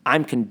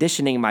 I'm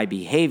conditioning my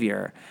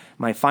behavior,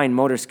 my fine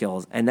motor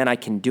skills, and then I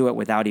can do it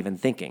without even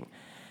thinking.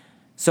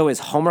 So is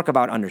homework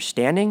about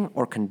understanding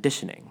or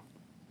conditioning?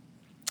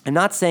 I'm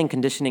not saying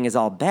conditioning is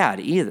all bad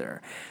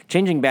either.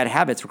 Changing bad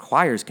habits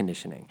requires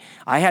conditioning.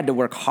 I had to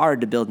work hard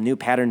to build new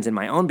patterns in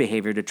my own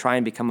behavior to try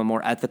and become a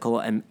more ethical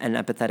and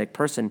empathetic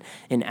person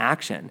in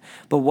action.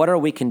 But what are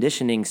we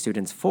conditioning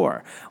students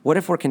for? What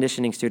if we're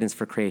conditioning students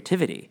for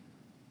creativity?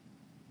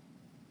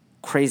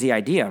 Crazy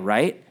idea,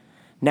 right?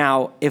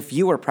 Now, if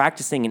you were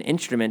practicing an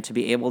instrument to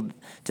be able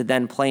to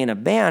then play in a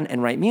band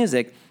and write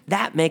music,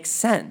 that makes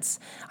sense.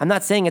 I'm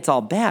not saying it's all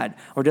bad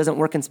or doesn't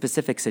work in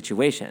specific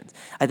situations.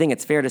 I think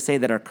it's fair to say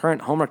that our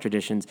current homework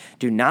traditions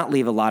do not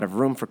leave a lot of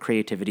room for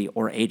creativity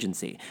or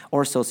agency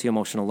or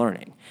socio-emotional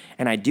learning.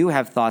 And I do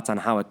have thoughts on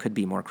how it could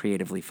be more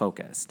creatively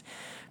focused.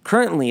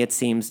 Currently, it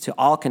seems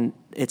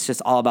it's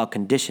just all about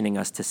conditioning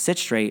us to sit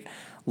straight,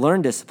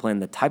 learn discipline,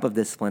 the type of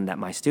discipline that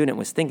my student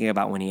was thinking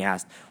about when he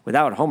asked,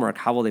 without homework,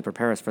 how will they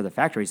prepare us for the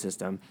factory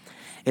system?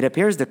 It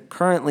appears to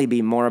currently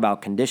be more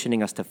about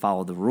conditioning us to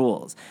follow the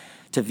rules,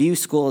 to view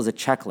school as a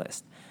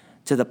checklist,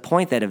 to the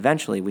point that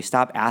eventually we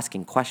stop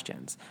asking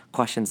questions.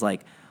 Questions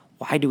like,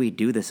 why do we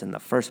do this in the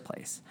first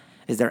place?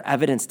 Is there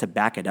evidence to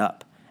back it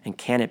up? And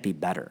can it be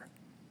better?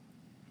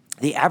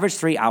 The average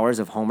 3 hours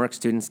of homework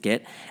students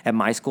get at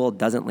my school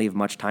doesn't leave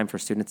much time for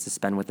students to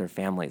spend with their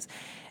families.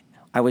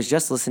 I was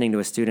just listening to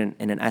a student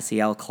in an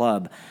SEL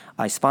club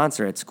I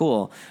sponsor at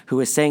school who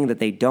was saying that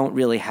they don't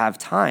really have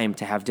time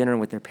to have dinner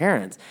with their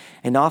parents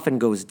and often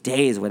goes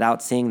days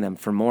without seeing them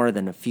for more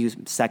than a few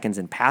seconds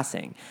in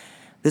passing.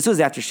 This was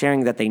after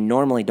sharing that they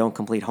normally don't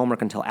complete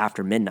homework until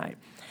after midnight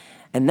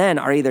and then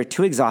are either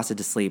too exhausted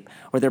to sleep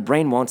or their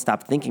brain won't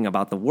stop thinking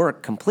about the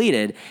work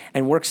completed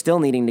and work still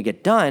needing to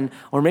get done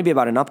or maybe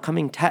about an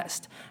upcoming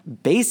test.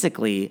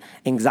 Basically,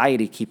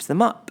 anxiety keeps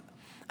them up.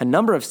 A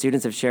number of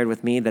students have shared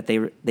with me that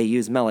they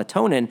use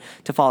melatonin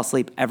to fall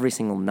asleep every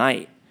single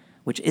night.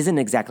 which isn't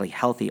exactly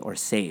healthy or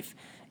safe,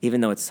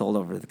 even though it's sold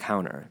over the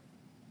counter.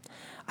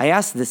 I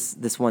asked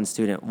this one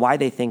student why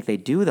they think they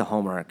do the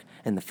homework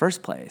in the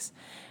first place,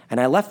 and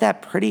I left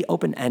that pretty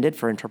open-ended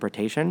for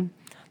interpretation.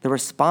 The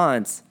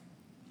response,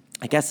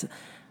 I guess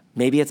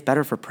maybe it's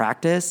better for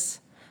practice.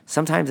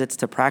 Sometimes it's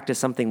to practice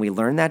something we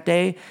learned that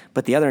day,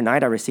 but the other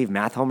night I received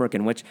math homework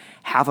in which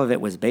half of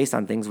it was based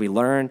on things we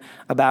learned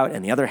about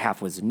and the other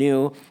half was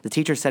new. The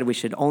teacher said we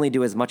should only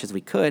do as much as we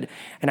could,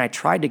 and I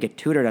tried to get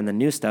tutored on the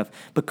new stuff,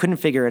 but couldn't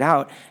figure it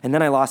out, and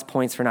then I lost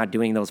points for not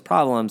doing those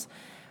problems.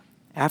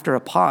 After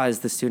a pause,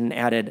 the student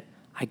added,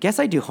 I guess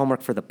I do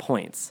homework for the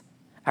points.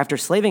 After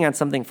slaving on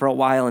something for a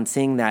while and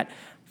seeing that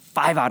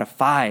 5 out of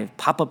 5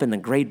 pop up in the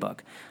gradebook,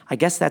 I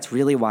guess that's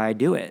really why I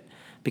do it.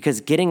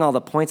 Because getting all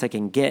the points I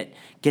can get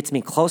gets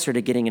me closer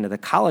to getting into the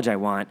college I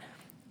want.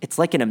 It's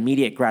like an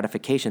immediate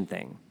gratification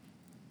thing.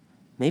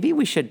 Maybe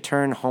we should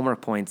turn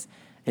homework points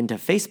into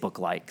Facebook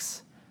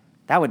likes.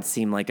 That would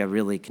seem like a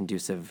really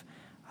conducive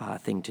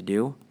thing to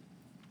do.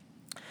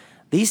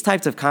 These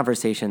types of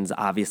conversations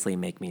obviously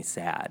make me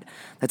sad.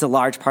 That's a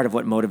large part of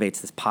what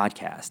motivates this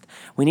podcast.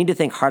 We need to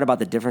think hard about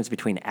the difference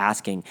between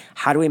asking,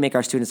 how do we make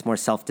our students more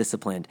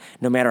self-disciplined,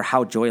 no matter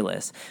how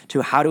joyless,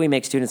 to how do we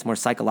make students more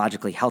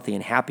psychologically healthy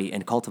and happy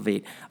and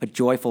cultivate a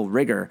joyful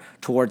rigor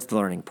towards the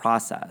learning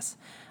process.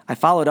 I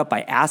followed up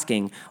by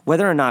asking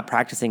whether or not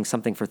practicing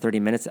something for 30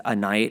 minutes a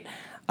night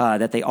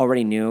that they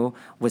already knew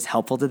was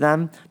helpful to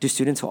them? Do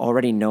students who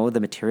already know the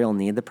material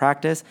need the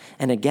practice?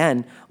 And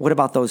again, what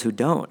about those who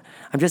don't?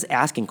 I'm just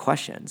asking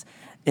questions.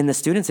 In the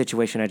student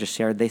situation I just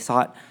shared, they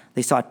sought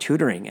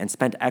tutoring and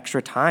spent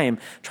extra time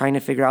trying to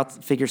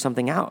figure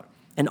something out.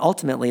 And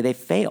ultimately, they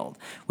failed,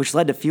 which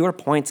led to fewer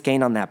points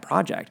gained on that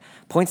project,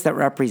 points that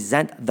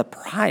represent the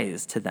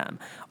prize to them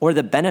or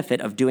the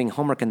benefit of doing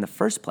homework in the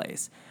first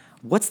place.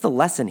 What's the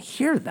lesson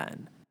here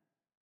then?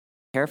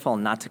 Careful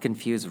not to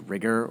confuse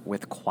rigor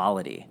with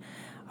quality.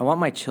 I want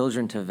my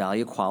children to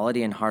value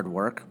quality and hard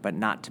work, but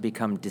not to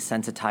become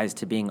desensitized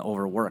to being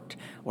overworked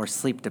or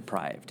sleep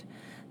deprived.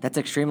 That's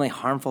extremely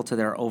harmful to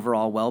their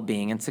overall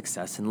well-being and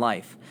success in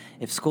life.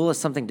 If school is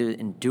something to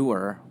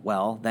endure,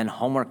 well, then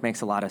homework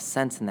makes a lot of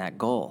sense in that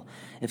goal.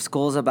 If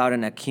school is about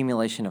an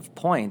accumulation of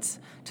points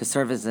to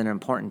serve as an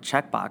important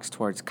checkbox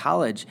towards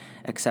college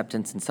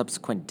acceptance and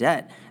subsequent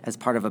debt as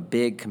part of a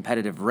big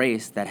competitive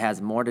race that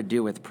has more to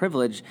do with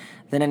privilege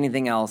than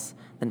anything else,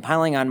 then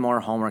piling on more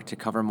homework to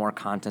cover more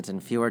content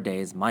in fewer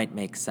days might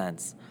make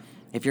sense.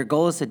 If your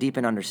goal is to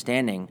deepen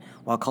understanding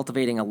while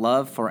cultivating a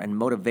love for and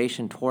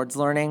motivation towards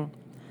learning,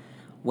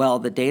 well,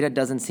 the data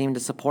doesn't seem to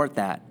support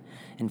that.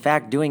 In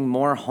fact, doing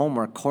more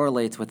homework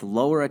correlates with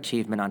lower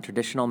achievement on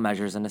traditional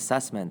measures and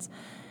assessments.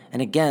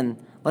 And again,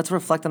 let's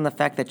reflect on the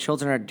fact that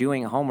children are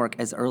doing homework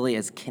as early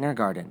as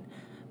kindergarten.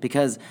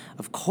 Because,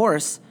 of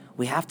course,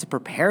 we have to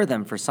prepare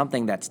them for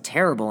something that's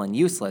terrible and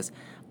useless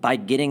by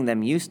getting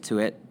them used to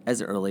it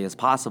as early as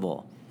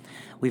possible.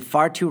 We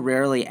far too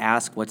rarely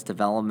ask what's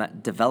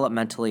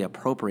developmentally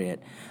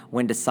appropriate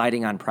when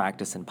deciding on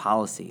practice and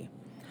policy.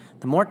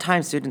 The more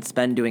time students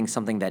spend doing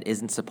something that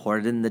isn't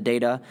supported in the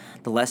data,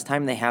 the less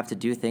time they have to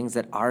do things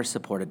that are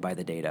supported by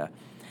the data.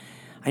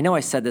 I know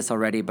I said this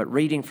already, but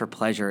reading for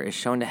pleasure is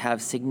shown to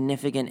have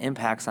significant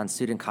impacts on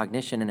student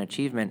cognition and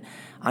achievement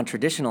on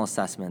traditional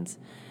assessments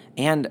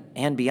and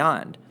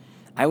beyond.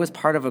 I was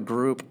part of a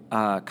group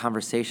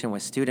conversation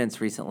with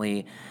students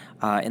recently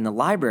in the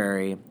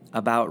library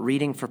about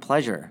reading for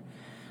pleasure.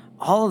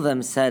 All of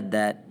them said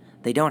that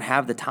they don't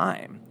have the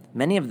time.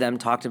 Many of them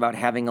talked about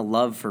having a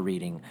love for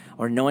reading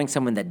or knowing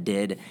someone that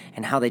did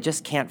and how they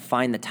just can't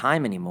find the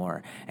time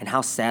anymore and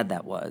how sad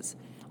that was.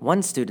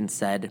 One student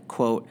said,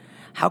 quote,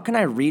 "How can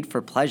I read for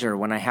pleasure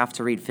when I have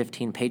to read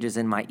 15 pages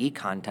in my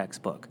econ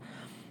textbook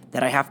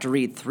that I have to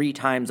read 3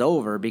 times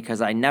over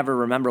because I never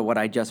remember what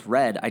I just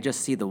read. I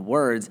just see the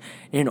words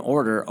in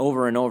order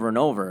over and over and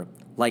over,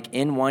 like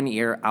in one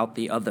ear, out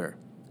the other,"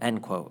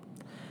 end quote.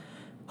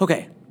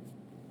 Okay,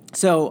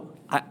 so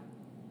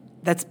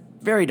that's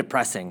very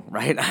depressing,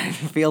 right? I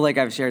feel like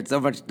I've shared so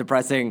much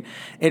depressing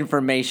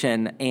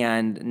information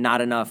and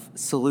not enough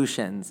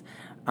solutions.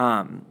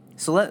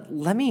 So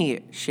let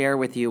me share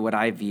with you what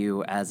I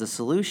view as a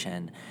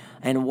solution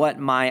and what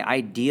my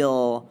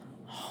ideal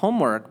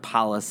homework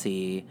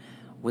policy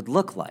would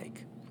look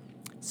like.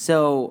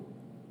 So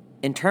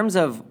in terms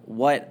of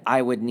what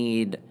I would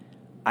need,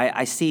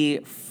 I see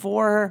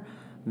 4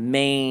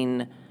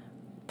 main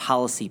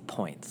policy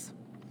points.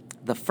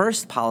 The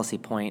first policy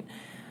point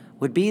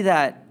would be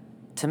that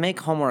to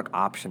make homework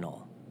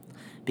optional.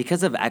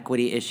 Because of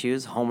equity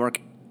issues,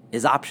 homework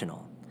is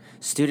optional.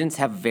 Students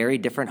have very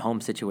different home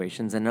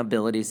situations and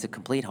abilities to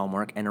complete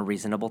homework in a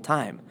reasonable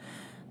time.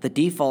 The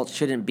default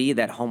shouldn't be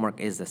that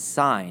homework is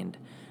assigned,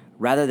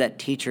 rather that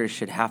teachers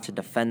should have to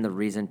defend the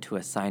reason to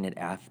assign it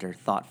after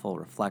thoughtful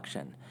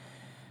reflection.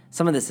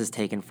 Some of this is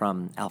taken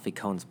from Alfie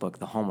Kohn's book,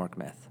 The Homework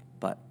Myth,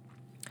 but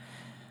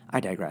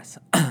I digress.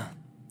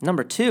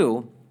 Number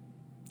 2,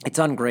 it's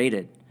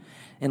ungraded.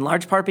 In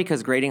large part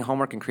because grading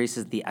homework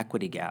increases the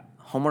equity gap.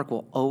 Homework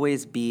will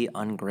always be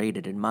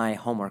ungraded in my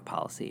homework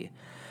policy.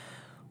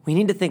 We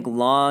need to think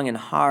long and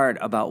hard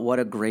about what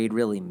a grade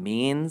really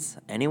means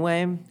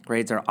anyway.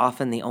 Grades are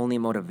often the only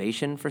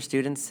motivation for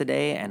students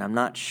today, and I'm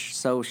not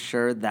so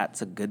sure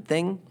that's a good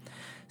thing.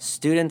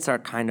 Students are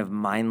kind of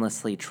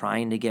mindlessly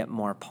trying to get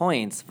more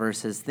points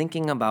versus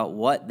thinking about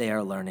what they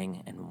are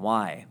learning and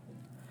why.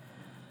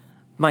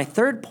 My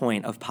third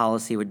point of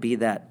policy would be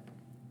that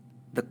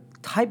the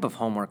type of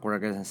homework we're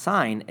going to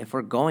assign if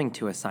we're going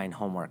to assign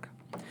homework.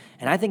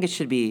 And I think it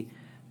should be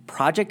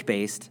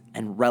project-based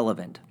and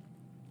relevant.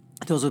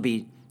 Those would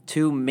be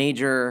two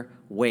major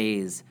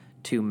ways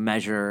to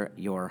measure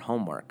your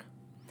homework.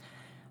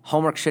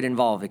 Homework should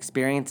involve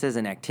experiences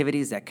and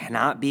activities that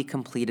cannot be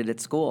completed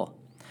at school.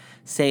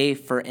 Say,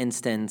 for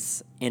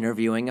instance,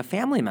 interviewing a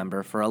family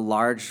member for a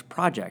large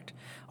project,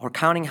 or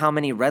counting how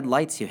many red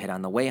lights you hit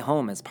on the way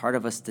home as part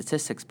of a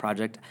statistics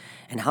project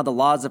and how the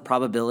laws of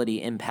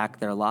probability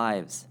impact their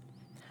lives.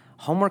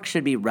 Homework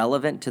should be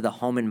relevant to the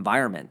home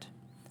environment,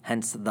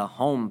 hence the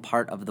home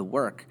part of the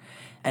work,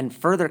 and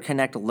further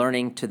connect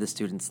learning to the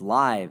students'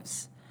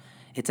 lives.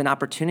 It's an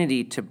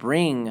opportunity to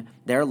bring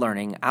their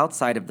learning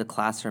outside of the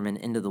classroom and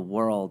into the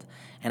world,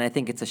 and I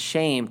think it's a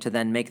shame to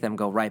then make them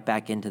go right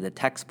back into the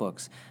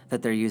textbooks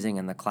that they're using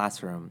in the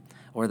classroom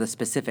or the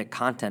specific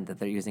content that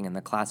they're using in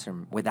the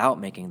classroom without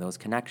making those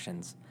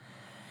connections.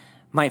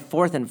 My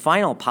fourth and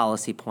final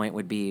policy point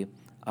would be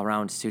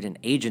around student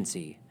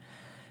agency.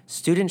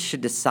 Students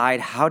should decide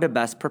how to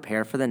best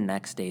prepare for the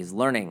next day's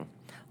learning.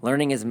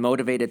 Learning is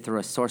motivated through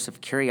a source of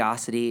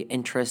curiosity,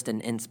 interest,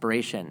 and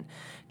inspiration.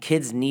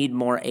 Kids need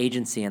more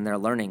agency in their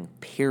learning,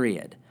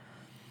 period.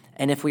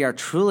 And if we are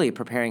truly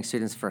preparing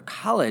students for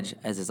college,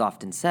 as is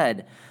often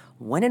said,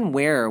 when and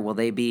where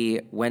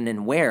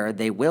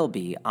they will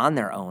be on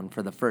their own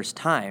for the first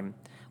time,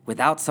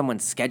 without someone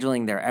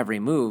scheduling their every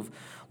move,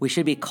 we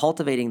should be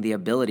cultivating the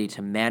ability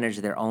to manage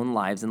their own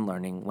lives and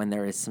learning when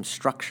there is some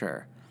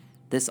structure.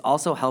 This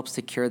also helps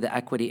to cure the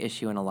equity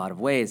issue in a lot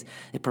of ways.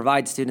 It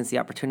provides students the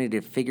opportunity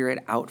to figure it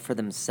out for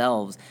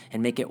themselves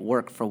and make it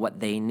work for what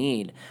they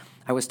need.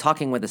 I was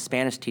talking with a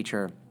Spanish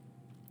teacher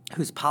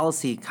whose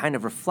policy kind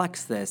of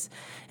reflects this,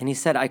 and he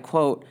said, I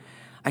quote,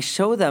 "I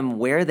show them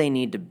where they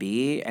need to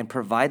be and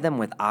provide them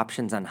with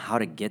options on how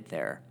to get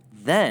there.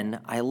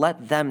 Then I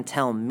let them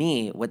tell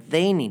me what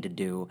they need to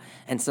do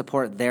and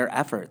support their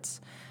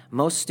efforts.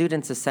 Most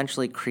students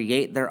essentially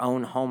create their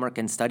own homework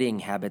and studying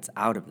habits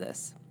out of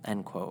this,"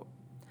 end quote.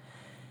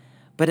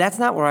 But that's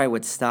not where I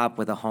would stop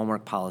with a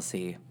homework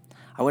policy.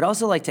 I would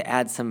also like to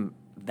add some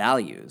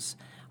values.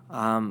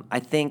 I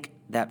think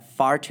that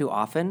far too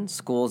often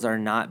schools are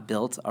not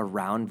built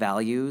around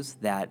values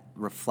that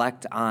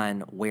reflect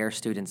on where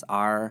students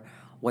are,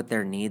 what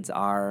their needs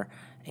are,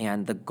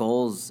 and the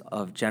goals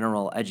of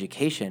general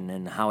education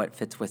and how it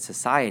fits with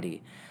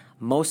society.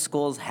 Most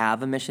schools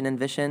have a mission and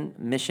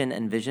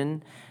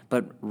vision,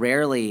 but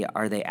rarely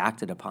are they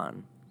acted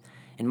upon.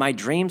 In my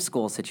dream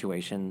school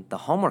situation, the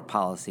homework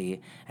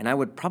policy, and I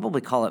would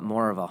probably call it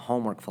more of a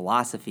homework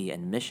philosophy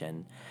and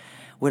mission,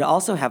 would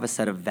also have a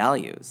set of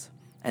values.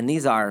 And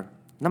these are,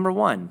 number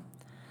one,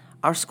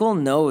 our school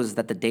knows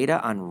that the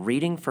data on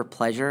reading for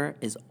pleasure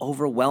is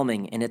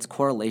overwhelming in its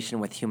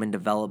correlation with human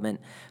development,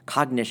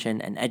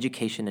 cognition, and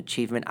education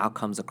achievement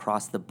outcomes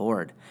across the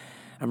board.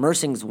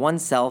 Immersing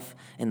oneself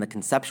in the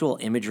conceptual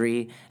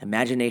imagery,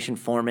 imagination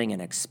forming,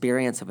 and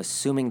experience of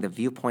assuming the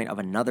viewpoint of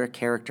another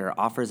character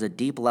offers a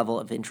deep level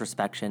of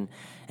introspection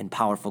and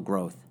powerful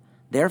growth.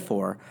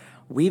 Therefore,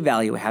 we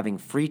value having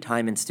free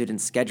time in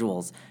students'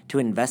 schedules to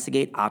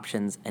investigate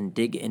options and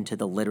dig into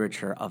the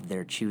literature of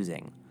their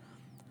choosing.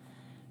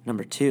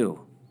 Number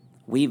two,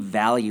 we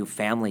value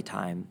family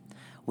time.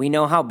 We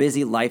know how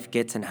busy life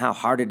gets and how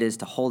hard it is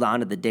to hold on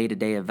to the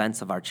day-to-day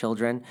events of our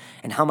children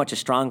and how much a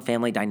strong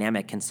family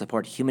dynamic can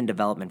support human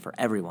development for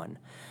everyone.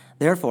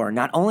 Therefore,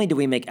 not only do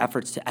we make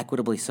efforts to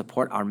equitably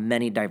support our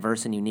many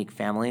diverse and unique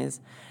families,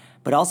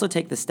 but also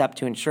take the step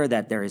to ensure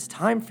that there is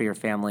time for your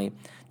family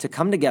to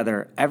come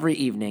together every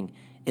evening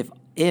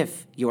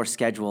if your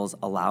schedules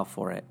allow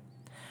for it.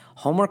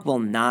 Homework will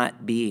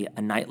not be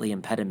a nightly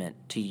impediment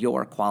to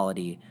your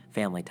quality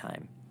family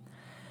time.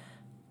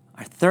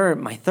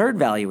 My third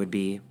value would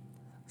be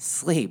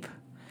sleep.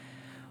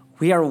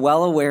 We are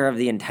well aware of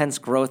the intense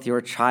growth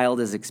your child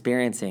is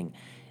experiencing.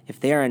 If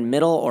they are in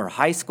middle or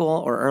high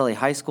school or early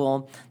high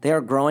school, they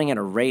are growing at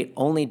a rate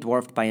only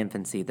dwarfed by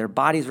infancy. Their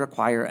bodies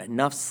require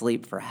enough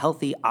sleep for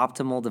healthy,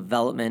 optimal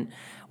development,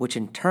 which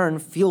in turn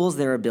fuels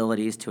their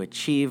abilities to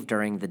achieve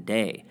during the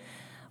day.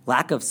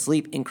 Lack of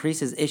sleep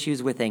increases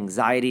issues with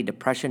anxiety,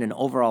 depression, and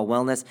overall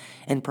wellness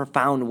in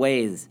profound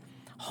ways.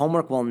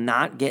 Homework will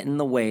not get in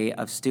the way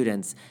of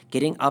students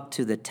getting up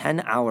to the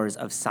 10 hours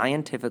of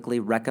scientifically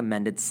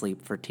recommended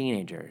sleep for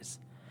teenagers.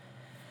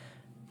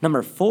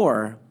 Number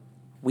 4,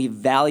 we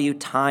value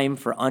time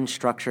for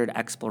unstructured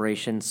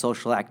exploration,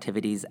 social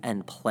activities,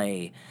 and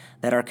play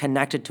that are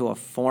connected to a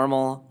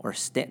formal or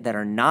that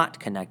are not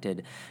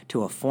connected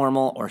to a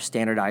formal or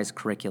standardized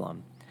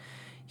curriculum.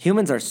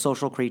 Humans are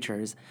social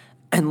creatures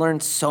and learn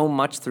so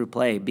much through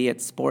play, be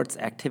it sports,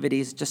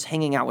 activities, just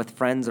hanging out with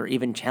friends, or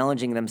even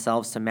challenging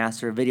themselves to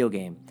master a video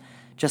game.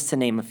 just to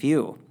name a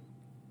few.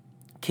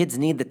 Kids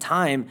need the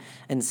time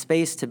and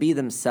space to be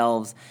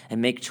themselves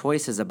and make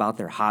choices about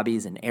their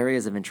hobbies and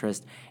areas of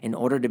interest in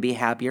order to be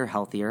happier,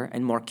 healthier,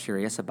 and more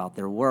curious about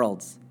their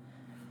worlds.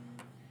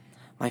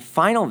 My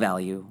final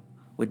value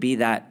would be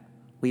that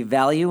we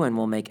value and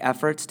will make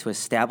efforts to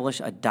establish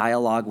a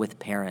dialogue with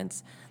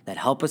parents that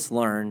help us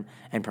learn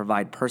and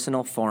provide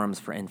personal forums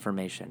for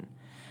information.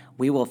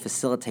 We will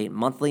facilitate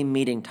monthly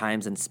meeting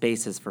times and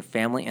spaces for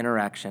family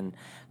interaction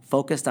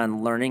focused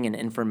on learning and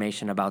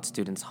information about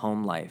students'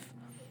 home life.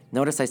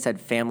 Notice I said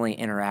family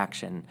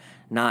interaction,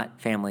 not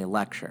family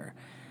lecture.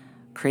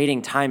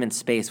 Creating time and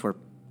space where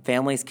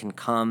families can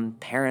come,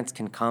 parents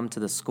can come to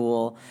the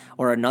school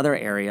or another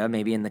area,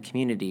 maybe in the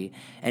community,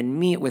 and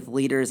meet with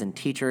leaders and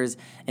teachers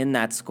in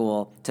that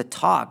school to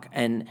talk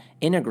and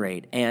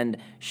integrate and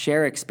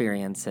share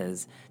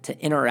experiences, to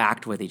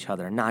interact with each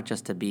other, not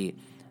just to be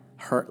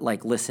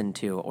listened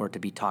to or to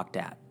be talked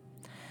at.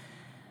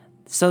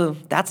 So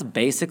that's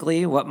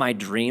basically what my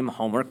dream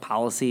homework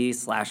policy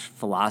 /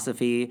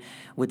 philosophy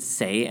would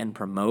say and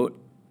promote.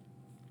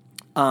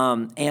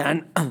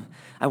 And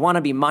I want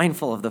to be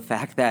mindful of the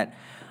fact that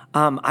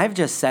I've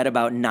just said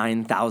about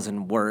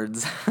 9,000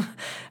 words,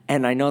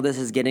 and I know this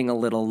is getting a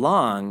little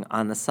long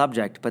on the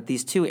subject, but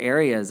these two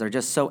areas are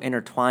just so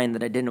intertwined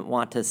that I didn't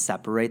want to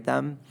separate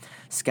them,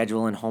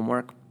 schedule and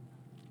homework.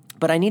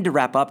 But I need to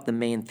wrap up the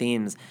main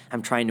themes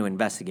I'm trying to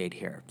investigate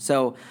here.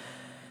 So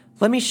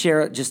let me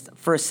share just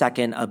for a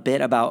second a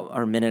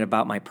minute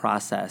about my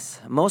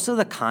process. Most of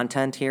the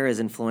content here is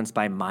influenced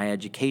by my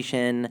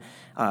education,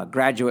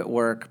 graduate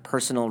work,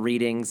 personal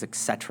readings,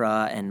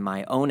 etc., and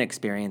my own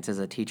experience as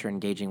a teacher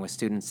engaging with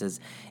students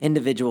as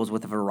individuals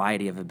with a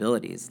variety of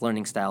abilities,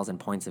 learning styles, and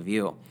points of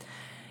view.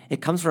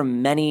 It comes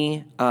from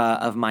many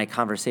of my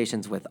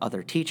conversations with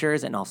other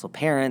teachers and also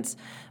parents,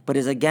 but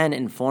is again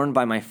informed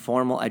by my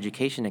formal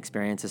education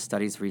experiences,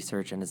 studies,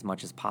 research, and as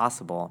much as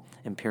possible,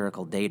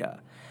 empirical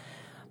data.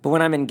 But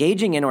when I'm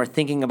engaging in or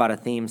thinking about a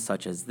theme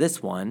such as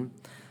this one,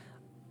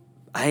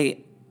 I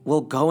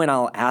will go and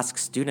I'll ask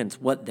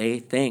students what they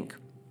think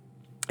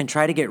and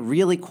try to get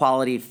really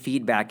quality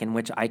feedback in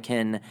which I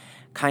can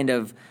kind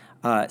of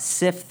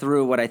sift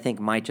through what I think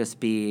might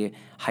just be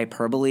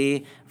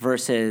hyperbole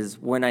versus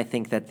when I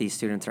think that these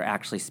students are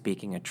actually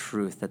speaking a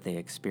truth that they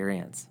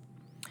experience.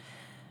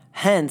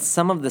 Hence,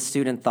 some of the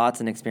student thoughts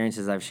and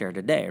experiences I've shared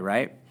today,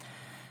 right?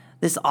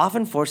 This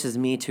often forces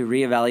me to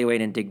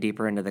reevaluate and dig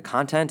deeper into the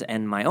content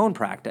and my own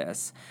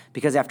practice,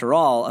 because after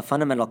all, a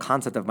fundamental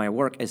concept of my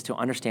work is to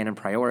understand and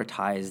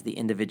prioritize the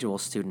individual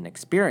student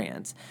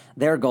experience,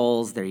 their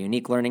goals, their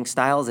unique learning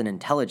styles and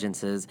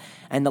intelligences,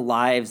 and the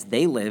lives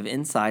they live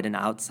inside and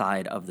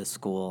outside of the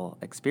school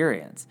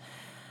experience.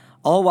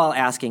 All while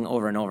asking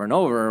over and over and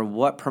over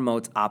what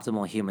promotes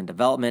optimal human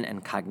development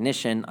and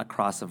cognition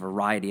across a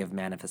variety of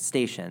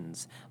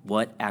manifestations,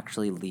 what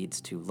actually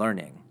leads to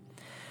learning.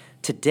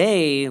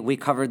 Today, we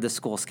covered the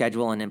school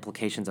schedule and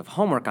implications of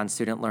homework on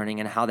student learning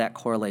and how that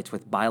correlates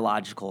with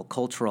biological,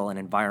 cultural, and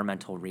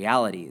environmental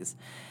realities.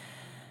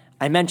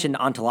 I mentioned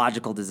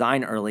ontological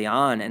design early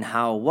on and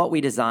how what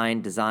we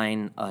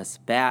design us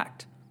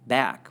back.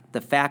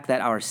 The fact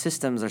that our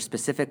systems are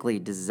specifically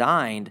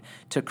designed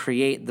to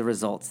create the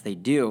results they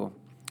do.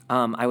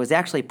 I was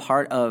actually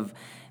part of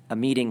a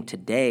meeting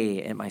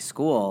today at my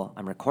school,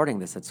 I'm recording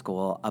this at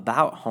school,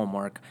 about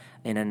homework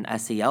in an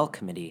SEL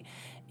committee.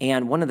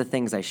 And one of the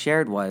things I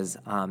shared was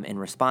in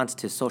response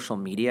to social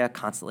media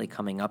constantly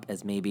coming up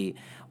as maybe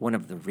one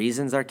of the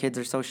reasons our kids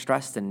are so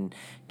stressed and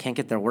can't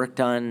get their work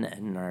done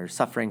and are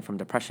suffering from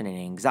depression and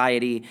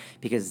anxiety,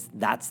 because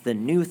that's the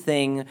new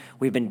thing.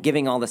 We've been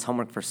giving all this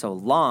homework for so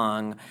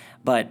long,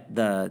 but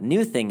the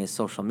new thing is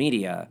social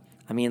media.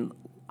 I mean,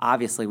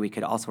 obviously, we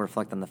could also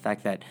reflect on the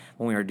fact that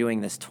when we were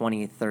doing this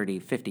 20, 30,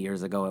 50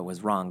 years ago, it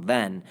was wrong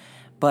then.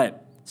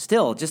 But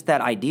still, just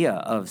that idea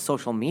of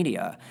social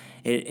media,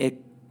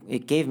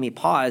 it gave me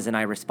pause, and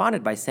I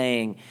responded by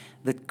saying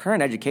the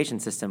current education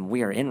system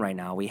we are in right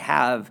now, we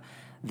have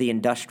the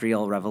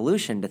Industrial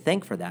Revolution to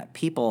thank for that.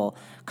 People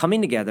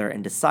coming together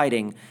and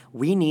deciding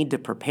we need to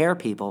prepare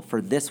people for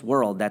this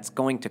world that's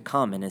going to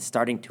come and is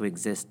starting to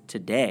exist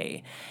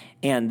today.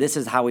 And this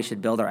is how we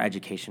should build our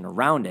education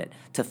around it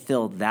to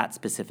fill that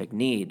specific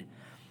need.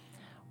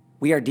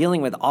 We are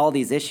dealing with all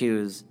these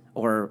issues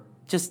or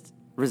just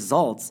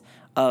results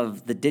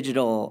of the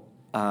digital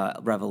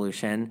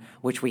revolution,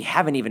 which we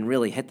haven't even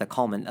really hit the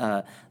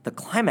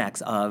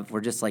climax of. We're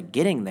just like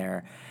getting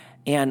there,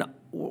 and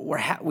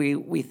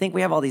we think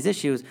we have all these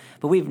issues,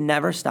 but we've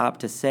never stopped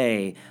to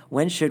say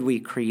when should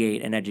we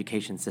create an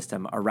education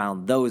system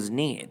around those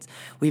needs.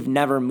 We've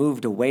never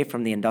moved away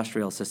from the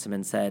industrial system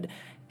and said,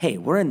 hey,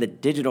 we're in the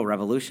digital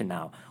revolution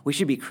now. We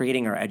should be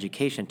creating our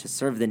education to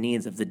serve the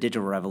needs of the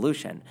digital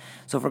revolution.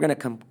 So if we're going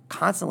to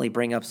constantly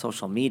bring up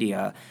social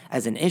media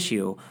as an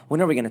issue,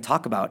 when are we going to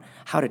talk about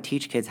how to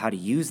teach kids how to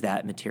use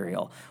that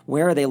material?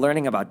 Where are they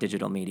learning about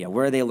digital media?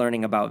 Where are they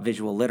learning about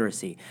visual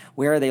literacy?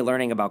 Where are they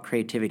learning about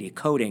creativity,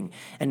 coding,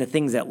 and the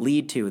things that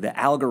lead to the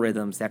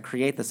algorithms that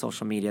create the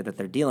social media that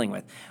they're dealing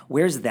with?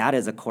 Where's that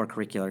as a core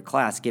curricular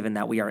class, given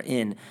that we are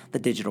in the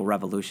digital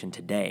revolution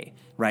today,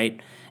 right?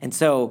 And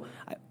so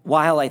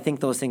while I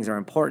think those things are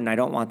important, I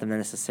don't want them to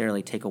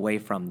necessarily take away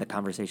from the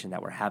conversation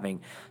that we're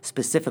having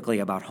specifically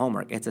about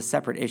homework. It's a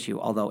separate issue,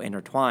 although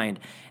intertwined,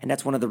 and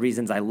that's one of the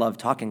reasons I love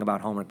talking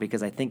about homework,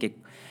 because I think it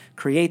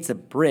creates a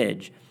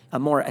bridge, a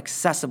more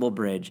accessible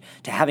bridge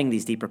to having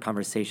these deeper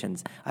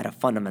conversations at a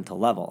fundamental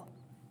level.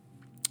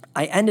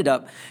 I ended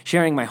up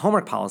sharing my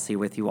homework policy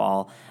with you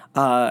all,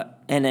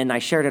 and then I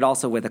shared it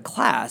also with a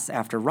class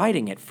after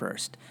writing it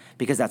first,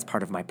 because that's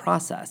part of my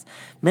process.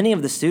 Many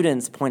of the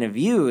students' point of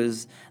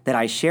views that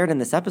I shared in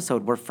this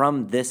episode were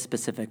from this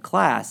specific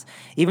class,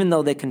 even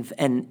though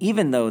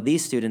even though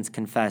these students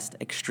confessed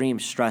extreme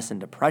stress and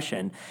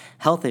depression,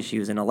 health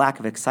issues, and a lack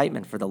of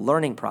excitement for the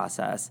learning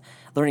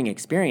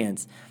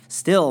experience.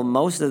 Still,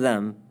 most of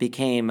them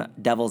became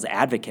devil's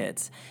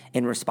advocates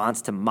in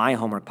response to my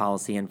homework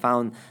policy and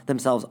found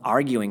themselves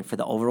arguing for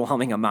the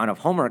overwhelming amount of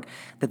homework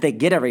that they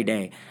get every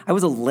day. I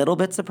was a little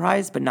bit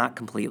surprised, but not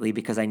completely,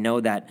 because I know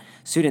that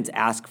students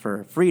ask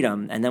for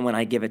freedom, and then when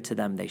I give it to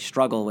them, they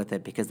struggle with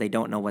it because they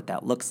don't know what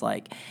that looks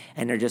like.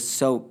 And they're just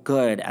so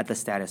good at the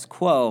status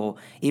quo,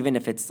 even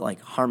if it's like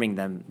harming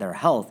them, their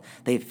health,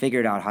 they've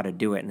figured out how to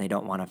do it and they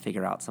don't want to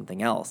figure out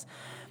something else.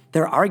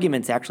 Their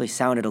arguments actually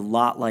sounded a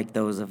lot like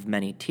those of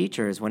many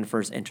teachers when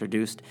first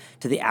introduced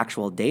to the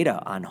actual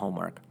data on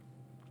homework.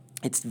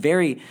 It's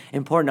very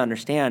important to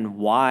understand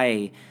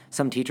why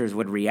some teachers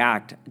would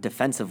react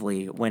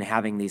defensively when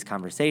having these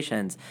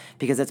conversations,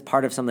 because it's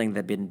part of something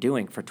they've been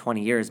doing for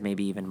 20 years,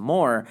 maybe even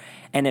more,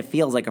 and it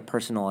feels like a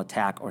personal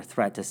attack or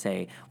threat to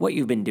say what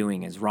you've been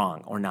doing is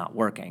wrong or not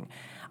working.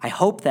 I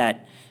hope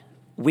that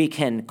we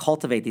can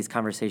cultivate these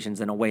conversations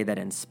in a way that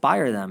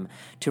inspire them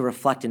to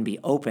reflect and be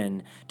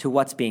open to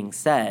what's being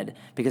said,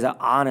 because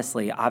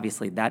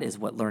obviously, that is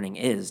what learning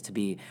is, to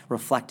be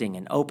reflecting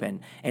and open.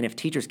 And if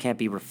teachers can't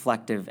be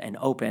reflective and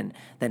open,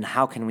 then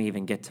how can we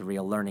even get to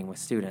real learning with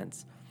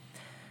students?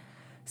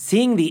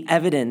 Seeing the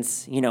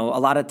evidence, a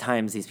lot of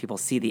times these people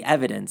see the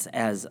evidence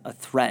as a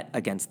threat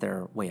against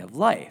their way of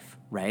life,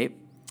 right?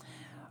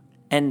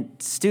 And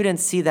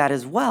students see that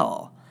as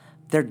well.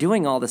 They're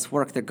doing all this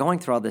work, they're going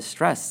through all this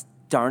stress.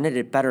 Darn it,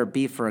 it better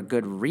be for a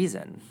good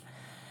reason.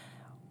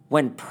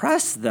 When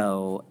pressed,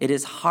 though, it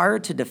is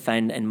hard to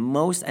defend, and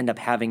most end up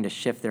having to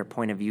shift their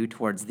point of view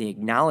towards the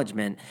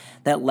acknowledgement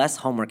that less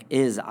homework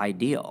is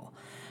ideal,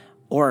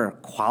 or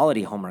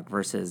quality homework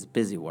versus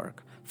busy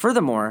work.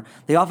 Furthermore,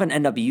 they often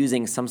end up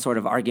using some sort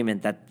of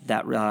argument that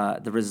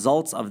the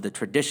results of the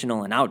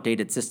traditional and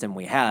outdated system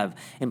we have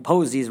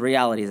impose these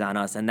realities on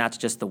us, and that's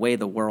just the way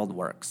the world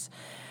works.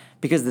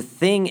 Because the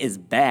thing is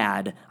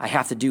bad, I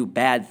have to do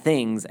bad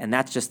things, and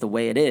that's just the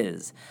way it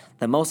is.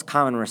 The most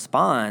common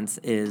response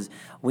is,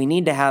 we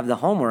need to have the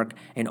homework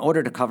in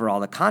order to cover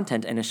all the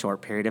content in a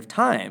short period of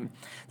time.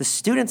 The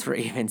students were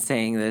even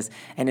saying this,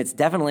 and it's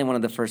definitely one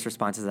of the first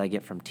responses I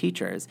get from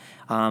teachers.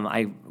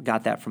 I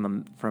got that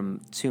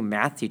from two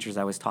math teachers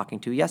I was talking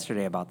to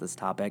yesterday about this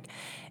topic.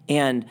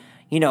 And,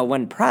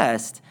 when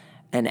pressed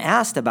and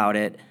asked about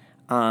it,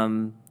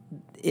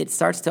 it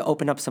starts to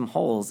open up some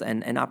holes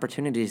and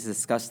opportunities to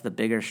discuss the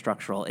bigger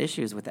structural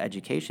issues with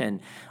education,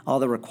 all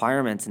the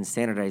requirements and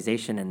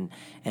standardization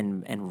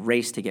and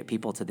race to get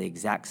people to the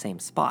exact same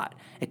spot.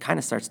 It kind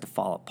of starts to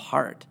fall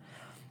apart.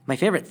 My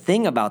favorite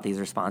thing about these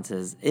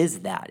responses is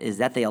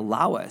that they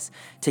allow us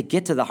to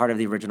get to the heart of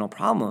the original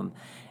problem.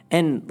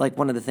 And like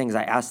one of the things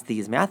I asked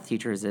these math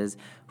teachers is,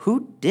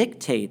 who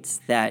dictates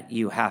that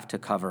you have to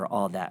cover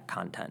all that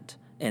content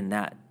in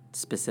that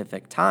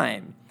specific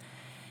time?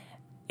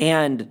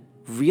 And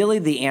really,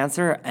 the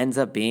answer ends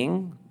up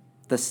being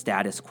the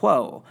status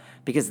quo,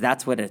 because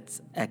that's what it's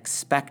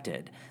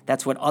expected.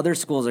 That's what other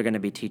schools are going to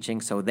be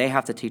teaching, so they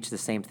have to teach the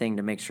same thing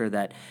to make sure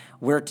that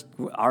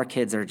our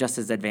kids are just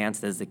as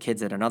advanced as the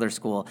kids at another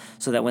school,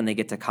 so that when they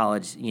get to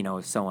college,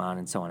 so on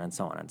and so on and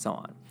so on and so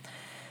on.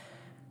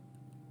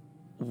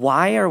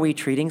 Why are we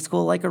treating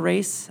school like a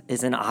race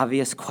is an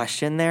obvious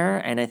question there,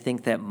 and I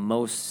think that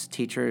most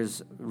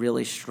teachers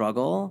really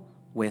struggle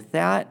with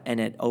that, and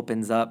it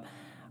opens up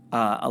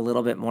a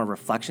little bit more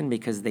reflection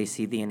because they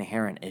see the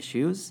inherent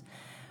issues.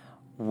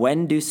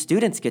 When do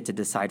students get to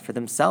decide for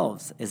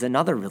themselves is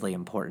another really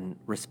important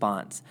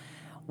response.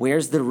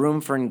 Where's the room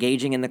for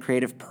engaging in the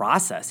creative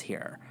process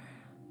here?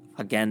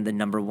 Again, the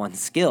number one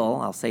skill,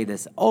 I'll say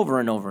this over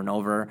and over and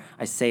over,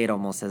 I say it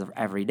almost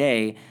every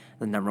day,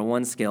 the number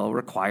one skill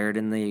required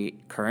in the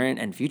current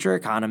and future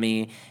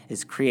economy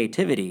is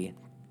creativity.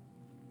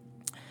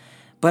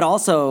 But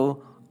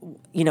also,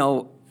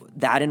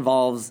 that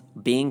involves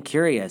being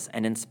curious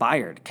and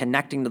inspired,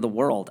 connecting to the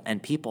world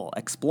and people,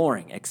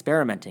 exploring,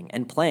 experimenting,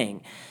 and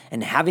playing,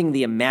 and having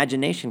the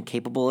imagination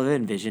capable of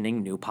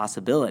envisioning new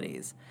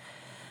possibilities.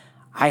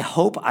 I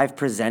hope I've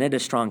presented a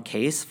strong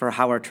case for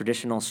how our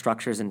traditional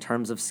structures in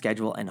terms of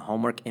schedule and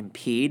homework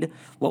impede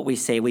what we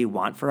say we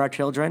want for our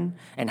children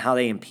and how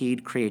they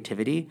impede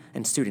creativity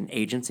and student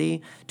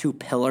agency, two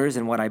pillars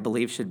in what I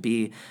believe should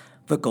be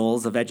the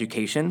goals of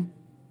education.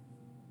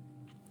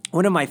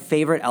 One of my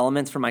favorite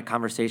elements from my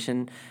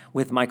conversation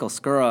with Michael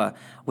Skura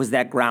was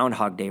that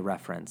Groundhog Day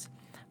reference.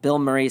 Bill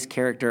Murray's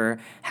character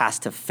has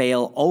to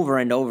fail over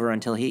and over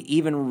until he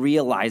even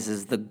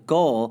realizes the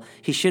goal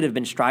he should have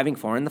been striving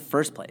for in the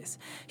first place.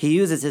 He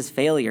uses his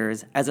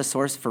failures as a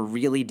source for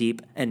really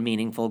deep and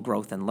meaningful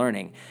growth and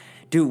learning.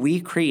 Do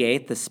we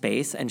create the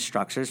space and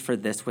structures for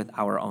this with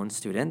our own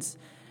students?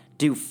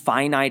 Do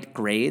finite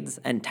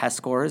grades and test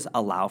scores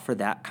allow for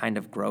that kind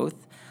of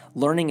growth?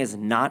 Learning is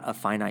not a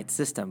finite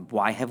system.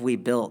 Why have we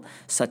built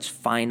such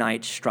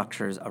finite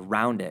structures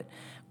around it?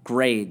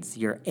 Grades,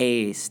 your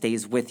A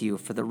stays with you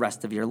for the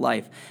rest of your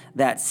life.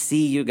 That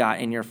C you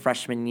got in your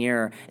freshman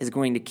year is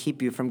going to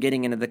keep you from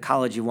getting into the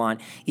college you want,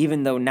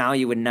 even though now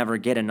you would never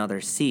get another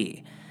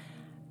C.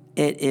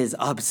 It is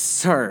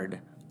absurd,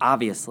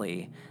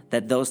 obviously,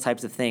 that those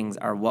types of things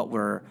are what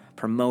we're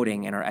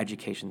promoting in our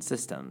education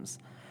systems.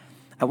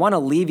 I want to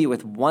leave you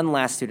with one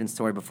last student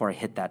story before I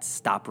hit that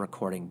stop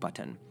recording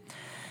button.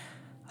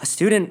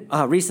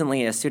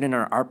 Recently, a student in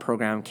our art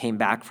program came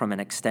back from an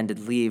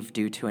extended leave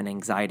due to an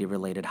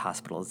anxiety-related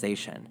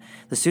hospitalization.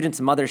 The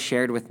student's mother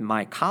shared with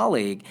my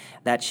colleague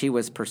that she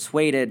was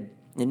persuaded,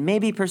 and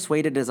maybe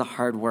persuaded is a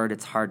hard word,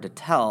 it's hard to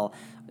tell.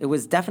 It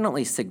was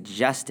definitely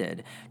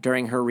suggested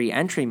during her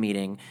re-entry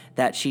meeting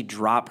that she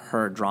drop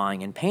her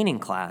drawing and painting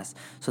class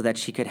so that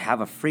she could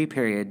have a free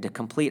period to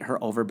complete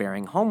her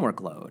overbearing homework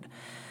load.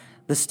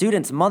 The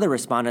student's mother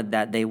responded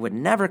that they would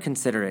never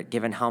consider it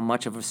given how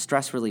much of a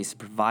stress release it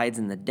provides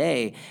in the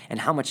day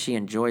and how much she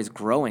enjoys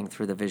growing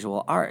through the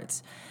visual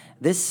arts.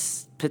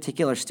 This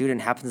particular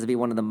student happens to be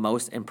one of the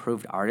most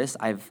improved artists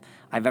I've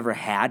ever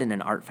had in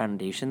an art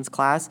foundations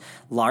class,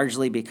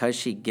 largely because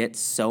she gets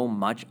so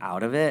much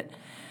out of it.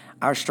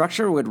 Our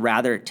structure would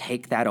rather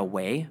take that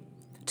away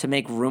to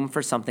make room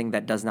for something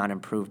that does not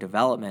improve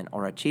development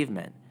or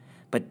achievement,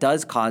 but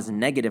does cause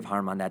negative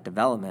harm on that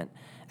development,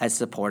 as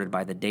supported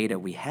by the data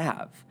we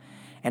have.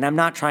 And I'm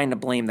not trying to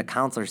blame the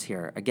counselors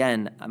here.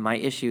 Again, my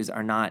issues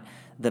are not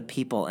the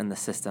people in the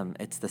system,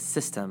 it's the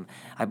system.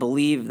 I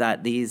believe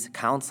that these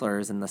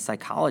counselors and the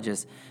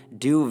psychologists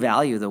do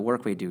value the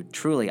work we do.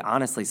 Truly,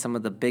 honestly, some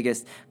of the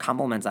biggest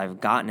compliments I've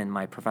gotten in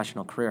my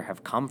professional career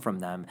have come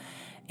from them,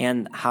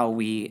 and how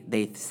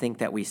they think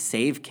that we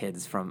save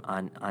kids from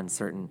in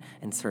certain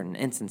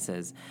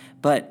instances.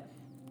 But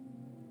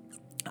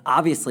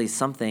obviously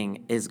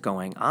something is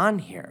going on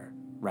here,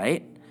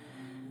 right?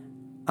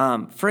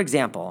 For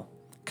example,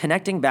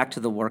 connecting back to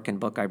the work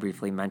and book I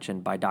briefly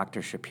mentioned by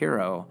Dr.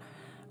 Shapiro,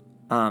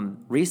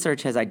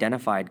 research has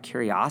identified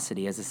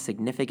curiosity as a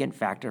significant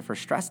factor for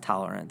stress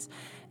tolerance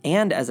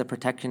and as a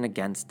protection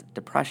against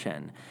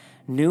depression.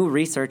 New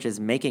research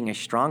is making a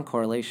strong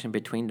correlation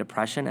between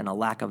depression and a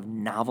lack of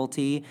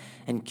novelty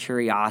and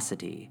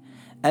curiosity.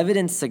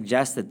 Evidence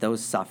suggests that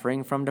those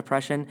suffering from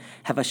depression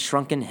have a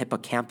shrunken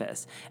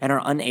hippocampus and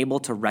are unable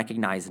to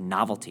recognize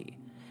novelty.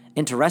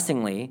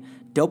 Interestingly,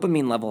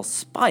 dopamine levels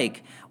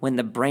spike when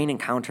the brain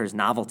encounters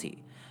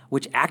novelty,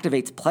 which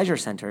activates pleasure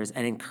centers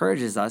and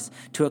encourages us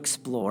to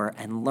explore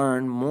and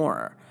learn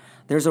more.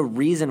 There's a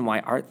reason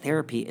why art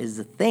therapy is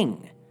a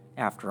thing,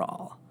 after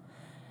all.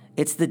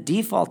 It's the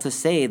default to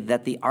say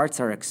that the arts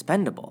are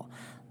expendable,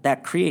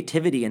 that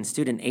creativity and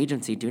student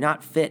agency do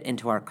not fit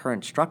into our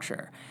current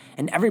structure,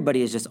 and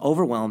everybody is just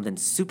overwhelmed and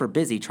super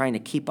busy trying to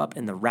keep up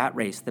in the rat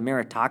race, the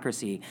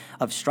meritocracy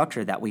of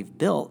structure that we've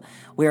built,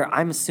 where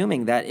I'm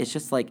assuming that it's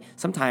just like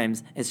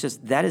sometimes it's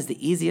just that is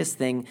the easiest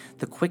thing,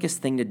 the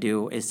quickest thing to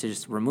do is to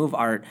just remove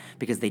art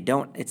because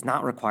it's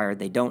not required,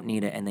 they don't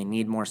need it, and they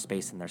need more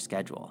space in their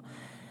schedule.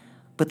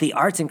 But the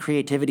arts and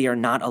creativity are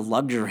not a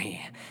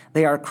luxury.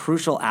 They are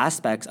crucial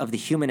aspects of the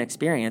human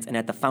experience and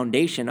at the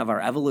foundation of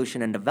our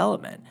evolution and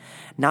development.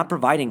 Not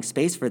providing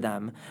space for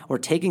them or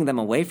taking them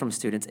away from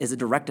students is a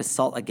direct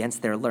assault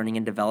against their learning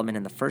and development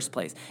in the first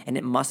place, and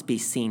it must be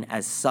seen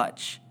as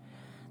such.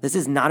 This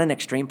is not an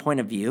extreme point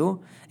of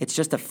view. It's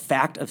just a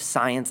fact of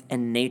science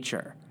and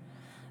nature.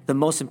 The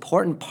most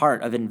important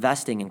part of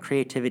investing in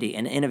creativity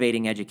and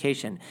innovating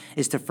education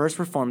is to first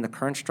reform the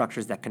current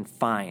structures that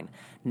confine,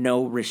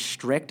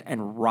 restrict,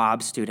 and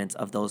rob students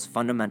of those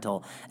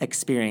fundamental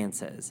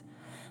experiences.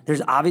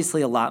 There's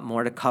obviously a lot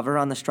more to cover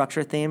on the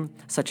structure theme,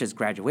 such as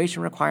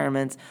graduation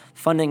requirements,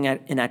 funding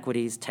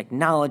inequities,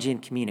 technology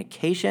and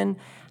communication,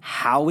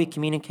 how we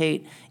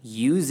communicate,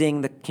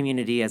 using the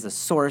community as a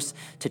source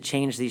to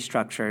change these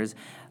structures,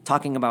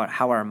 talking about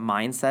how our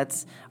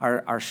mindsets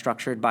are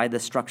structured by the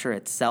structure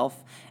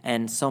itself,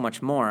 and so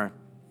much more.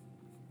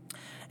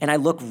 And I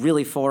look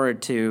really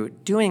forward to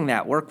doing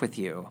that work with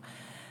you.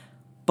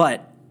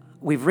 But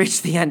we've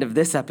reached the end of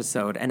this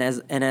episode, and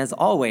as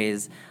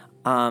always,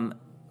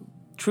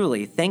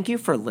 Truly, thank you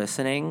for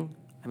listening.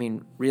 I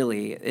mean,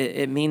 really,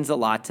 it means a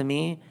lot to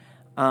me.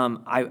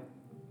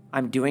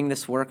 I'm doing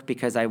this work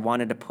because I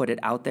wanted to put it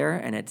out there,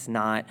 and it's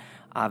not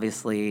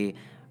obviously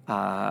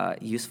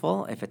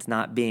useful if it's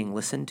not being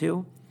listened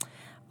to.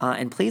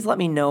 And please let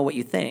me know what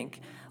you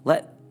think.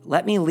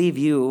 Let me leave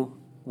you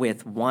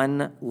with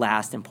one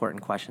last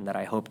important question that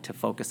I hope to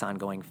focus on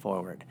going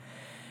forward.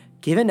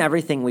 Given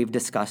everything we've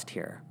discussed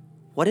here,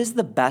 what is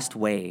the best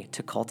way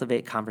to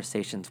cultivate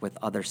conversations with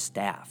other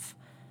staff,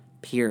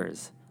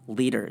 peers,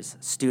 leaders,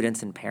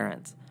 students, and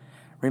parents?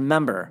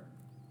 Remember,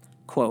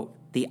 quote,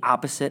 the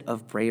opposite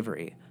of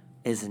bravery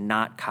is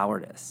not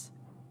cowardice.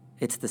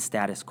 It's the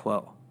status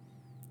quo.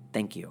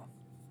 Thank you.